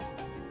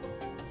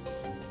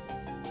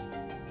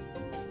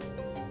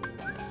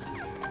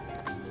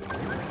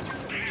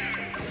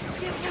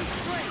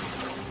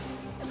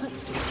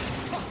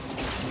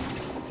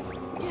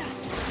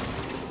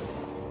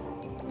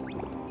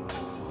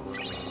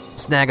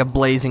 Snag a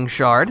blazing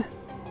shard.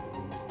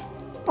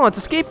 Oh, it's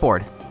a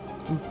skateboard.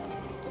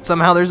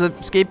 Somehow there's a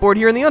skateboard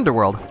here in the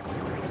underworld.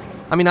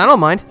 I mean, I don't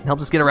mind. It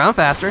helps us get around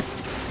faster.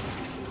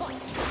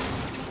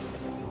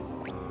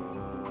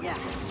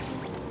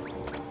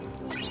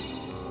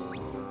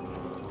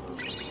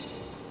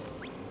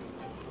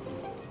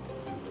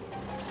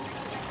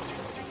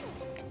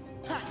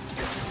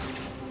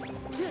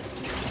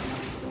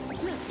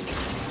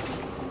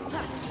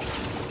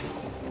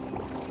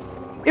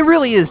 It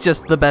really is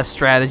just the best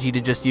strategy to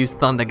just use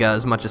Thundaga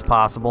as much as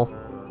possible.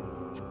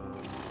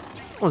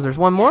 Oh, there's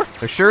one more?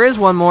 There sure is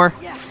one more.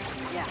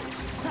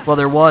 Well,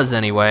 there was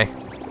anyway.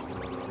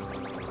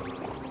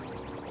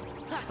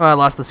 Oh, I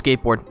lost the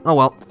skateboard. Oh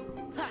well.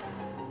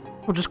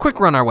 We'll just quick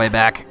run our way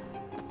back.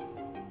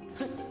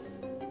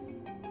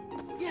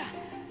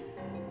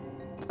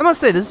 I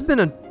must say, this has been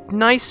a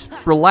nice,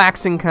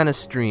 relaxing kind of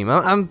stream.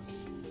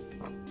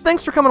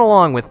 Thanks for coming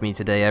along with me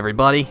today,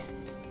 everybody.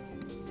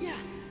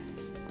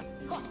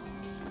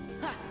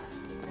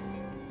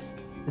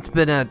 It's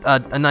been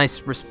a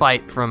nice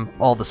respite from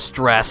all the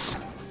stress.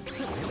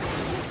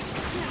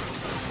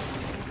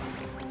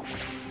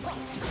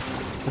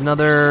 It's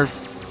another...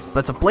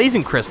 That's a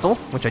blazing crystal,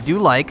 which I do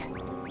like.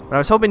 But I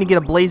was hoping to get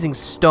a blazing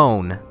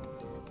stone.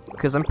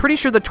 Because I'm pretty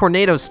sure the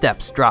tornado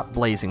steps drop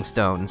blazing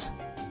stones.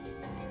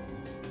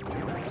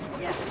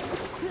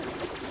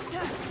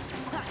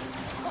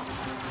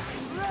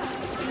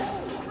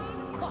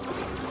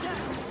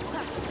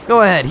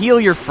 Go ahead,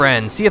 heal your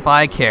friend. See if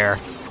I care.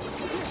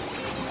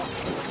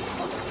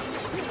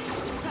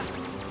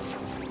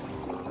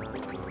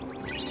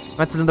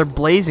 That's another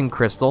blazing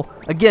crystal.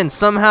 Again,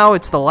 somehow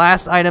it's the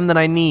last item that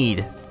I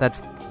need.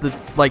 That's the,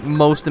 like,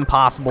 most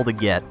impossible to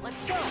get.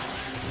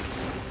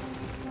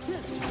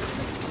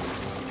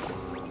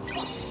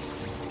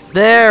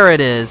 There it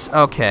is.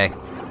 Okay.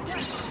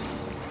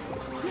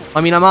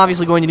 I mean, I'm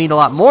obviously going to need a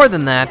lot more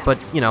than that, but,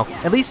 you know,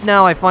 at least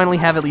now I finally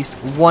have at least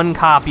one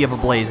copy of a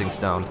blazing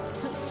stone.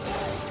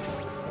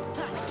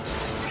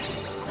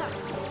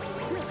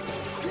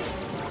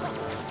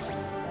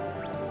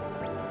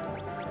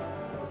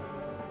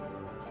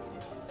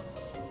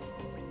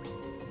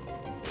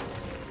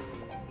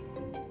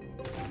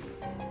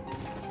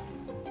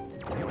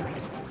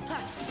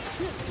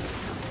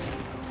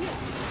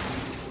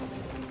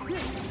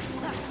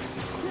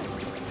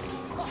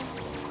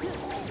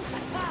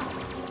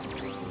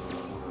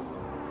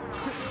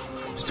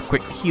 Just a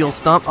quick heal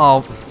stomp.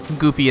 Oh,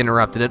 Goofy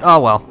interrupted it. Oh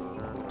well.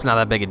 It's not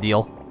that big a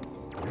deal.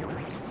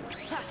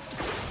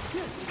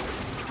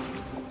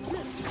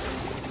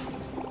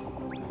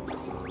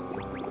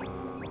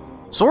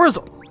 Sora's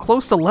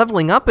close to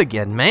leveling up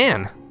again,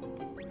 man.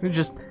 We're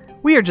just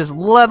We are just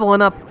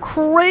leveling up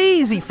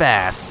crazy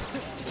fast.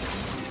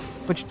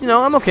 Which, you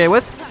know, I'm okay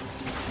with.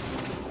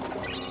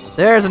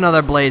 There's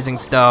another blazing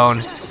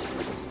stone.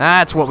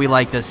 That's what we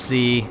like to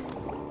see.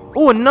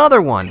 Ooh,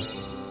 another one.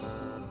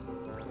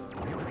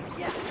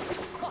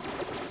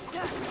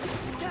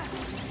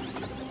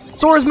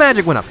 Sora's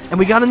magic went up, and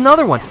we got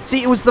another one.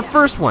 See, it was the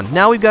first one.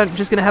 Now we've got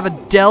just gonna have a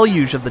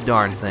deluge of the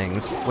darn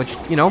things, which,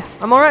 you know,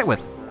 I'm alright with.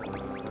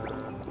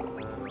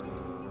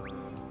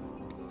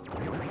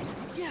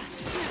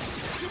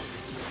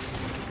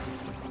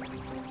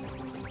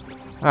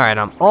 Alright,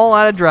 I'm all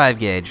out of drive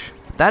gauge.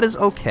 That is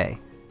okay.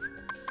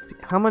 Let's see,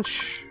 how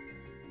much...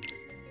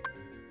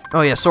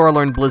 Oh yeah, Sora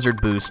learned Blizzard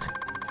Boost.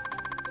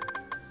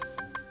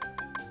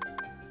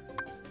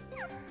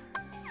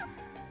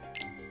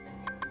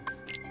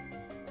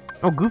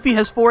 Oh, Goofy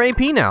has 4 AP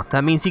now.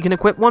 That means he can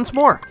equip once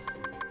more.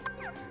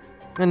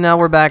 And now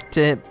we're back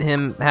to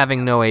him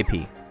having no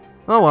AP.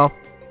 Oh well.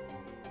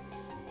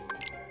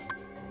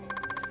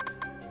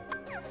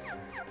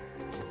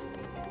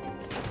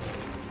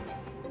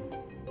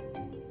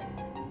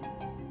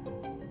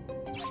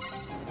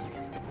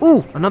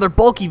 Ooh, another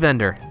bulky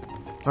vendor.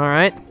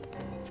 Alright.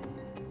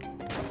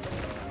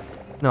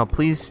 No,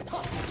 please.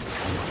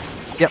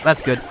 Yep,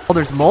 that's good. Oh,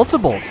 there's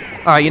multiples.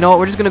 Alright, you know what?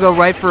 We're just gonna go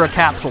right for a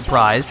capsule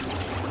prize.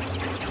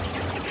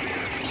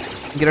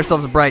 Get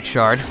ourselves a bright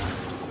shard.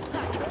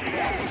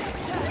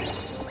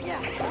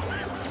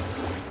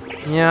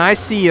 Yeah, I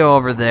see you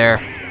over there.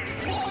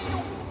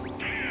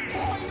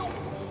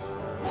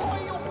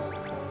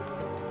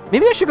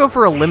 Maybe I should go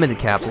for a limited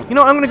capsule. You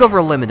know what? I'm gonna go for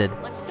a limited.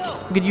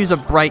 We could use a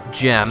bright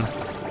gem.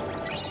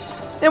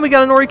 And we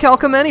got an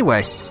orichalcum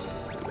anyway.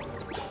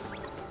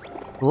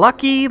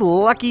 Lucky,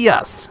 lucky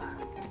us.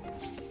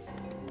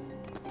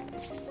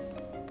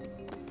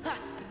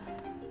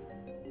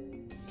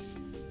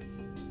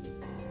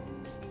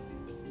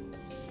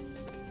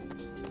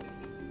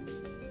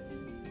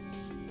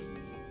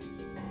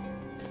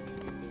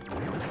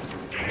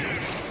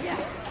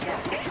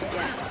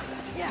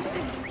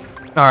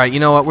 Alright, you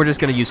know what? We're just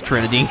gonna use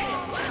Trinity.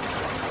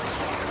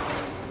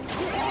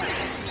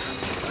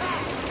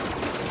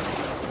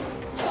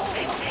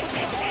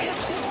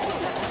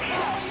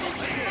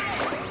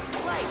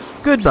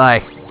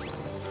 Goodbye.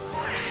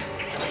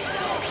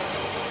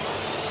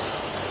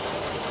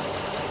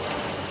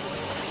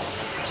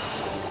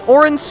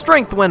 Orin's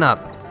strength went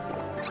up.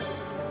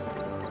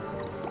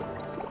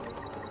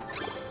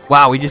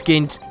 Wow, we just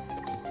gained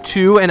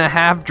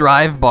 2.5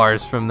 drive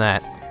bars from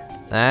that.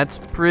 That's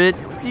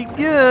pretty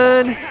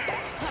good.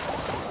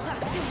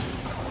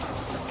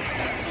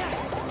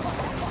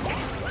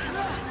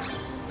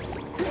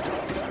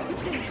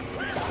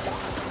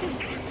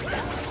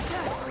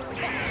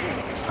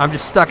 I'm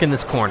just stuck in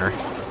this corner.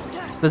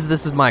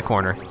 This is my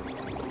corner.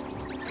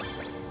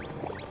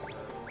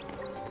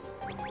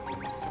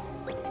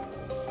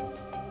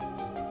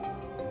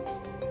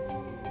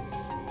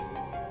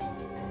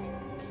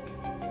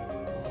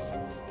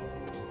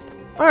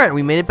 Alright,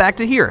 we made it back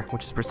to here,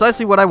 which is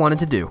precisely what I wanted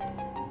to do.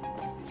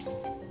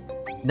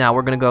 Now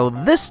we're gonna go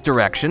this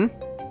direction.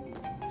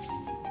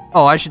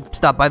 Oh, I should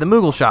stop by the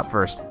Moogle shop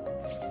first.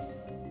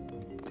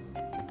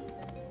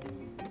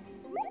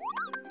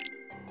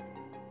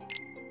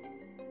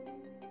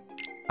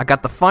 I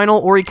got the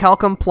final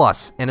Orichalcum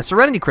Plus, and a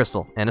Serenity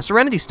Crystal, and a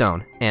Serenity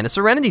Stone, and a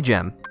Serenity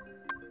Gem.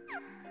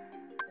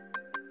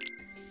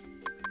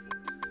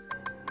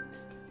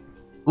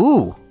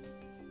 Ooh.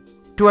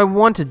 Do I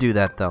want to do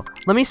that, though?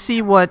 Let me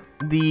see what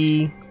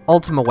the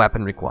Ultima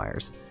weapon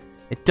requires.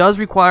 It does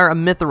require a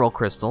Mithril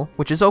Crystal,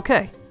 which is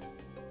okay.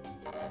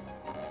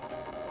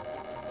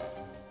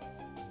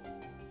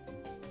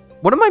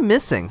 What am I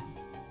missing?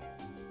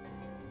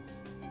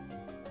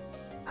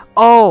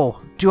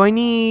 Oh, do I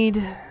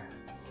need...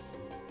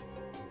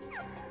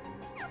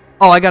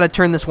 Oh, I gotta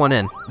turn this one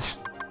in.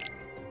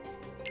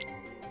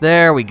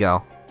 There we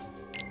go.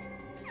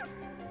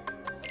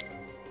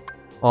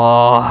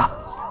 Oh...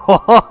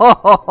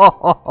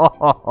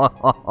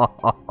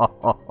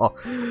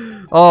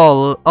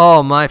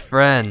 oh, my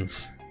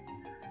friends.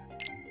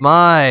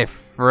 My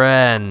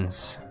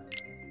friends.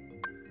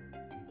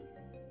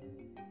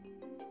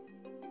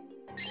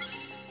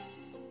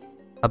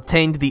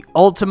 Obtained the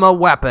Ultima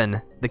weapon.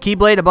 The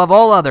Keyblade above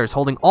all others,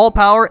 holding all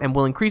power and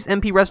will increase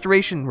MP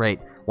restoration rate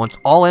once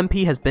all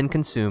MP has been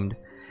consumed.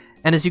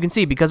 And as you can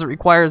see, because it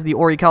requires the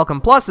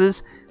Orichalcum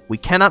Pluses, we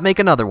cannot make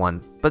another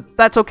one. But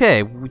that's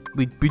okay.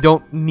 We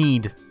don't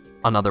need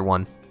another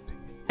one.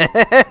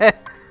 And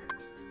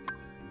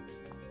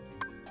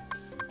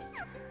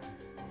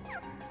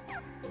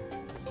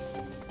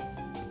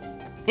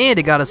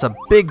it got us a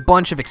big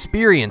bunch of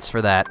experience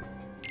for that.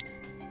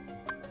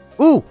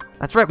 Ooh,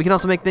 that's right, we can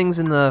also make things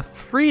in the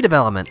free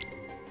development.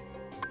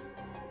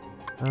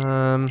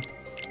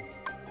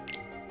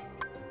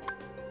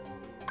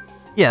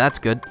 Yeah, that's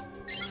good.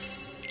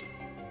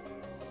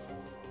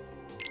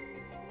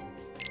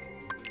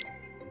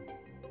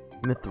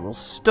 Mithril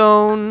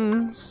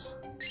stones.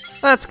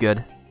 That's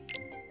good.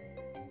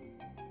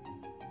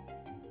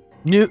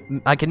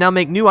 I can now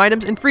make new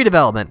items in free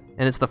development,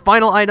 And it's the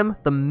final item,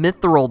 the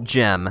Mithril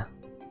Gem.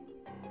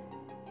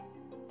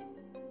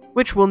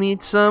 Which we'll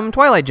need some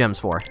Twilight Gems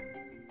for.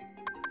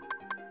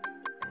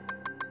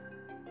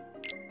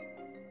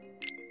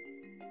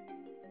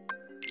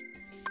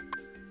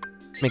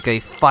 Make a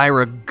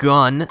Fire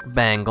Gun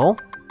bangle.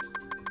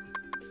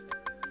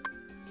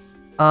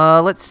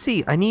 Let's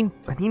see. I need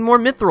more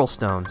Mithril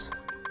stones.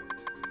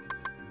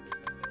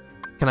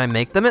 Can I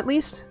make them at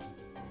least?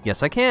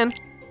 Yes, I can.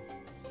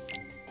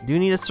 Do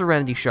need a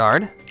Serenity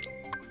Shard.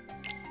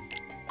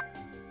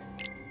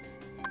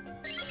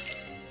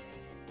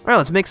 Alright,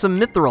 let's make some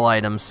Mithril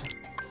items.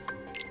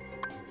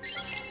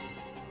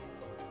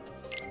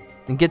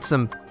 And get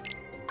some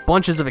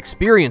bunches of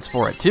experience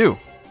for it, too.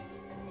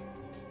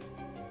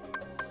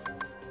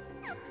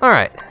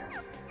 Alright.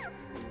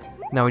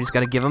 Now we just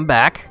gotta give them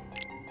back.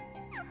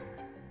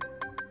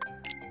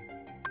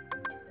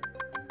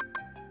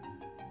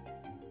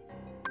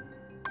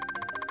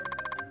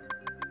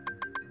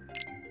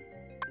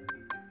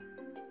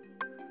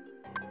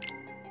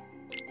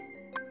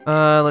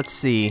 Let's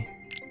see.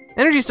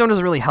 Energy Stone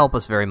doesn't really help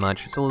us very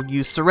much, so we'll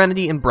use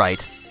Serenity and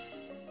Bright.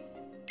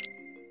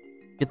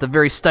 Get the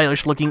very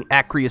stylish looking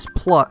Acrius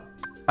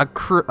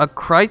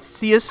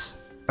Acrisius?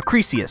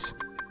 Acrisius.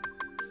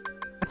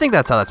 I think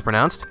that's how that's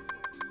pronounced.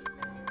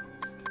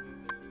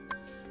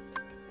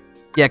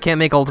 Yeah, can't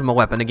make Ultima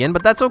Weapon again,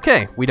 but that's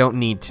okay. We don't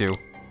need to. You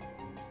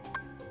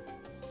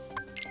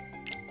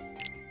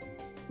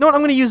know what?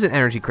 I'm gonna use an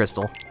Energy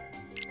Crystal.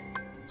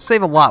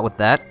 Save a lot with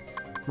that.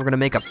 We're gonna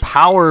make a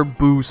Power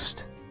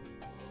Boost.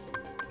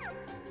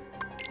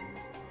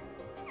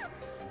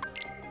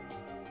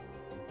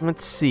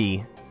 Let's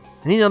see.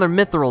 I need another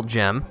Mithril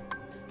Gem.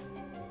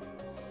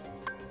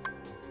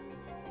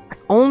 I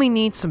only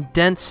need some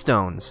dense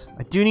stones.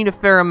 I do need a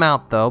fair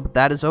amount, though, but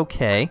that is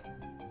okay.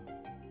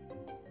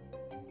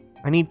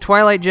 I need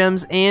Twilight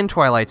Gems and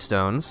Twilight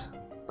Stones.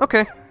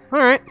 Okay,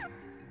 alright.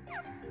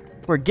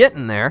 We're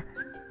getting there,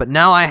 but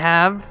now I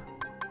have...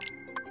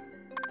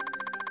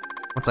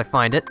 Once I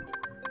find it...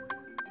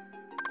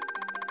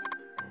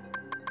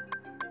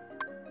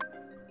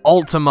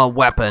 Ultima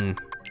Weapon.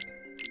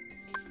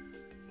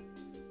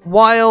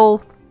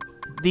 While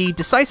the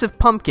Decisive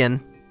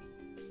Pumpkin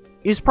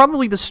is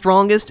probably the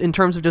strongest in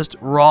terms of just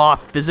raw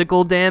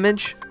physical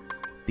damage,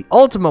 the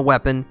Ultima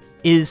Weapon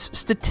is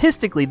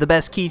statistically the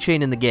best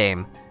keychain in the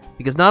game,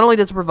 because not only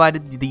does it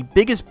provide the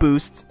biggest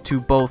boosts to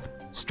both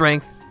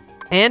strength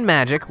and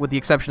magic, with the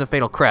exception of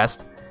Fatal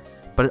Crest,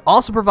 but it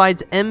also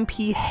provides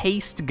MP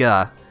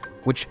Hasteга,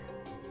 which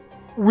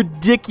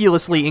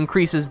ridiculously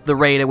increases the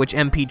rate at which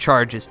MP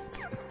charges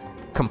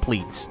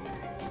completes.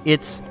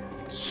 It's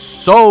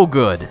so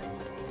good.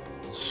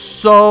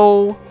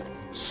 So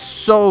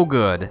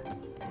good.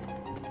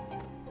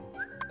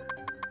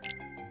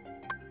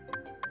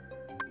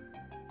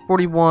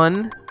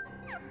 $41.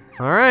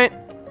 Alright.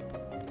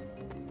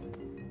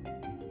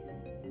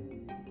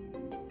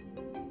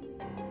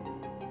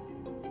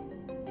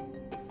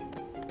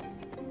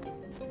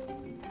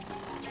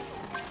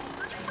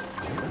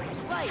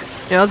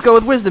 Yeah, let's go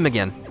with Wisdom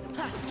again.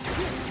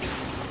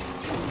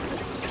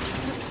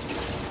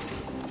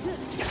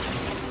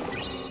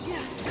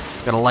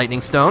 Got a Lightning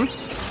Stone.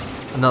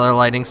 Another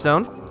Lightning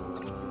Stone.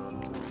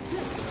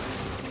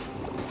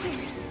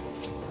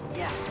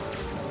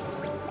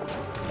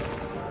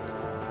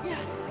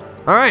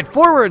 Alright,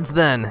 forwards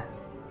then.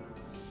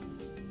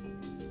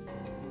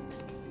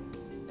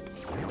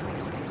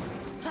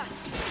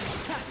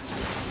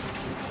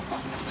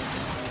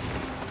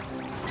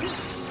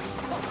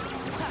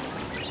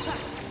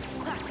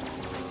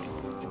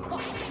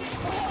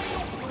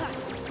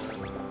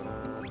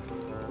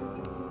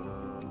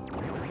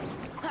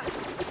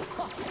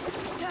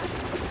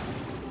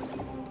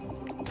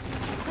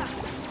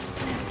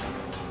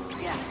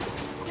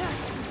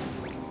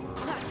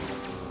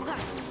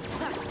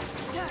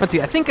 Let's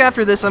see, I think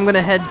after this I'm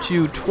gonna head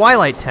to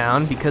Twilight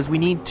Town because we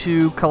need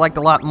to collect a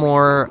lot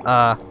more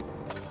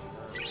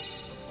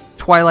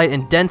Twilight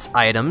and Dense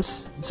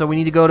items, so we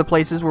need to go to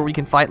places where we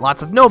can fight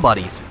lots of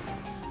nobodies.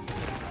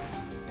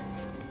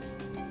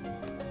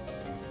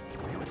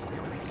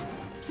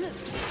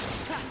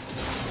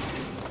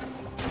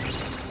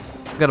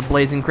 We've got a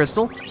Blazing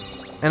Crystal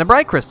and a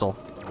Bright Crystal.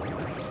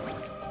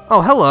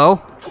 Oh, hello.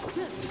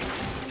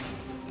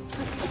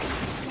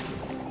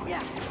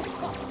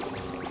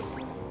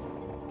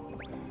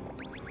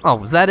 Oh,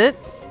 was that it?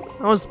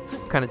 That was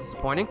kind of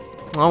disappointing.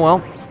 Oh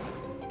well.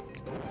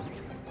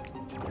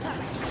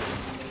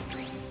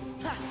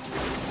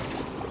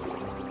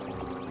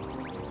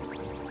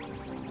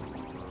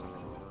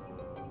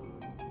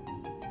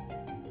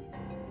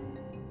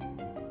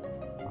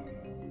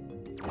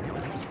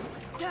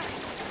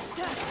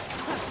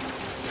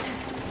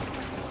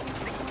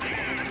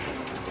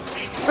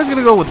 I was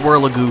gonna go with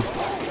Whirligoof.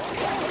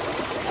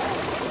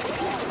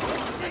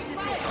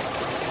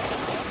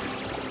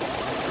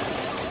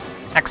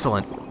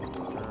 Excellent.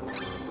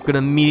 Gonna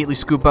immediately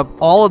scoop up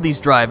all of these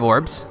drive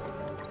orbs.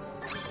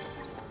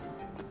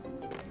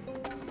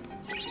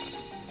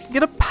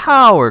 Get a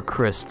power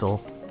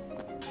crystal.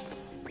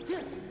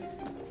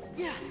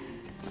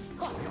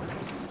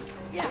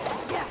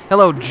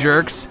 Hello,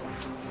 jerks.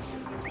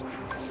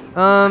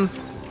 No,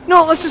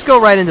 let's just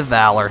go right into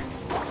Valor.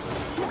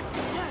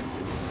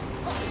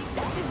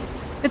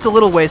 It's a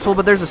little wasteful,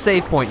 but there's a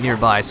save point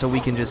nearby, so we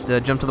can just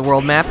jump to the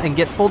world map and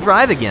get full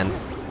drive again.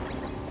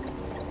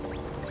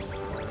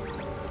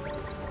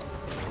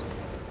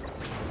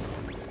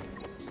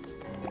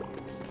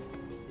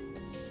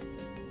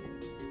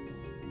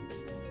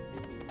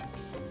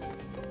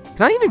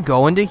 Can I even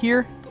go into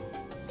here?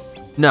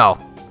 No,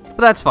 but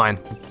that's fine.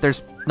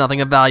 There's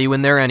nothing of value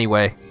in there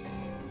anyway.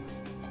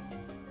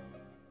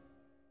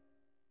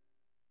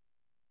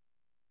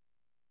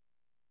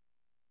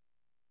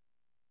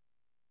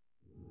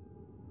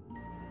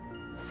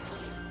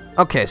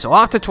 Okay, so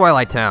off to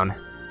Twilight Town.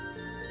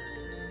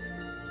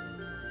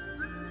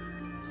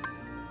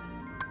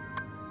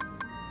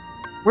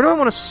 Where do I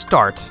want to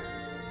start?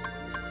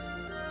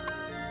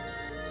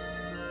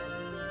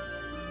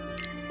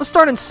 Let's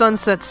start in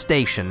Sunset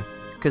Station,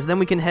 because then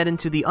we can head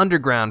into the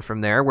underground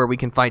from there, where we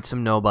can fight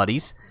some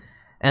nobodies,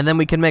 and then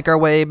we can make our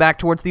way back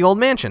towards the old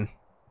mansion.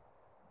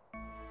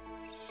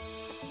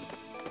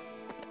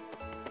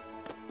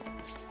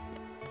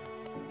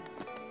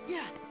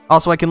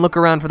 Also, I can look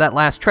around for that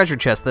last treasure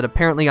chest that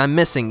apparently I'm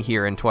missing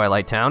here in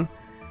Twilight Town.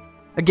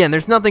 Again,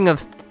 there's nothing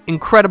of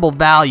incredible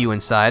value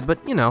inside, but,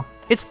 you know,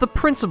 it's the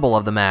principle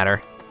of the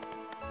matter.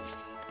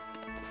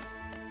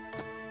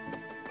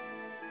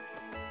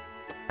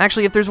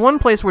 Actually, if there's one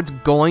place where it's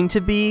going to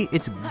be,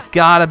 it's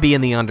gotta be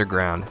in the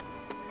underground.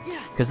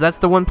 Because that's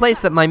the one place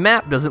that my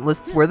map doesn't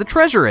list where the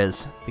treasure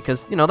is.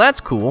 Because, you know,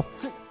 that's cool.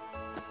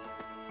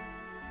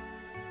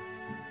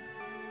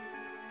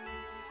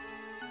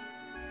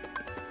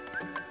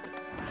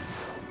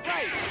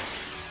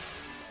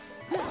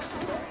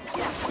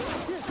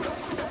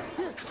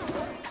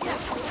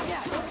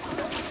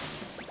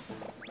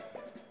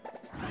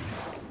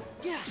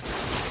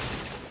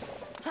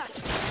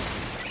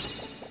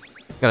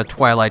 Got a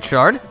Twilight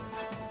Shard.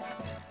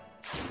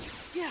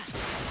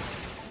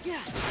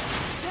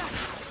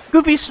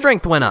 Goofy's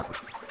strength went up.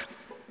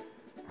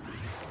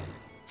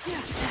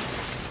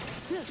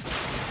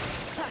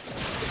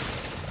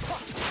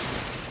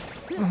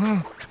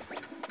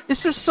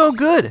 It's just so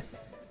good.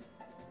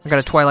 I got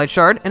a Twilight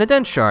Shard and a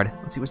Dense Shard.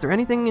 Let's see, was there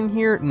anything in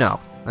here?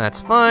 No.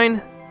 That's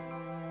fine.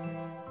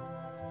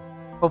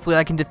 Hopefully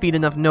I can defeat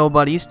enough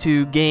nobodies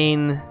to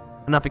gain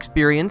enough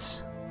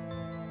experience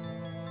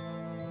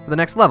for the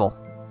next level.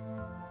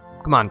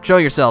 Come on, show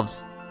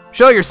yourselves.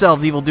 Show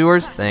yourselves,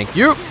 evildoers. Thank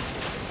you.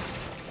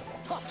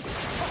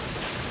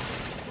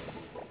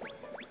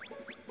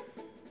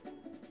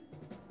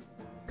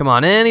 Come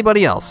on,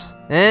 anybody else?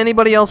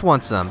 Anybody else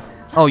want some?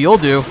 Oh, you'll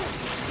do.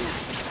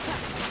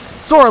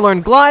 Sora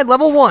learned Glide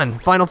level 1.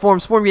 Final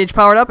form's form gauge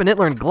powered up, and it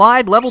learned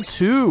Glide level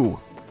 2,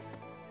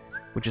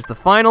 which is the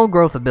final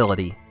growth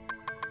ability.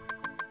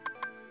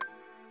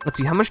 Let's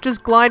see, how much does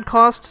Glide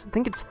cost? I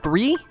think it's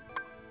 3?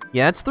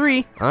 Yeah, it's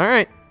 3.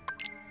 Alright.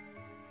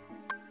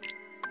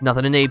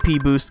 Nothing an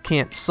AP boost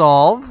can't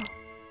solve.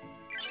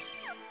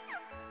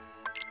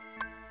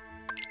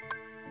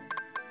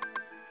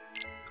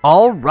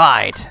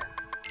 Alright.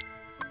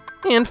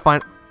 And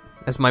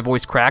as my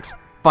voice cracks,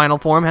 final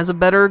form has a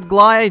better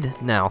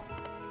glide now.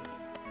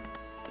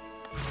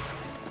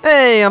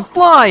 Hey, I'm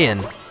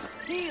flying!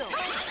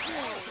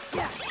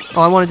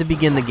 Oh, I wanted to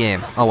begin the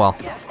game. Oh well.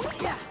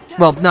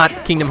 Well,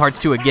 not Kingdom Hearts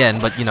 2 again,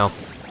 but, you know,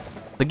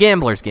 the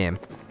gambler's game.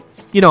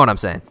 You know what I'm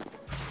saying.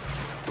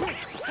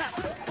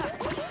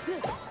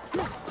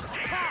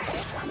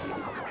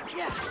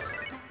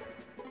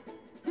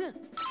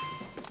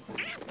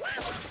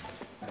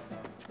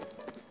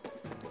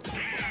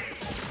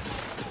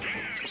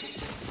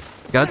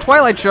 Got a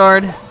Twilight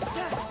Shard.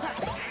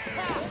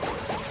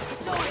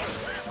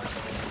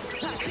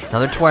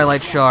 Another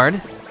Twilight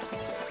Shard.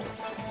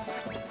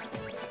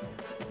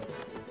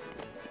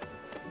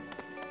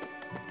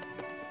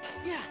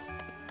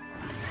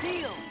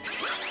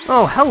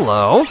 Oh,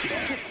 hello.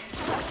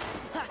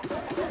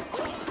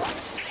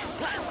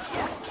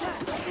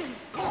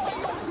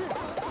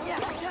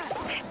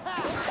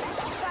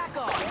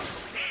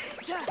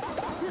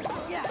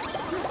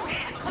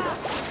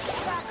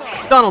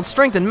 Donald's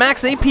strength and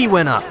max AP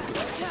went up.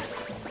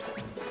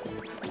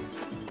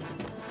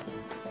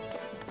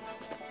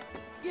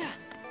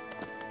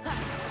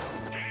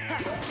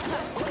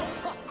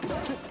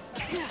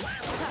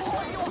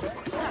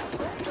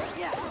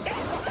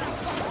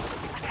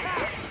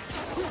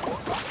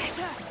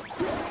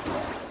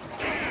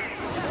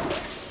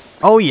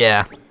 Oh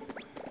yeah.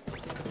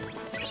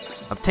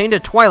 Obtained a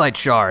Twilight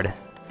Shard.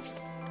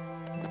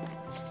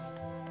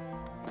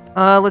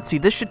 Let's see,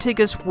 this should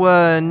take us,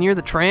 near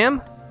the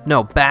tram?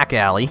 No, back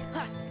alley.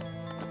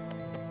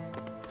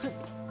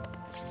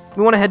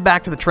 We want to head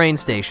back to the train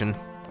station.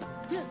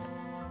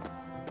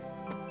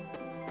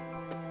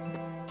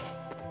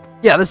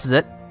 Yeah, this is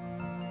it.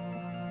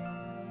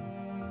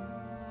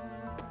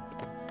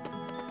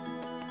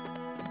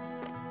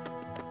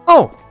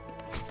 Oh!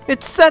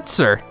 It's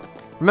Setzer!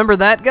 Remember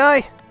that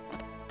guy?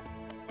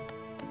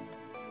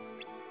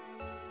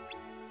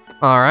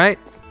 Alright.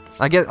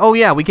 I guess... Oh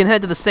yeah, we can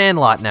head to the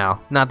Sandlot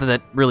now. Not that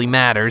that really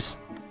matters.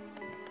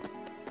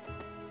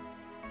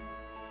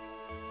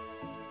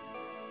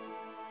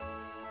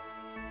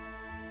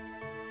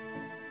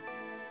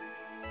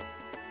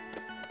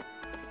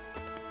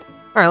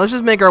 Alright, let's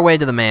just make our way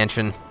to the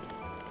mansion.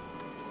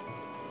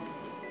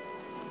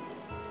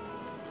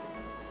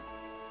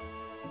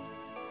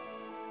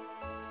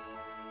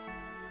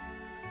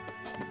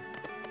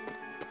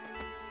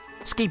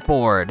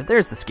 Skateboard.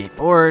 There's the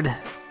skateboard.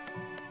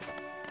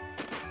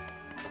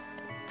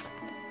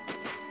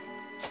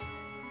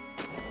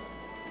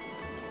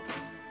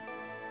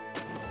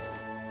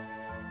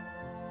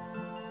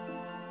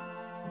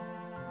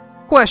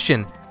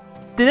 Question.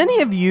 Did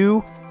any of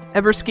you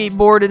ever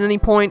skateboard at any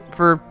point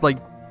for, like,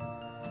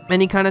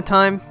 any kind of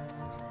time?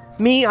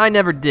 Me, I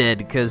never did,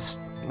 because,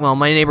 well,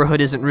 my neighborhood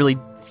isn't really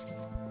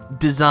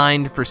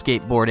designed for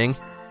skateboarding.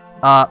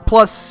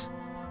 Plus,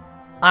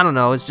 I don't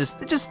know, it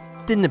just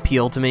didn't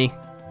appeal to me.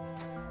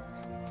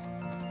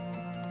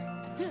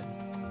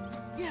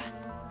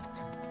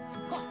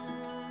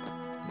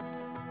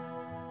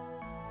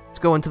 Let's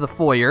go into the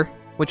foyer,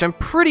 which I'm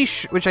pretty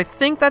sure, which I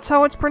think that's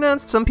how it's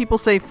pronounced. Some people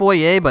say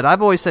foyer, but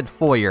I've always said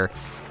foyer.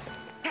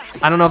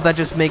 I don't know if that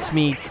just makes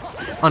me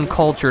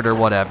uncultured or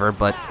whatever,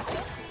 but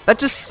that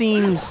just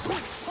seems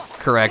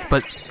correct.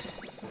 But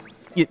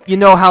you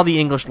know how the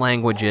English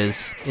language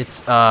is.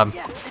 It's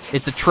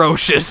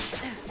atrocious.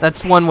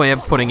 That's one way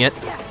of putting it.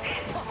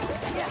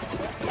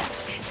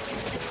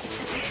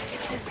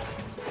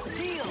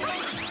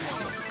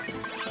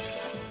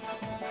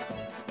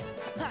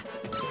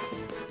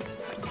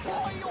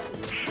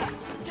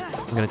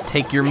 I'm gonna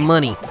take your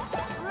money.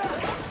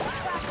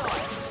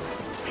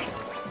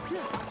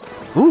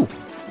 Ooh.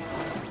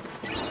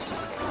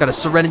 Got a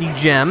Serenity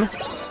Gem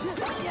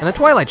and a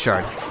Twilight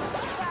Shard.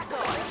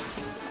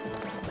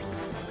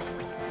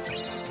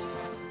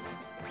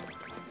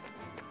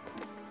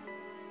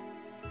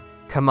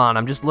 Come on,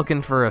 I'm just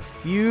looking for a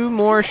few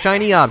more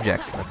shiny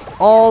objects. That's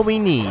all we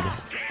need.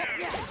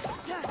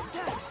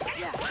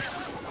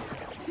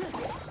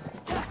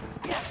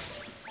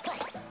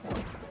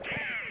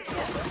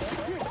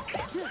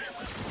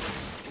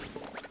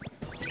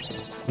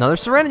 Another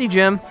Serenity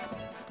Gem.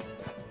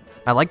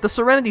 I like the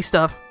Serenity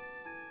stuff.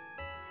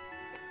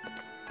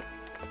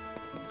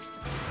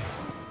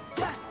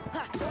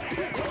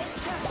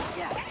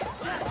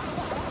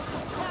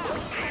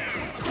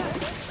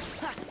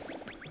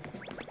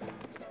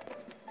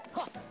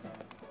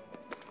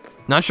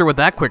 Not sure what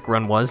that quick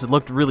run was. It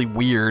looked really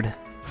weird.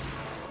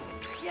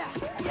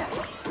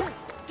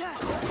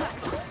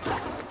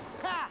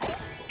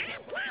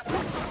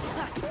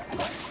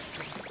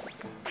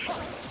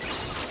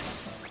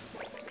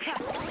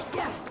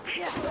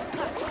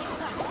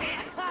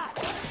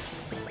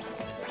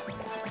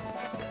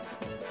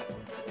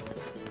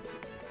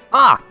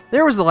 Ah!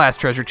 There was the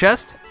last treasure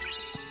chest.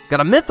 Got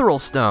a mithril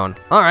stone.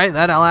 Alright,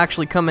 that'll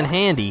actually come in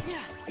handy.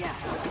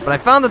 But I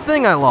found the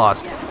thing I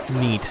lost.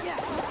 Neat.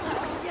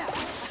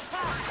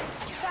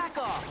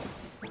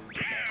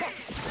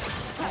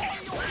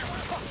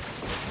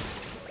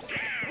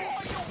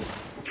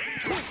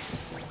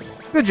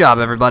 Good job,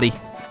 everybody.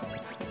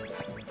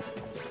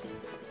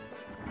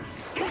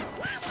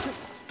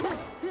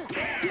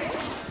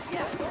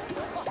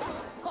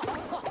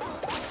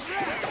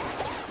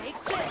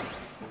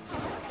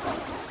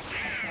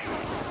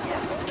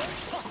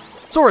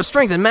 Sora's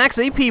strength and max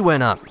AP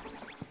went up.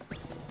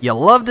 You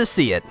love to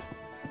see it.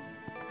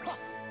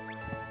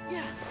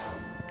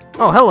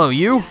 Oh, hello,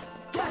 you.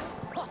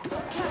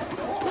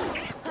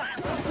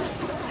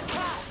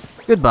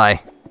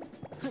 Goodbye.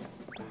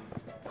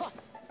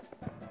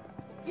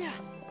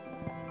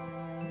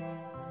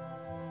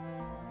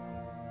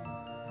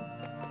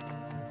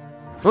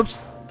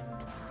 Whoops.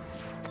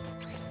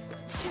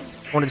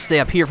 Wanted to stay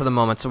up here for the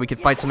moment so we could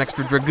fight some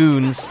extra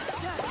dragoons.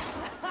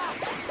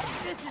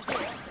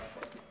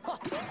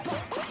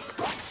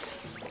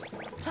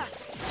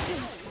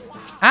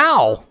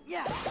 Ow!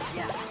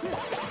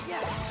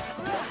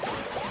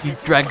 You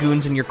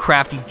dragoons and your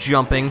crafty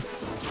jumping.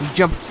 You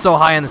jump so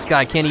high in the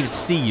sky I can't even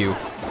see you.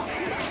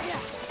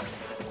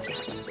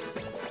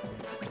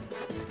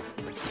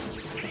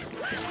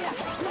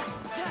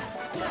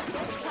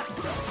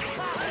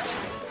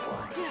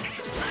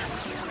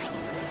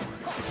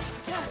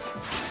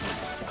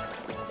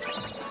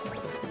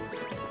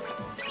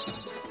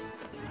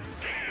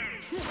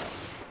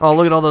 Oh,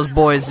 look at all those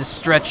boys just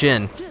stretch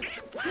in.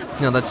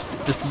 You know, that's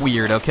just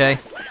weird, okay?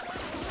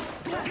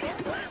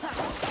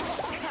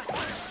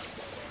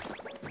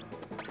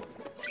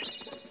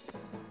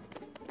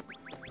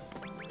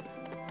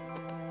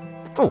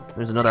 Oh,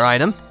 there's another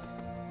item.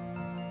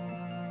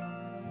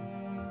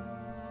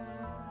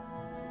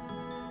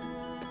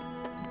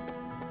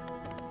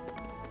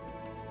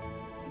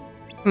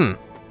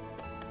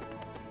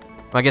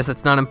 I guess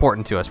that's not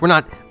important to us. We're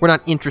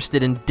not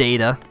interested in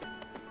data.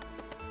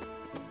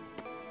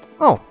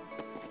 Oh.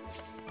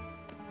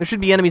 There should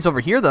be enemies over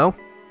here, though.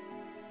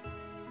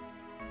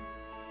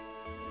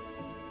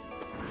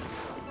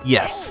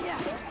 Yes.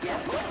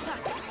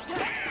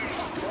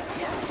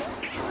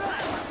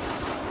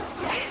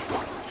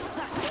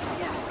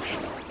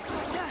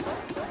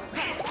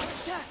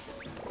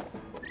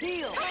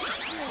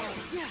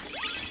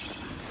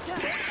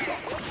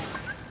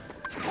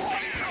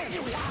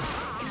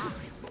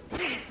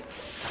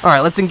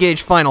 Alright, let's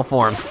engage final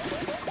form.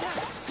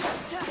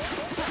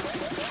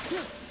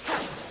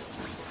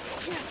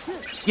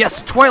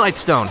 Yes, Twilight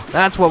Stone.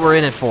 That's what we're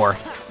in it for.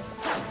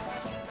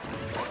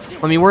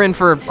 I mean, we're in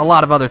for a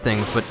lot of other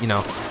things, but, you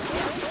know,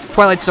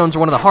 Twilight Stones are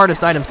one of the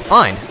hardest items to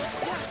find.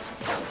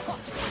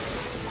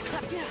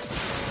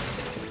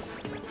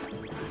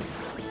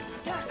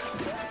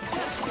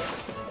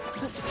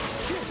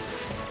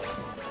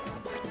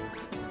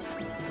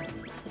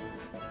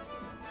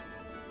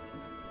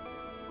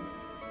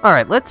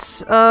 Alright,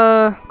 let's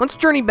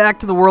journey back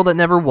to the world that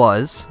never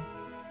was.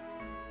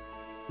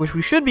 Which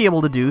we should be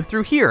able to do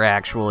through here,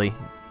 actually.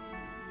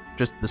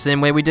 Just the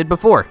same way we did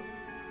before.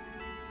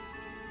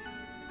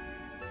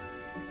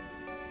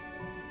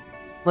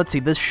 Let's see,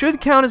 this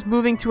should count as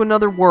moving to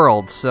another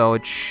world, so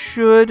it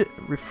should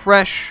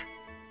refresh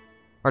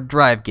our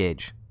drive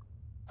gauge.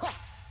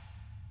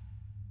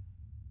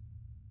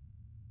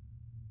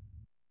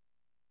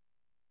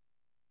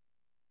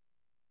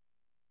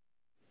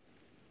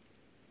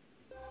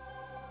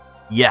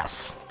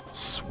 Yes.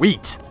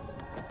 Sweet.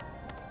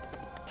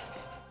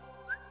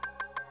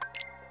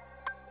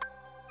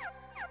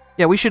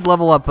 Yeah, we should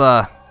level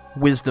up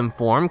Wisdom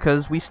form,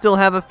 because we still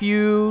have a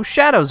few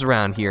shadows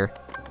around here.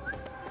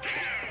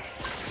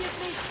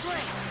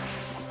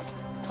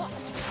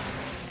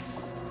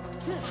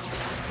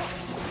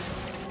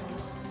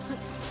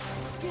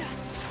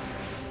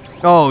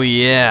 Oh,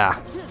 yeah.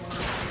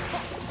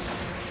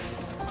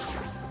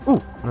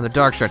 Ooh, another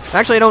Dark Shard.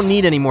 Actually, I don't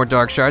need any more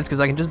Dark Shards, because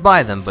I can just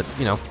buy them, but,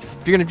 you know,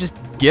 if you're going to just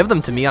give them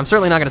to me, I'm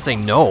certainly not going to say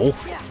no.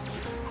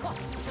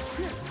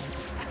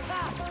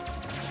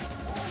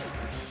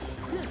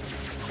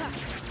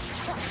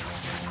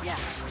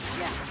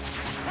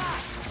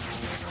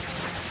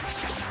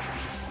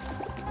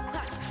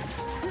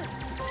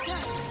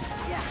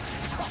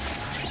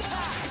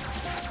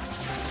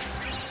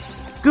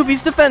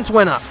 Goofy's defense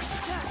went up.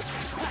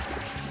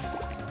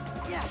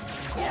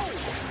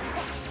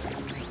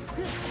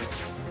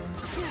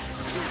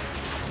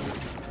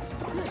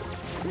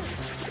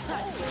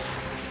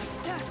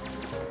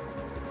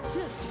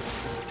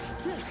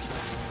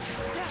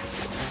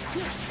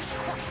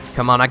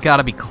 Come on, I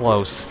gotta be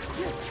close.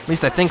 At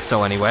least I think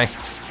so, anyway.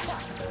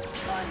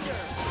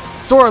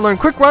 Sora learned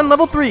Quick Run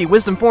level 3.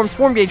 Wisdom Form's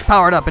form gauge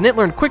powered up, and it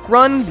learned Quick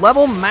Run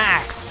level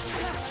max.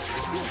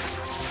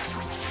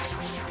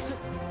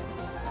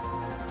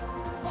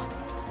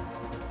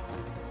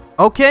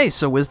 Okay,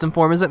 so Wisdom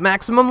Form is at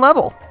maximum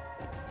level.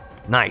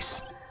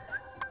 Nice.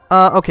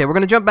 Okay, we're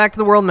going to jump back to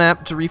the world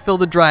map to refill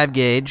the drive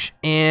gauge,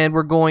 and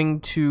we're going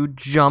to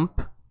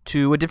jump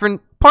to a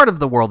different part of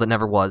the world that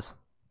never was.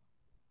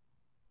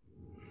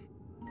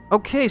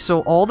 Okay,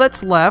 so all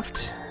that's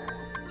left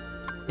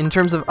in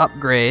terms of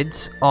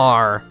upgrades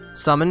are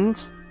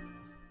Summons,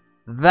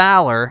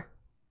 Valor,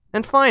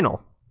 and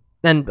Final.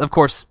 And, of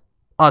course,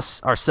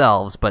 us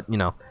ourselves, but, you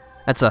know,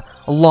 that's a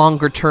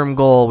longer-term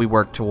goal we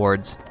work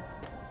towards.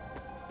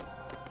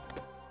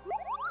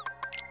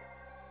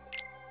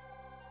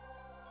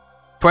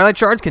 Twilight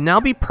Shards can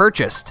now be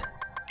purchased.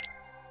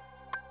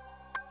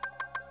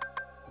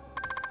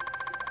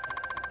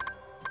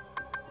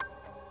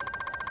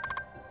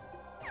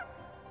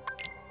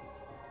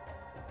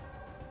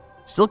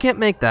 Still can't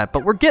make that,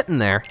 but we're getting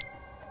there.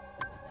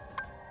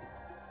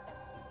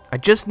 I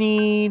just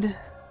need...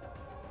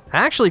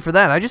 Actually, for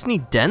that, I just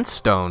need dense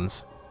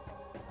stones.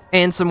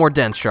 And some more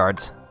dense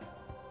shards.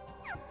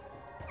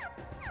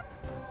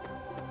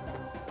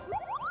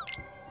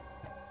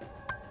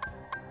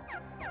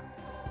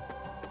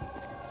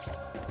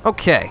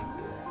 Okay.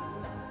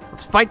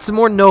 Let's fight some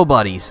more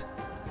nobodies.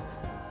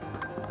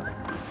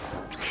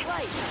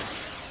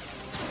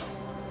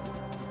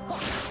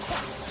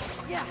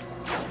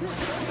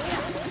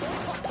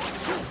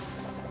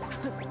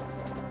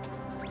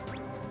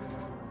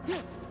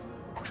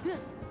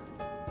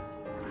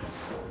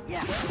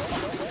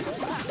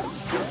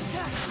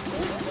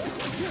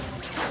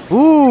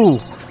 Ooh!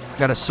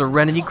 Got a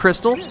Serenity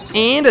Crystal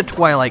and a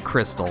Twilight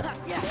Crystal.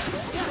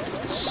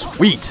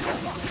 Sweet!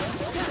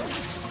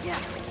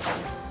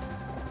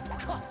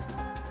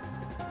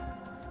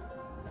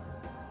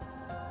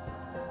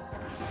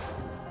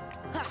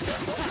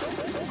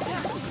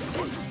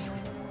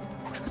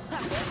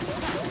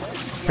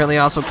 Apparently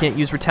I also can't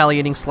use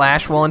Retaliating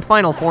Slash while in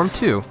final form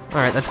too.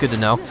 Alright, that's good to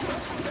know.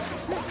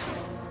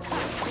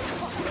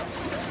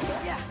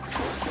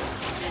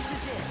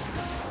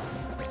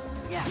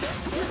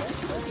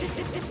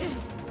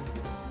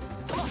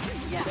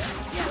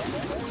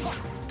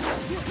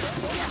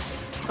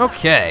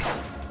 Okay.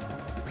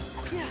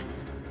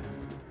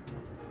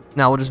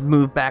 Now we'll just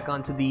move back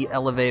onto the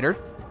elevator.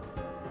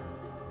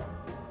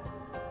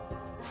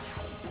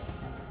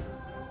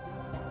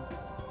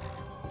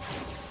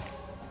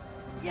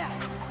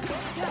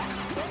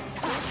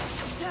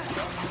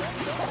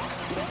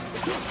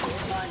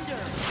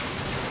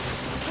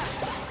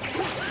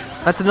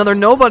 That's another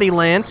nobody,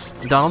 Lance.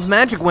 Donald's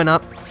magic went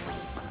up.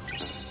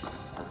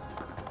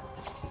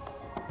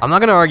 I'm not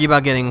going to argue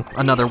about getting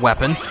another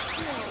weapon.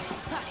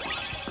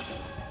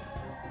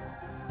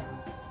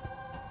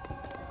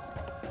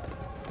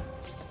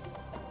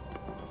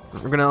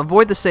 We're gonna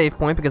avoid the save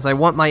point because I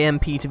want my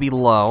MP to be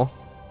low.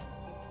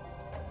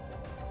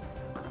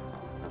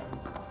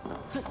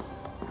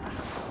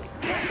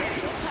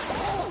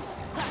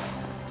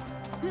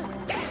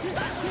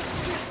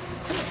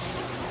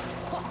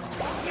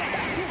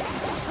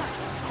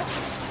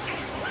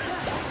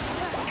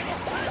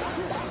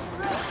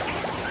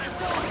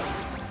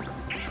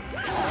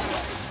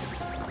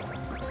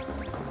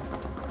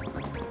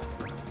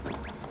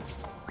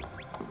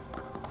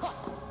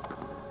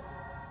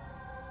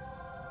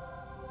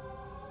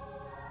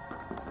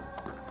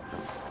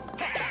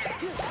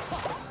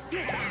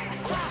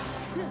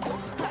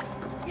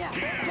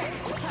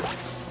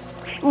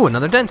 Ooh,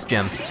 another dense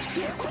gem.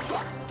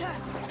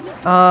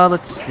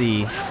 Let's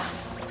see.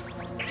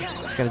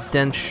 Got a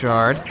dense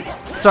shard.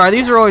 Sorry,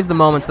 these are always the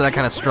moments that I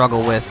kind of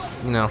struggle with,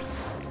 you know.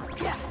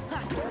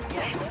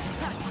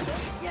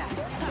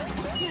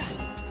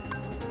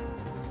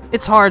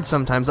 It's hard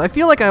sometimes. I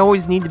feel like I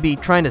always need to be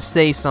trying to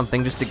say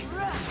something just to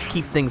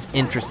keep things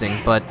interesting,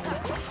 but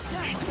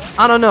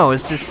I don't know,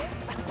 it's just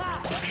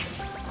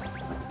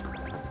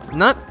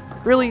not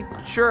really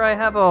sure I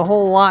have a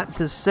whole lot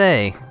to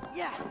say.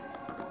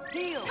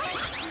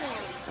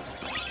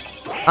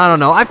 I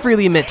don't know, I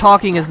freely admit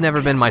talking has never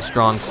been my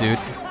strong suit.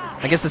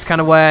 I guess that's kind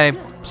of why I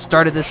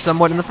started this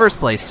somewhat in the first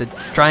place, to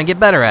try and get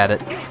better at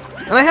it.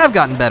 And I have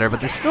gotten better, but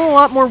there's still a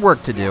lot more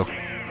work to do.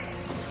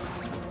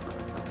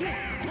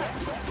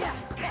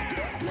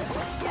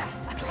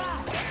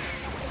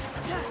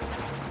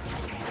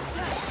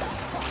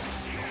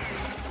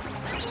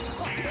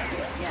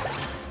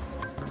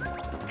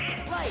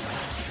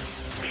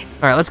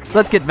 Alright,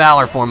 let's get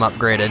Valor form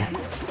upgraded.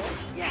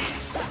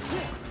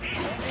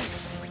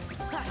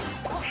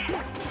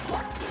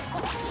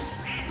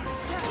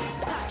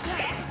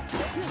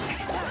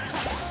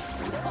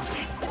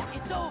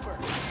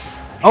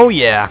 Oh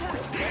yeah.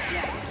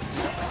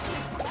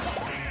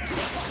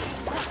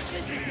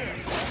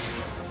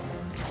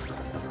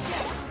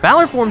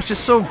 Valor form's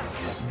just so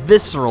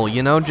visceral,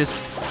 you know, just...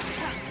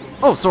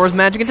 Oh, Sora's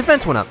magic and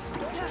defense went up.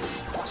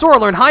 Sora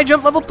learned high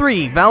jump level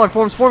 3. Valor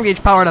form's form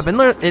gauge powered up, and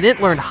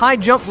it learned high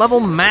jump level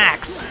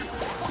max.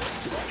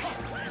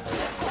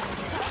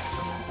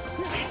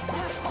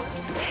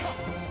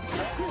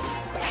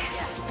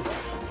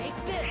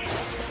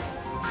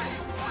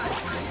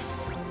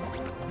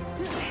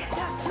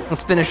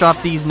 Let's finish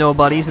off these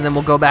nobodies, and then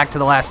we'll go back to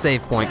the last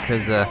save point,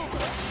 because I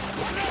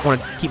want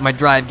to keep my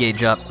drive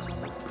gauge up.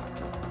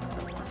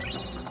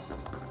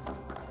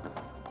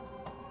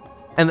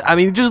 And, I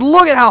mean, just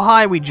look at how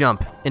high we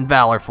jump in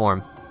Valor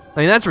form. I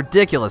mean, that's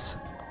ridiculous.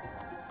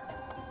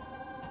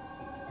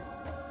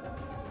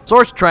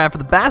 Sora should try out for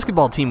the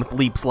basketball team with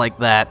leaps like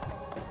that.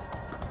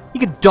 He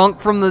could dunk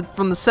from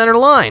the center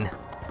line.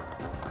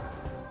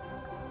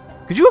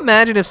 Could you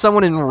imagine if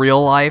someone in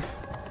real life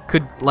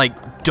could,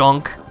 like,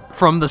 dunk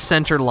from the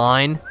center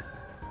line?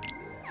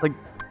 Like,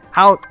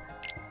 how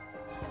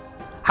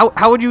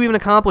would you even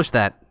accomplish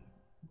that?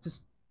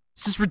 It's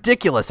just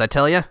ridiculous, I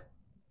tell ya.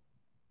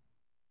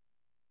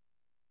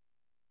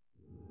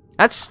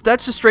 That's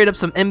just straight up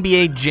some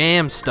NBA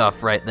Jam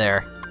stuff right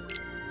there.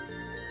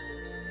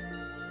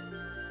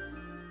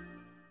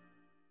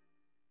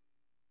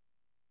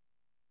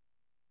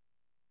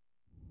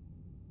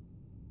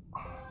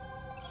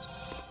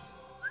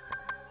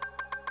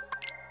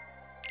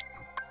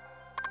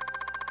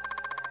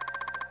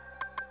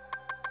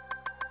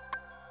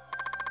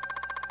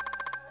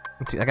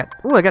 Let's see, I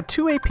got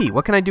 2 AP.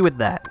 What can I do with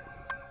that?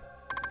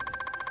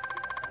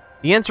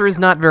 The answer is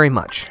not very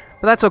much,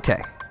 but that's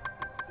okay.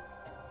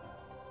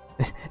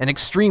 An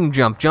extreme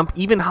jump. Jump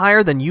even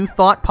higher than you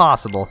thought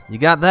possible. You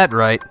got that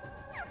right.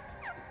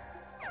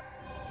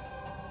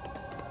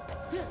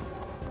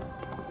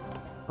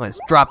 Let's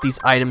drop these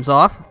items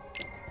off.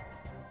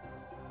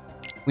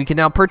 We can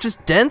now purchase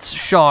dense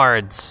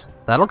shards.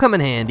 That'll come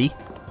in handy.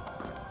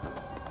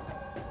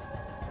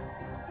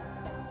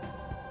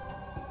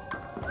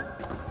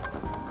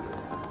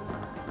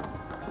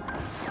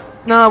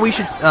 No, we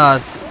should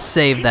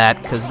save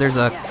that, because there's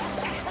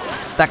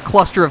that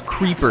cluster of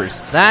creepers.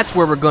 That's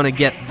where we're going to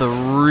get the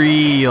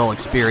real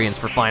experience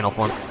for final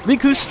form.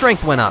 Riku's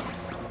strength went up.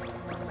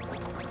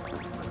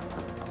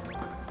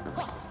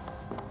 How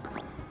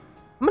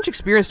much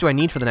experience do I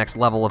need for the next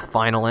level of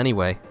final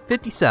anyway?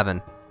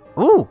 57.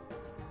 Ooh.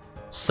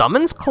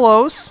 Summon's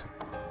close.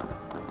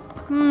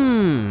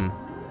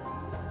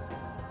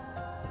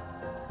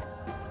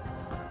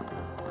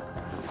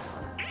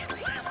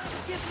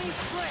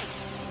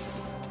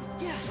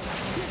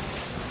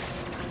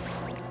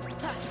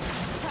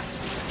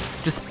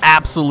 Just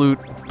absolute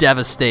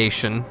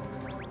devastation.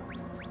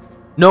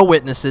 No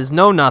witnesses,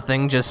 no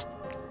nothing, just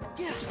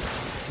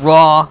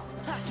raw,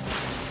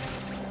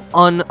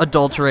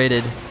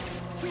 unadulterated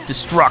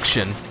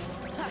destruction.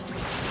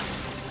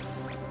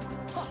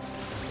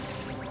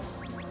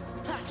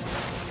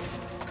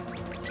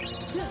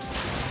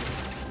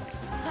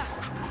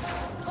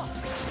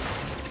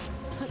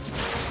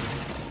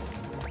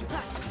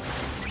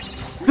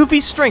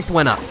 Goofy's strength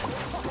went up.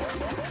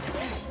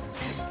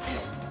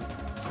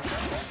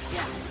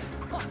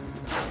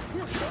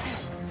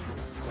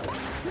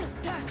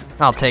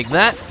 I'll take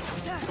that.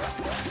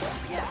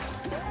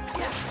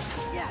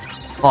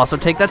 Also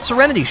take that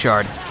Serenity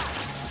Shard.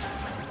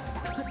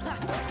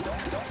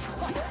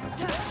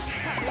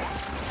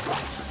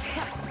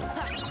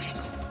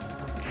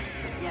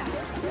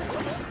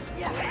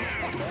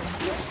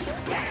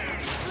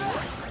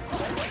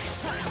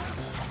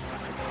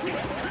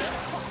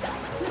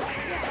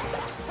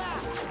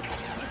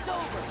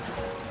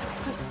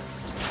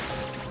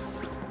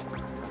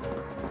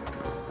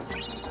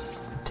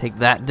 Take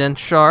that Dense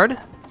Shard.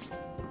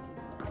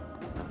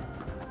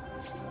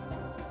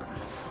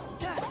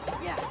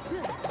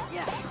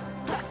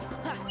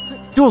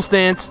 Dual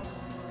stance.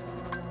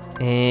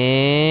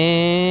 And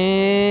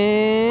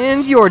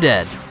you're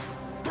dead.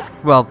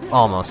 Well,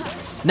 almost.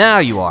 Now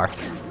you are.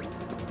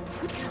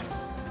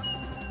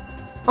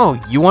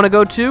 Oh, you want to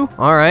go too?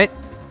 Alright.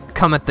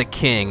 Come at the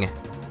king.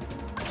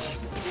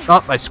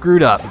 Oh, I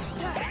screwed up.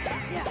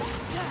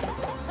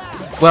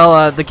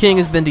 Well, the king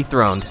has been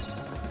dethroned.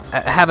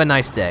 Have a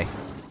nice day.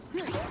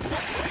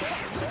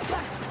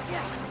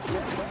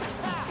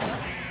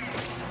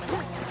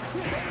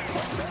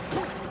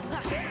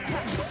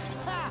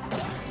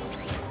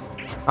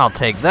 I'll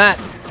take that.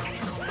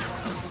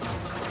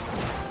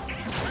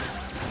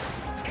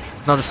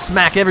 And I'll just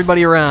smack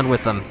everybody around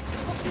with them.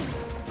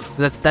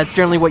 That's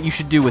generally what you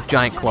should do with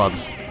giant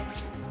clubs.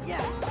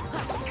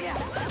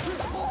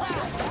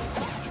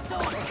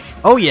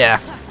 Oh yeah.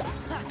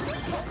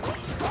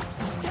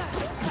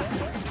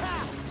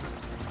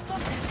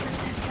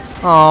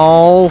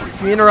 Oh,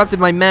 you interrupted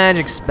my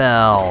magic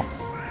spell.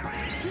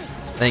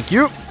 Thank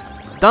you.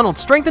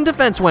 Donald's strength and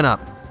defense went up.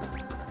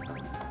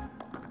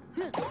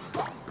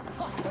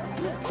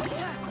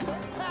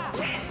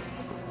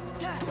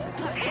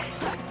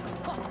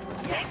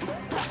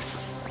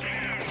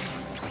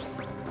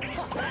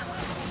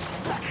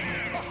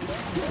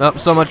 Oh,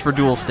 so much for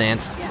dual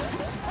stance.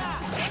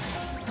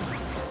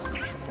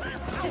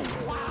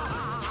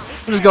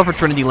 We'll just go for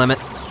Trinity Limit.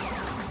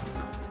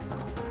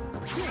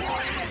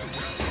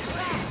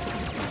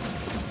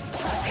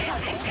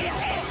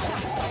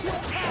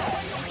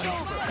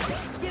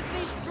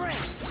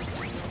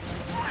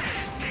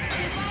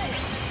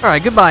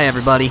 Alright, goodbye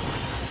everybody.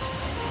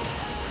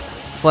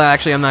 Well,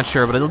 actually, I'm not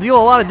sure, but it'll deal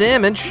a lot of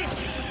damage.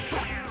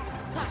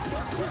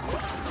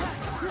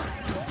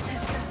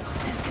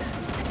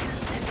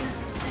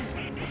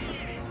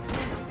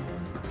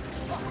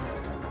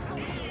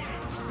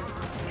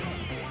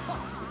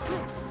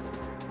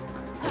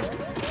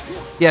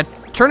 Yeah,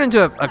 turn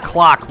into a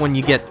clock when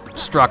you get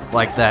struck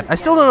like that. I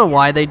still don't know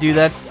why they do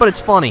that, but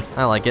it's funny.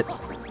 I like it.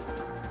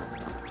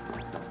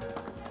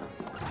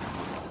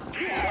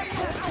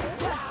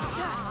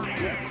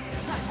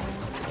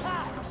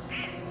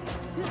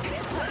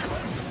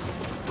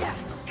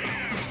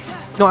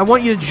 No, I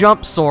want you to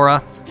jump,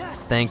 Sora.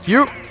 Thank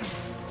you.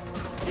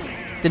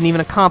 Didn't even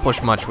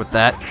accomplish much with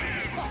that.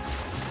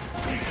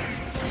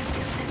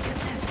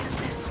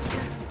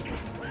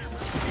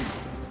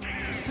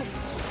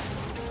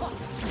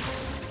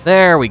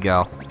 There we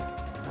go.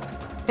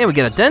 Hey, we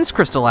get a dense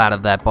crystal out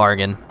of that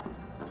bargain.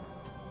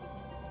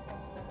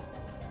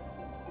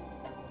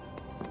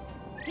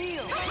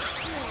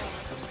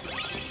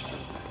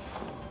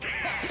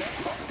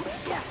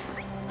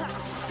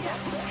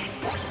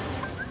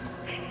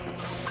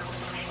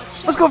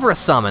 Let's go for a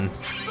summon.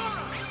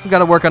 We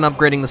gotta work on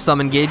upgrading the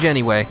summon gauge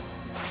anyway.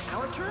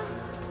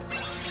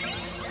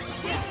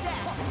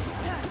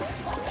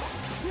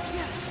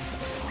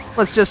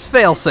 Let's just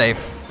fail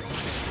safe.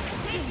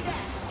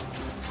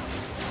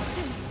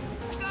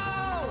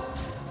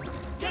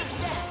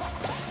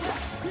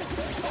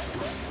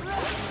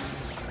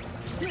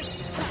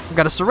 We've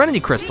got a Serenity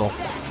Crystal.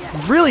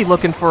 Really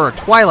looking for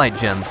Twilight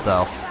Gems,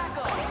 though.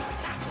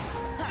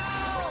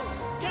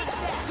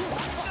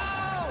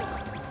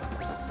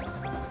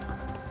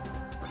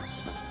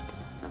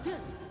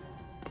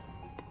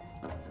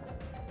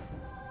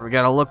 We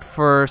gotta look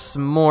for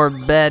some more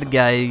bad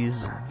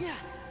guys.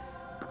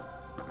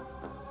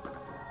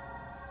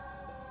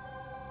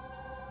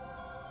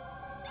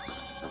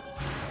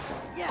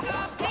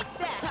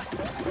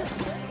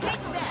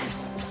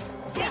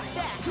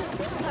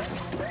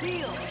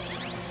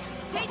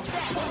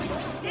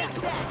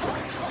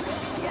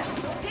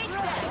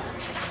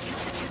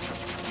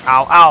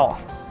 Ow, ow.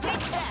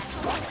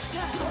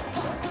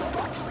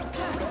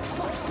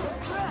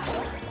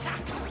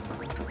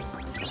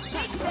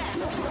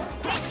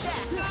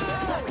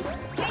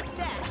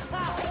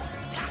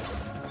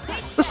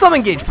 The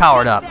summon gauge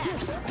powered up.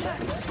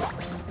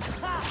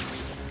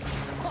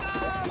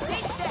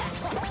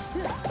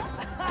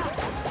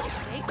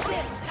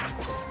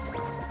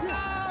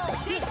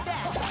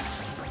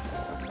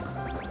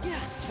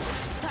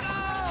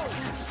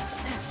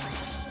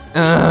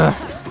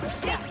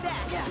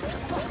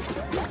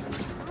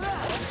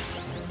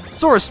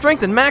 Sora's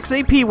strength and max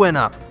AP went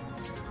up.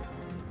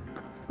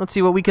 Let's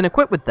see what we can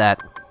equip with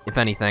that, if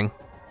anything.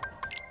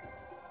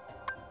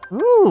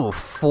 Ooh,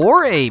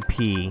 4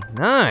 AP.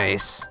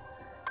 Nice.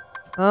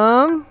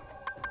 I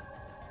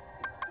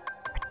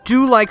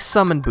do like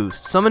Summon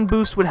Boost. Summon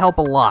Boost would help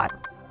a lot.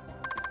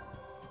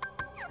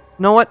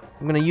 You know what?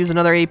 I'm gonna use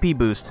another AP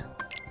boost.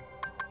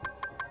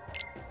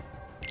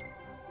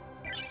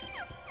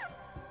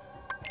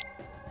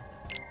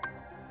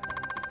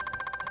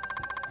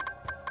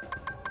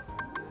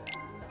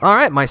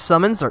 Alright, my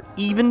summons are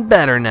even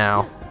better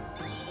now.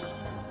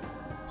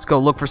 Let's go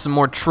look for some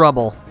more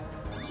trouble.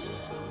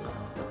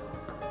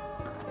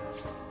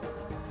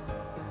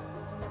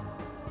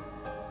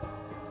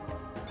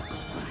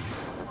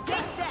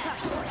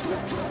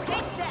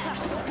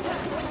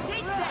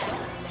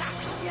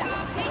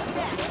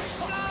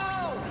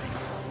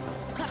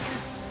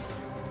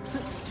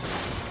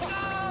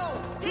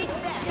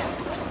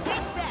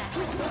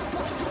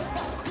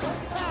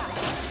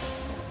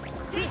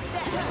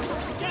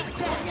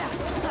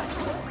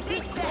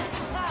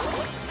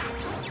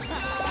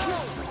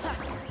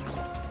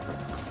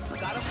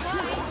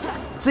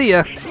 See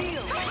ya.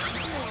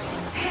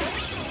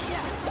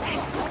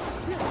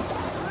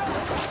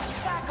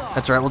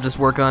 That's right, we'll just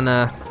work on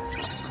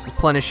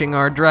replenishing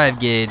our drive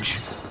gauge.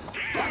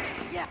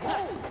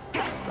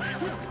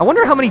 I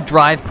wonder how many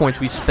drive points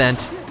we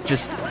spent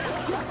just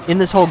in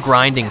this whole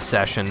grinding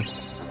session.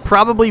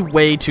 Probably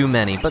way too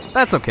many, but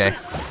that's okay.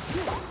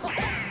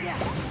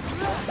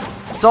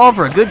 It's all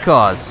for a good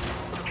cause.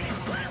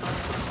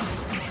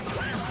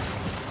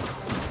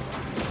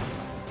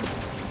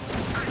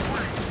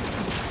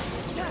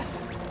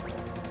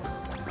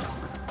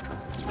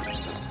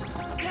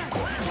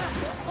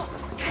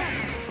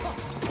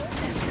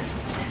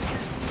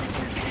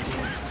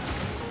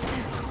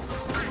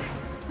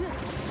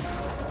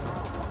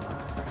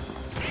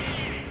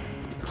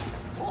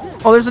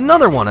 Oh, there's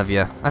another one of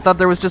you. I thought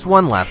there was just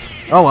one left.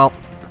 Oh well.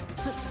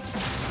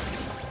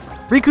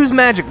 Riku's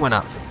magic went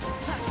up.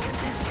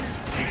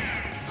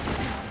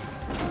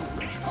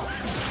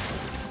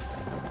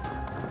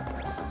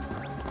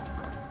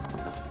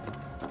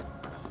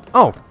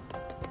 Oh.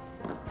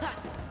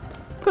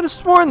 Could have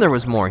sworn there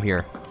was more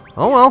here.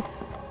 Oh well.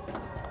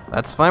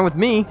 That's fine with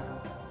me.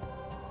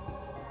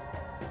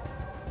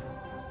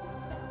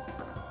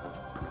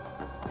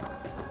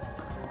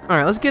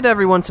 Alright, let's get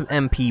everyone some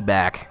MP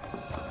back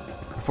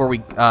before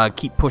we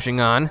keep pushing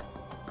on.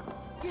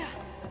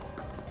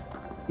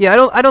 Yeah,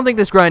 I don't think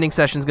this grinding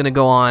session's gonna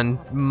go on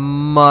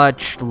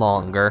much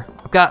longer.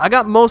 I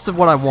got most of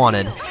what I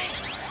wanted.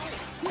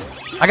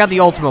 I got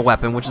the ultimate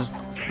weapon, which is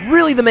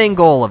really the main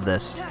goal of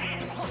this.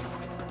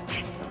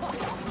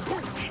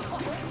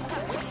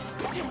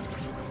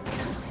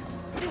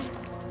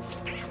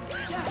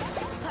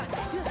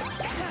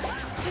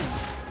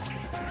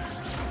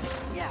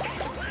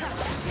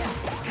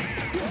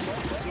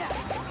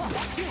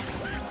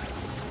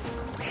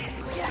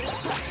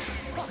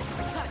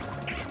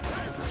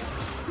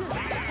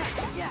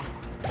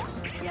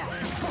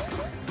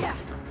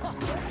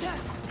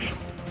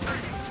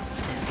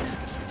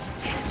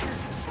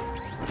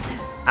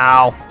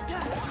 Ow.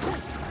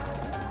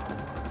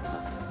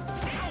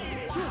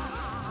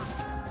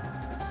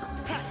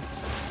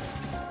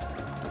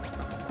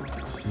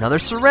 Another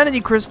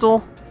Serenity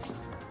Crystal.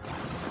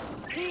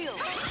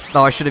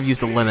 Oh, I should have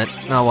used a limit.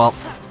 Oh well.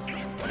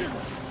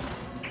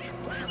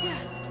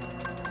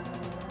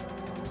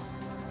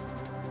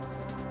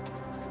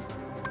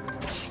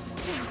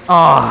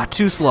 Ah,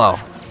 too slow.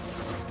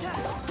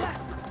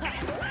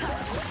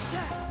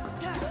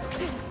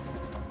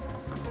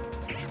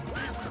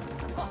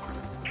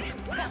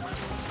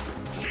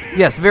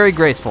 Yes, very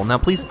graceful. Now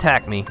please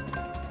attack me.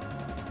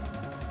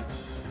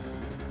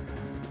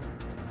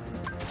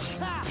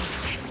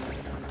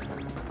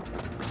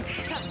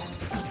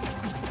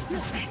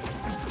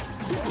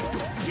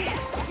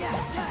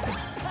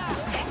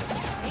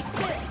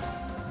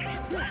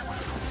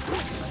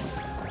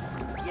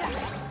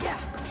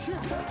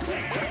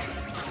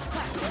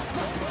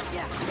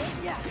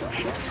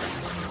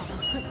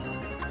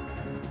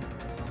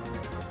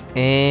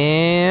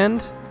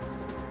 And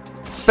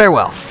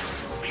farewell.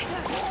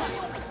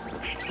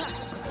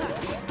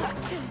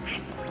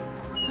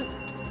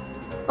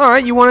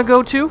 Alright, you want to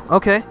go too?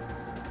 Okay.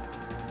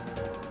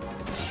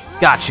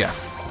 Gotcha.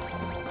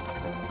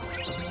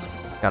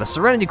 Got a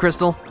Serenity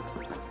Crystal.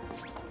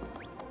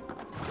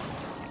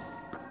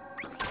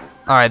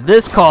 Alright,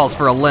 this calls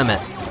for a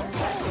limit.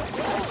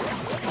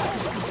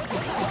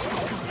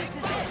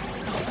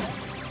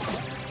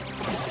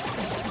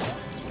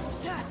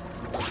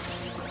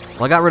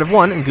 Well, I got rid of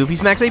one, and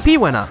Goofy's max AP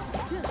went up.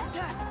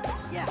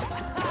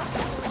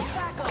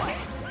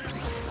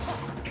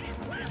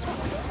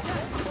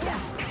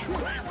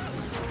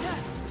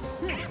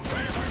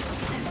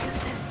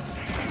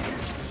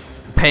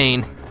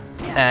 Pain.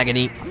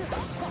 Agony.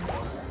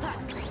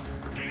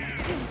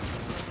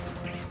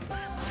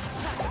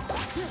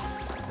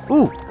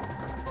 Ooh.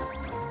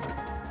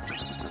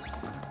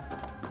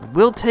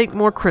 We'll take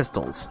more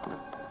crystals.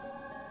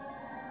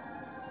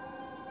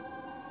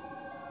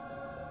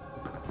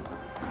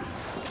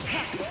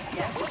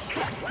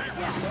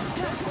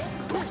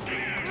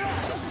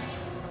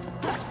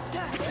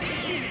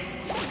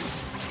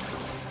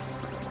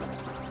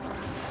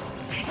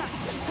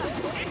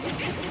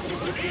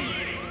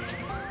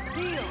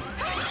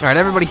 Alright,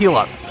 everybody heal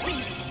up.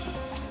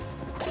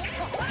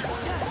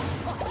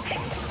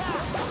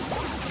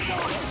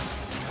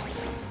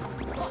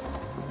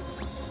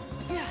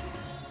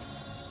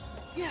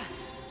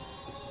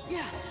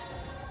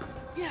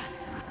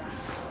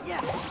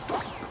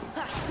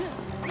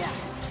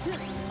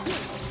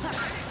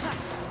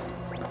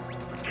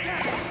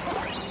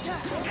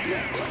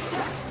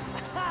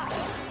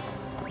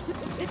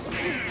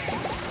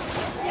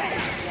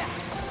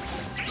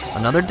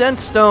 Another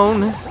dense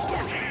stone.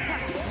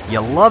 You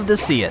love to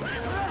see it.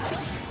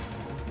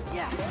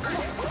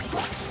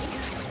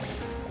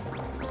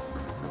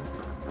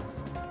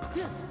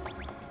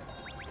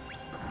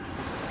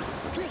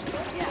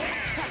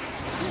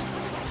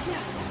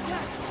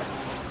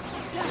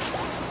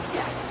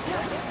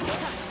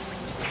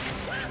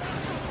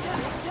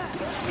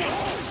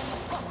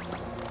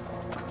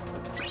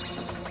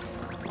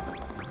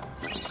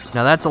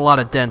 Now that's a lot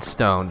of dense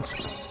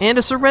stones. And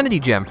a Serenity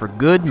Gem for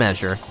good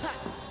measure.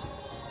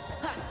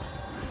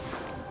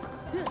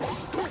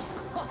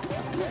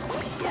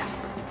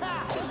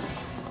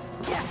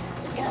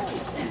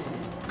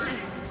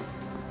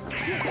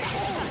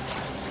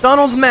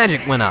 Donald's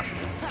magic went up.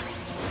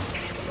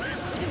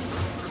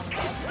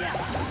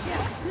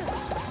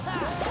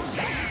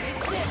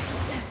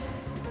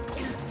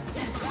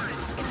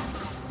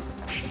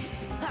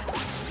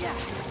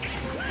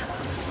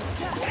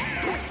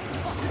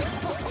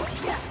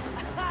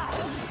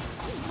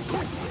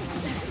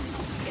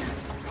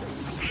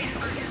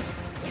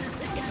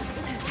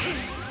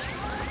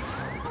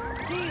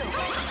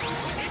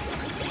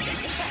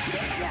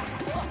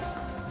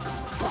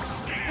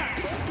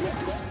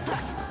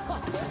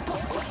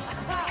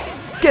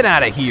 Get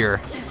out of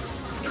here!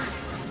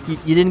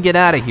 You didn't get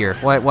out of here.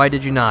 Why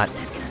did you not?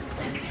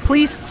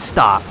 Please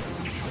stop.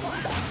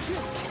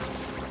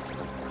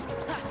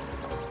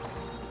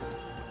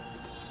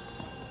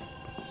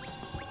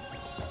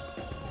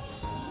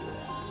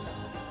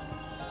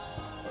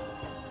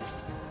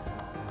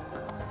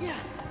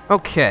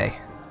 Okay.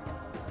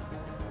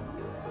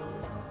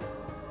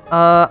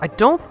 I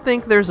don't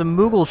think there's a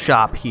Moogle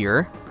shop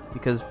here,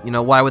 because, you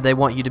know, why would they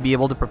want you to be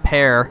able to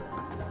prepare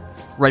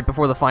right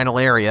before the final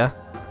area?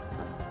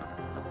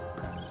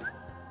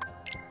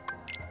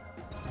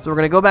 So we're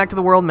going to go back to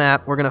the world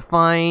map. We're going to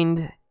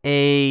find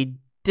a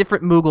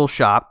different Moogle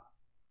shop.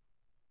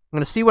 I'm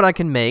going to see what I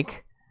can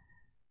make.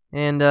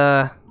 And,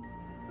 not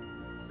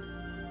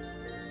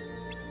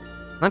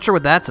sure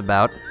what that's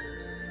about.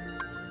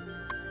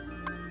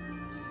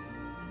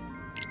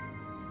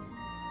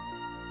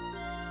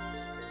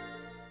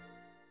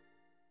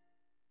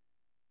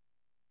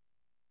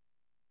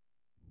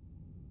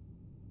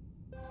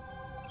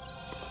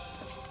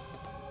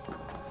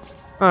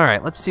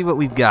 Alright, let's see what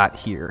we've got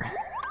here.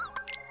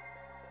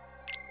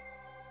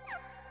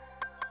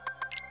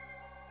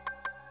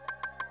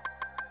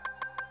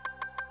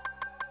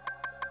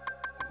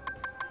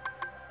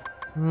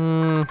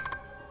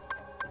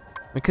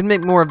 We could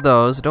make more of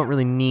those. I don't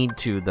really need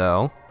to,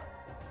 though.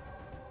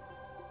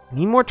 I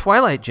need more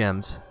Twilight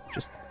Gems.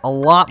 Just a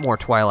lot more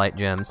Twilight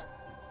Gems.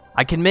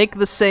 I can make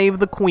the Save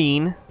the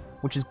Queen,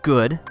 which is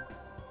good.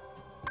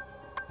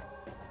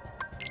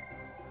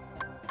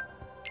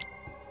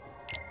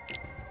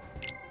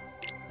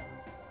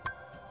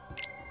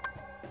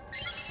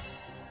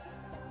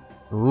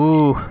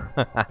 Ooh,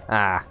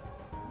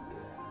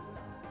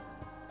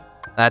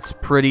 that's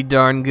pretty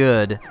darn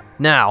good.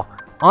 Now,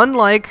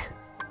 unlike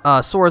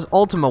Sora's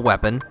Ultima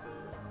weapon,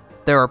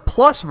 there are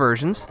plus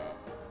versions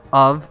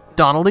of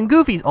Donald and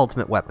Goofy's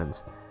ultimate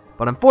weapons.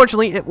 But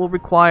unfortunately, it will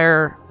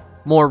require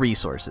more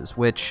resources,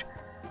 which,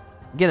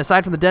 again,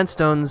 aside from the dense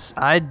stones,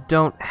 I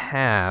don't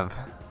have.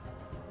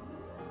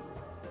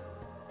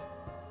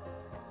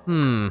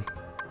 Let's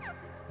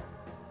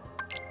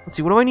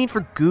see, what do I need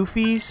for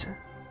Goofy's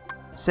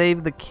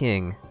Save the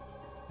King?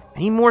 I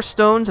need more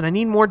stones and I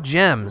need more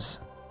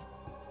gems.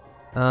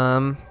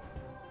 I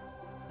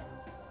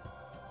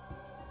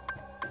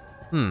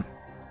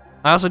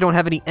also don't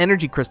have any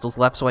energy crystals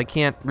left, so I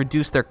can't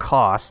reduce their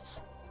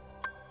costs.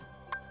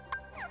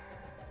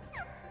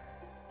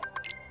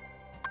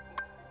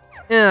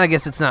 I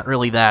guess it's not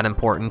really that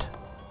important.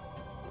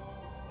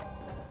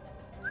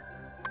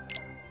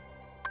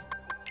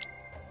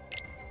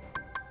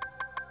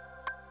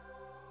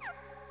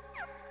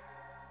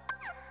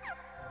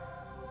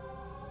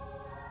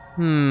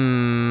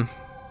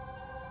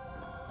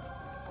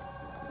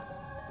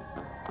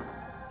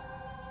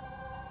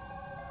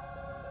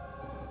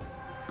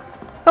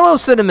 Hello,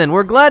 Cinnamon.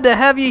 We're glad to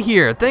have you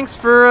here. Thanks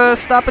for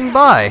stopping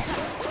by.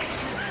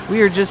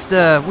 We are just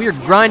we are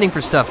grinding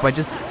for stuff by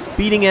just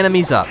beating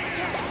enemies up.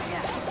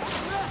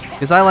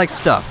 Because I like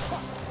stuff.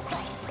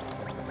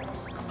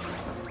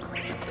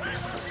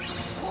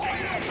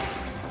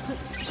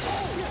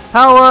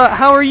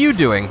 How are you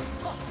doing?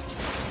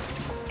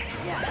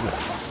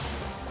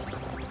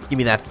 Give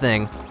me that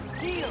thing.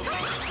 I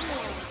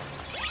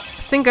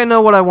think I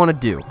know what I want to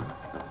do.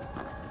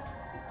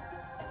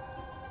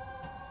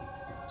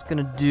 It's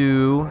gonna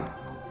do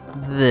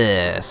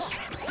this.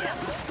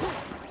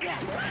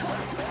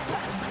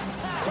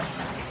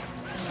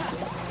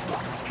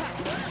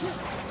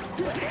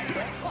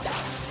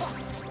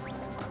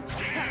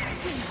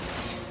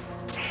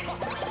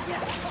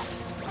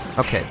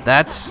 Okay,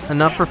 that's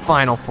enough for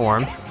final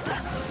form.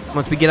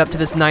 Once we get up to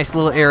this nice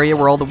little area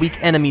where all the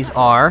weak enemies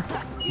are,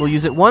 we'll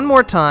use it one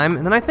more time,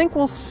 and then I think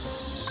we'll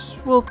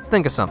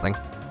think of something.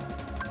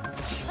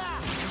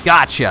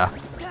 Gotcha.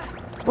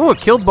 Ooh, it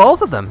killed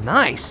both of them.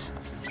 Nice.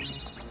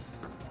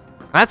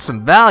 That's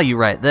some value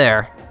right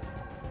there.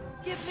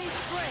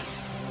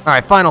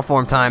 Alright, final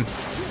form time.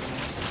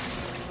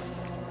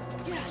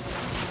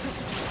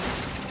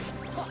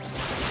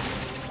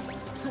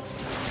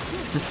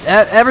 Just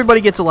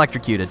everybody gets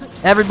electrocuted.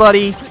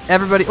 Everybody.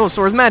 Oh,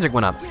 Sora's magic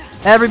went up.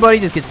 Everybody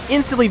just gets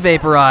instantly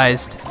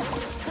vaporized.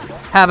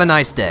 Have a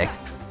nice day.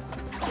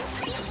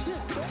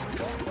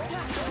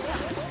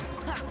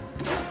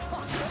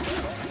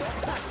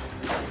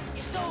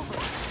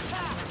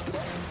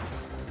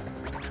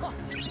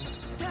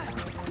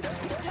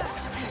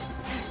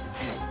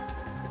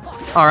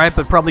 Alright,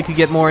 but probably could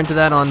get more into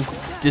that on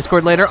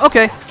Discord later.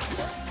 Okay.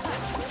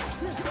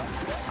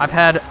 I've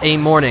had a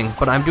morning,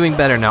 but I'm doing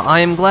better now.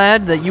 I am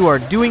glad that you are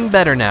doing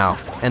better now,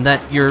 and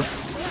that your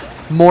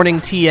morning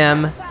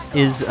TM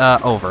is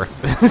over.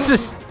 It's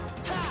just...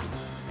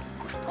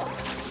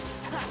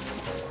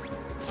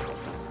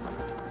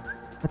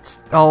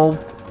 Oh,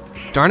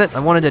 darn it. I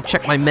wanted to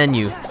check my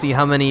menu, see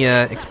how many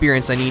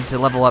experience I need to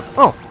level up.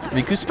 Oh,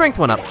 Riku's strength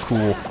went up.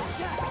 Cool.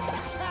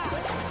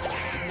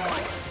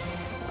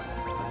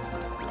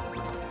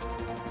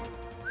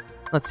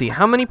 Let's see,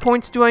 how many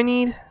points do I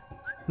need?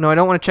 No, I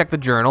don't want to check the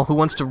journal. Who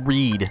wants to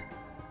read?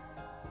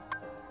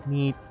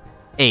 Need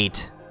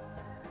 8.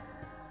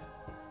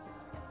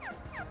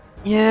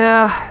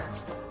 Yeah.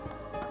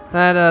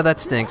 That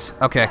stinks.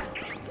 Okay.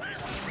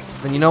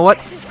 Then you know what?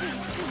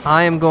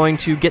 I am going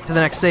to get to the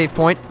next save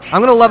point.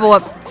 I'm going to level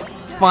up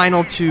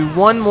final to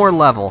 1 more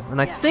level.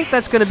 And I think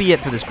that's going to be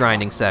it for this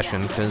grinding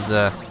session, because,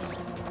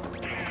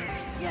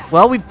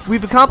 well,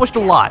 we've accomplished a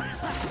lot.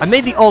 I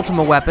made the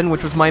Ultima weapon,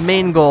 which was my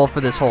main goal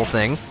for this whole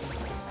thing.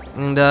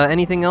 And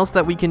anything else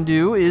that we can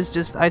do is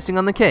just icing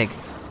on the cake.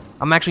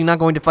 I'm actually not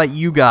going to fight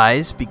you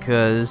guys,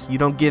 because you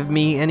don't give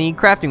me any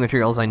crafting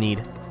materials I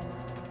need.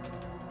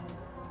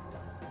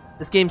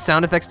 This game's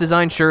sound effects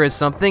design sure is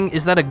something.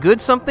 Is that a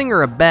good something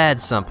or a bad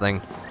something?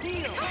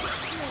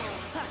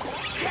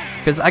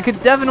 Because I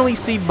could definitely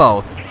see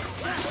both.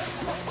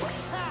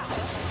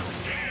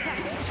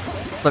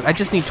 Look, I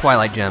just need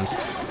Twilight Gems.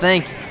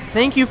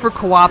 Thank you for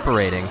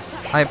cooperating.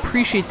 I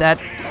appreciate that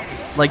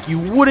like you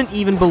wouldn't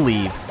even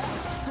believe.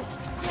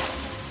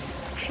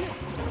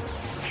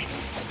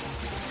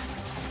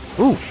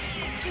 Ooh.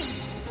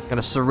 Got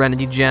a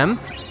Serenity Gem.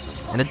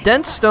 And a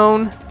Dense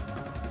Stone.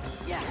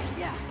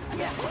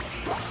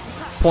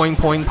 Poing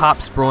poing pop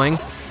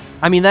sproing.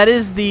 I mean, that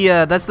is the,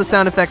 that's the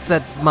sound effects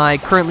that my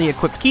currently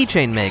equipped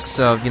keychain makes,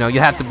 so, you know, you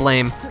have to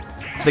blame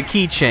the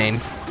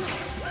keychain.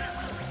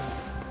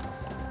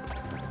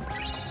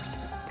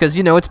 Because,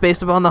 you know, it's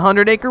based upon the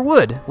 100 Acre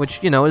Wood,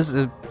 which, you know, is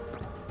a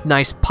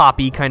nice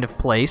poppy kind of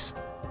place.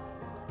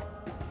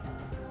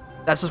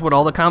 That's just what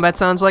all the combat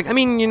sounds like. I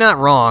mean, you're not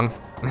wrong.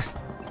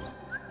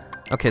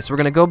 Okay, so we're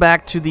going to go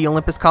back to the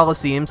Olympus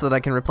Coliseum so that I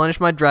can replenish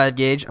my drive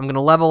gauge. I'm going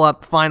to level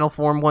up Final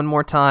Form 1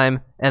 more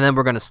time, and then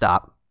we're going to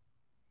stop.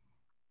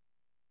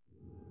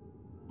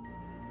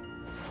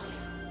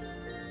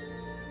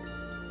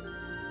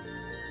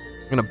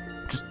 I'm going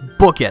to just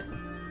book it.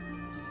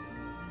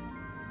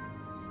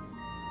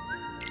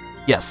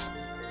 Yes.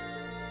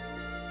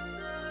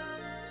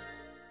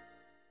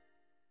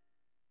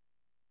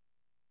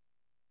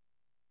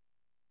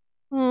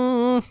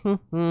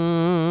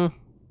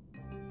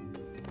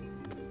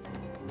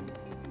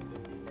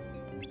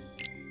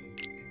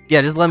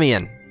 Yeah, just let me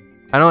in.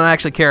 I don't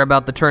actually care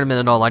about the tournament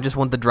at all. I just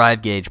want the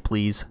drive gauge,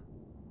 please.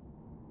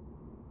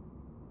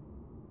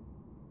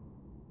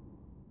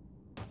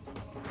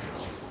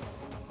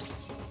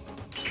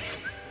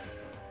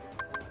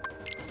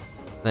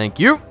 Thank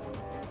you.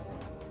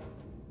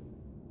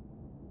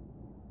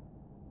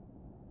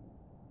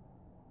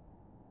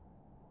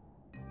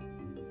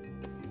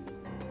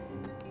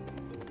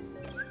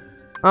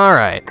 All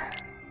right.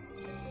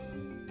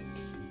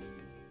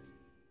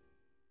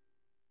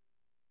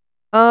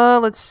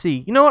 Let's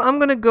see. You know what? I'm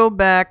gonna go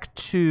back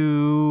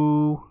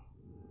to...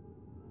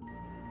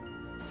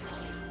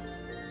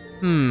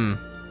 Yeah,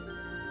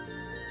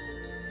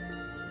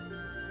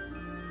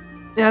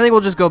 I think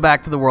we'll just go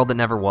back to the world that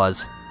never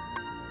was.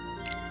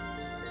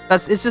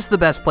 It's just the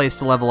best place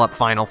to level up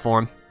Final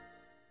Form.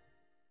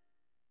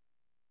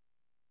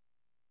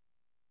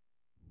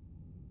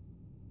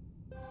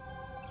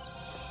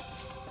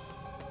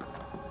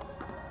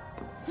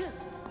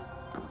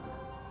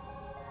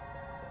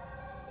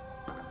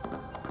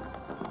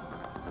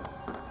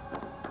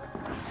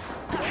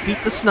 Beat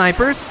the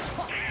snipers.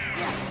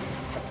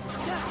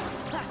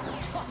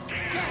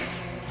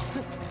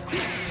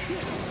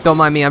 Don't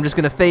mind me, I'm just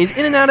gonna phase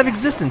in and out of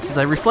existence as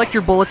I reflect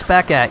your bullets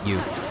back at you.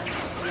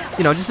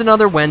 You know, just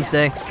another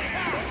Wednesday.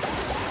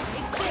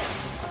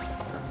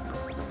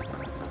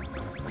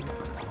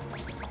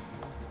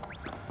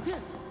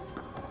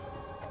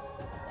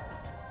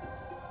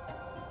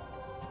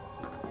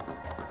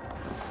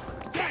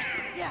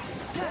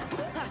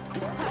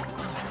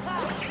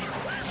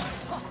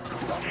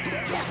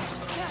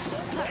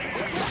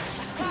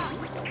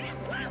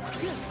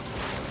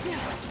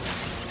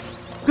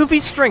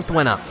 Goofy's strength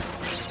went up.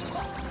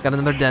 Got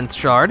another dense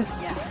shard.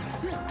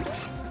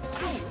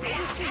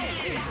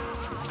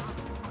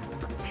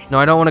 No,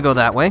 I don't want to go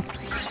that way.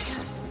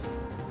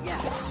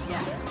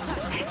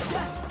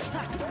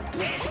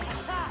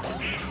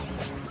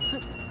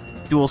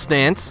 Dual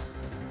stance.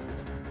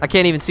 I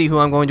can't even see who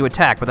I'm going to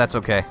attack, but that's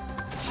okay.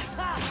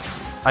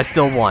 I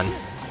still won.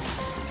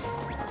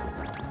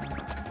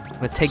 I'm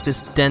gonna take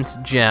this dense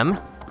gem.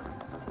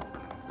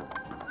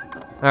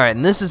 Alright,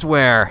 and this is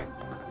where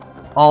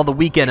all the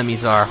weak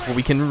enemies are, where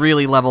we can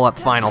really level up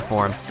final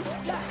form.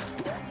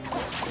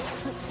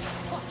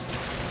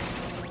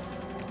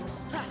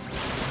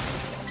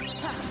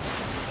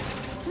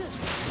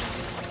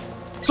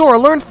 Sora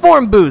learned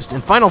Form Boost,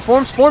 and Final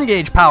Form's Form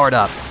Gauge powered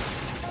up.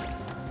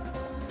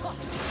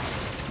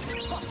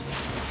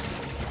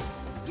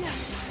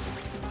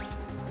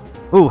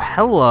 Ooh,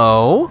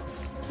 hello.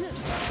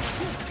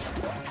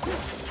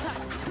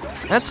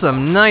 That's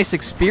some nice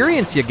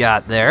experience you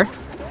got there.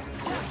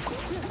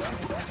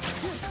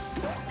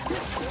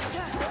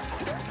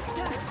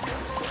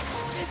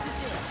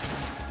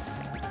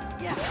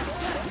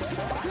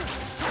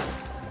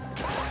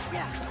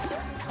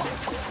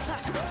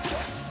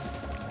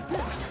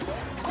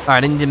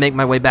 Alright, I need to make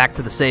my way back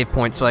to the save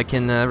point so I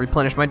can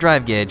replenish my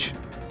drive gauge.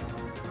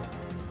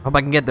 Hope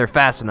I can get there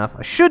fast enough.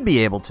 I should be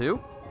able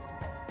to.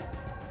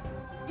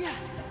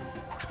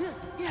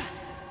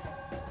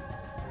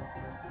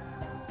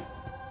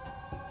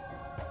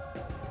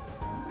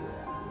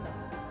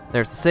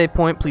 There's the save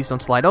point. Please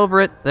don't slide over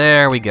it.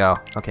 There we go.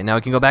 Okay, now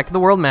we can go back to the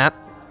world map.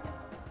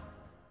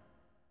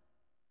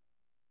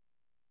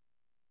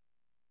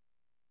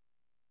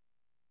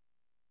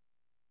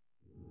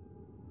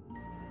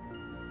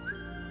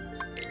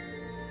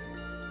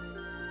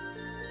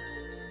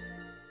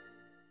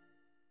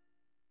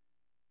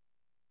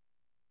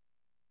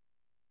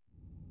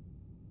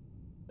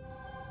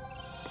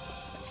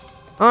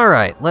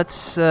 Alright,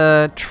 let's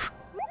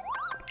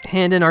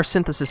hand in our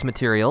synthesis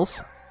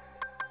materials.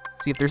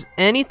 See if there's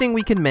anything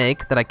we can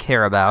make that I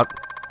care about.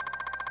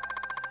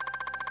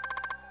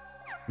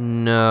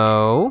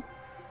 No.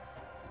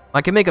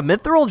 I can make a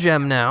mithril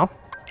gem now.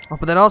 Oh,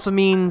 but that also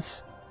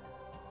means...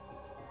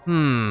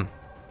 Nah,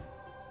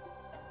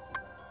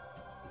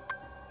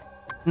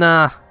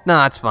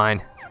 it's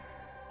fine.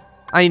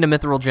 I need a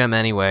mithril gem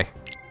anyway.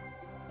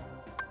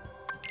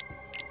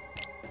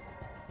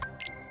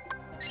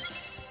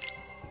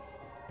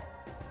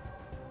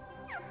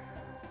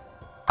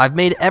 I've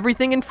made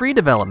everything in free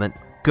development.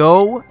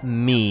 Go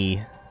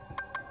me.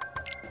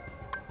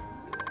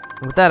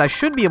 And with that, I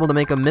should be able to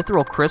make a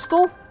mithril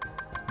crystal?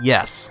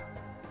 Yes.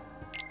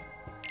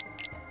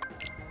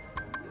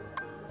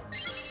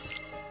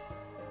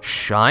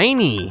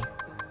 Shiny.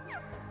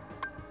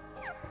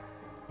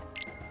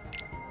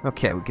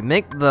 Okay, we can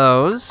make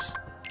those.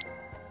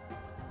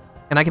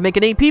 And I can make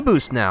an AP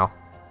boost now.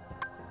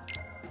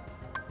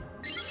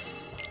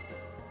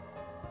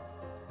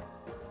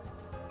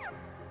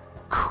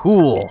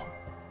 Cool.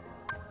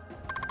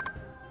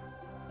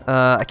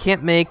 I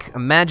can't make a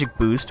magic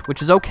boost,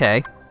 which is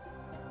okay.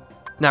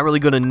 Not really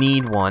gonna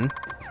need one.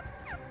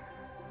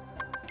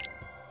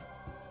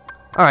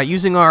 Alright,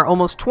 using our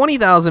almost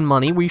 20,000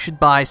 money, we should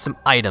buy some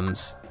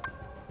items.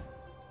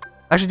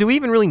 Actually, do we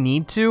even really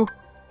need to?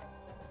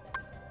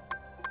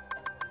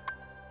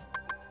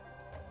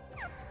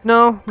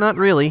 No, not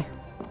really.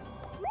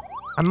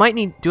 I might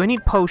need... Do I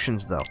need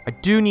potions, though? I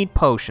do need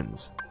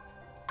potions.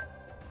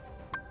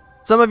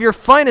 Some of your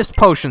finest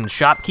potions,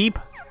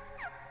 shopkeep!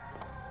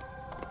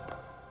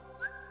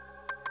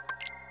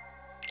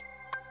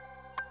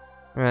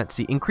 Let's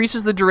see.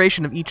 Increases the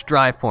duration of each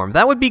drive form.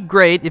 That would be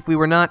great if we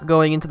were not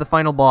going into the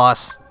final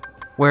boss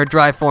where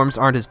drive forms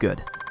aren't as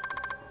good.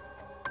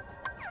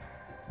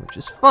 Which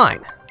is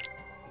fine.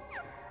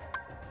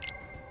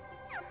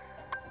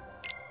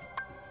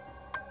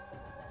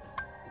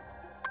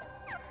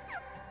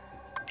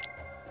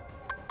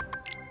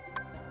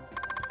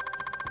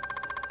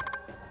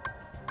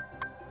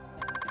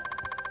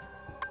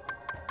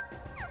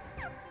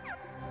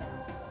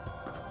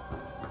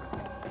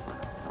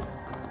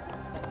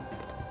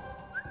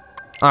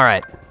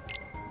 Alright.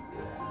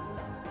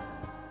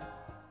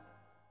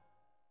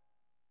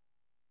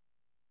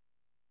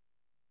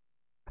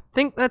 I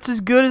think that's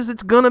as good as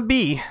it's gonna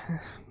be.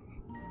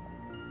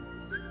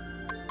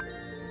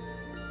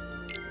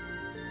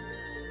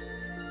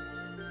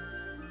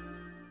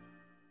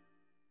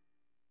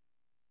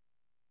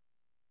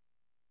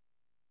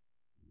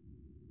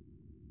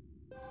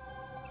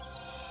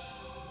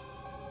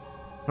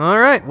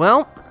 Alright,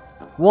 well,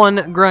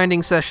 one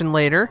grinding session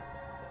later,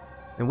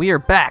 and we are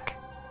back.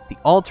 The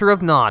Altar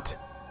of Naught,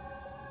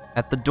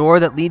 at the door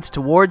that leads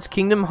towards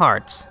Kingdom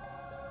Hearts.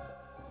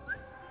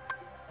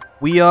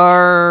 We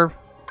are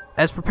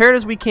as prepared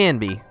as we can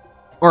be.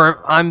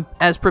 Or, I'm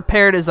as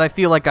prepared as I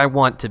feel like I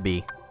want to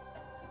be.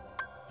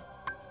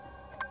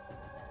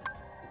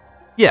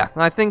 Yeah,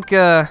 I think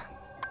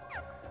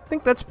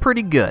that's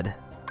pretty good.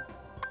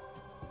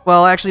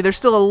 Well, actually, there's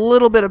still a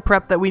little bit of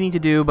prep that we need to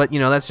do, but, you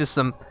know, that's just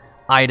some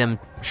item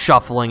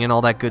shuffling and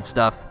all that good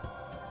stuff.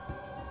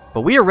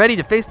 But we are ready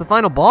to face the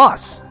final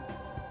boss.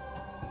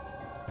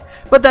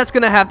 But that's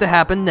gonna have to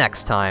happen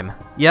next time.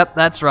 Yep,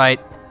 that's right.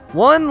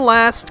 One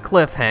last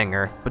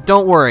cliffhanger. But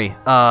don't worry,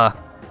 I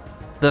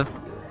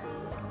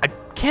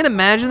can't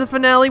imagine the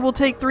finale will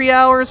take 3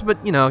 hours, but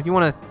you know, you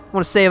wanna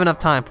save enough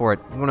time for it.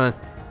 You wanna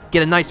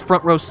get a nice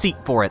front row seat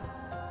for it.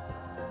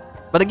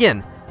 But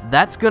again,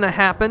 that's gonna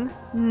happen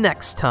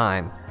next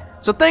time.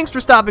 So thanks for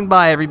stopping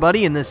by,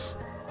 everybody, in this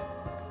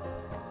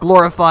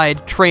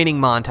glorified training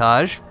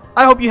montage.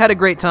 I hope you had a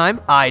great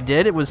time. I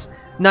did. It was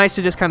nice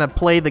to just kind of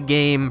play the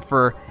game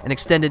for an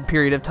extended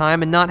period of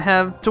time and not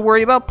have to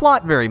worry about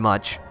plot very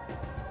much.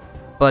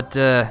 But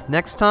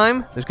next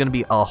time, there's going to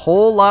be a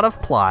whole lot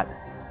of plot.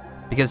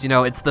 Because, you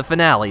know, it's the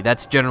finale.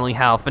 That's generally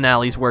how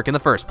finales work in the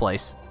first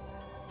place.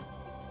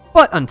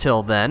 But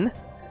until then,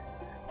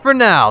 for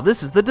now,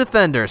 this is the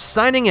Defender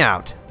signing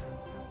out.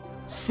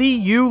 See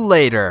you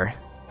later.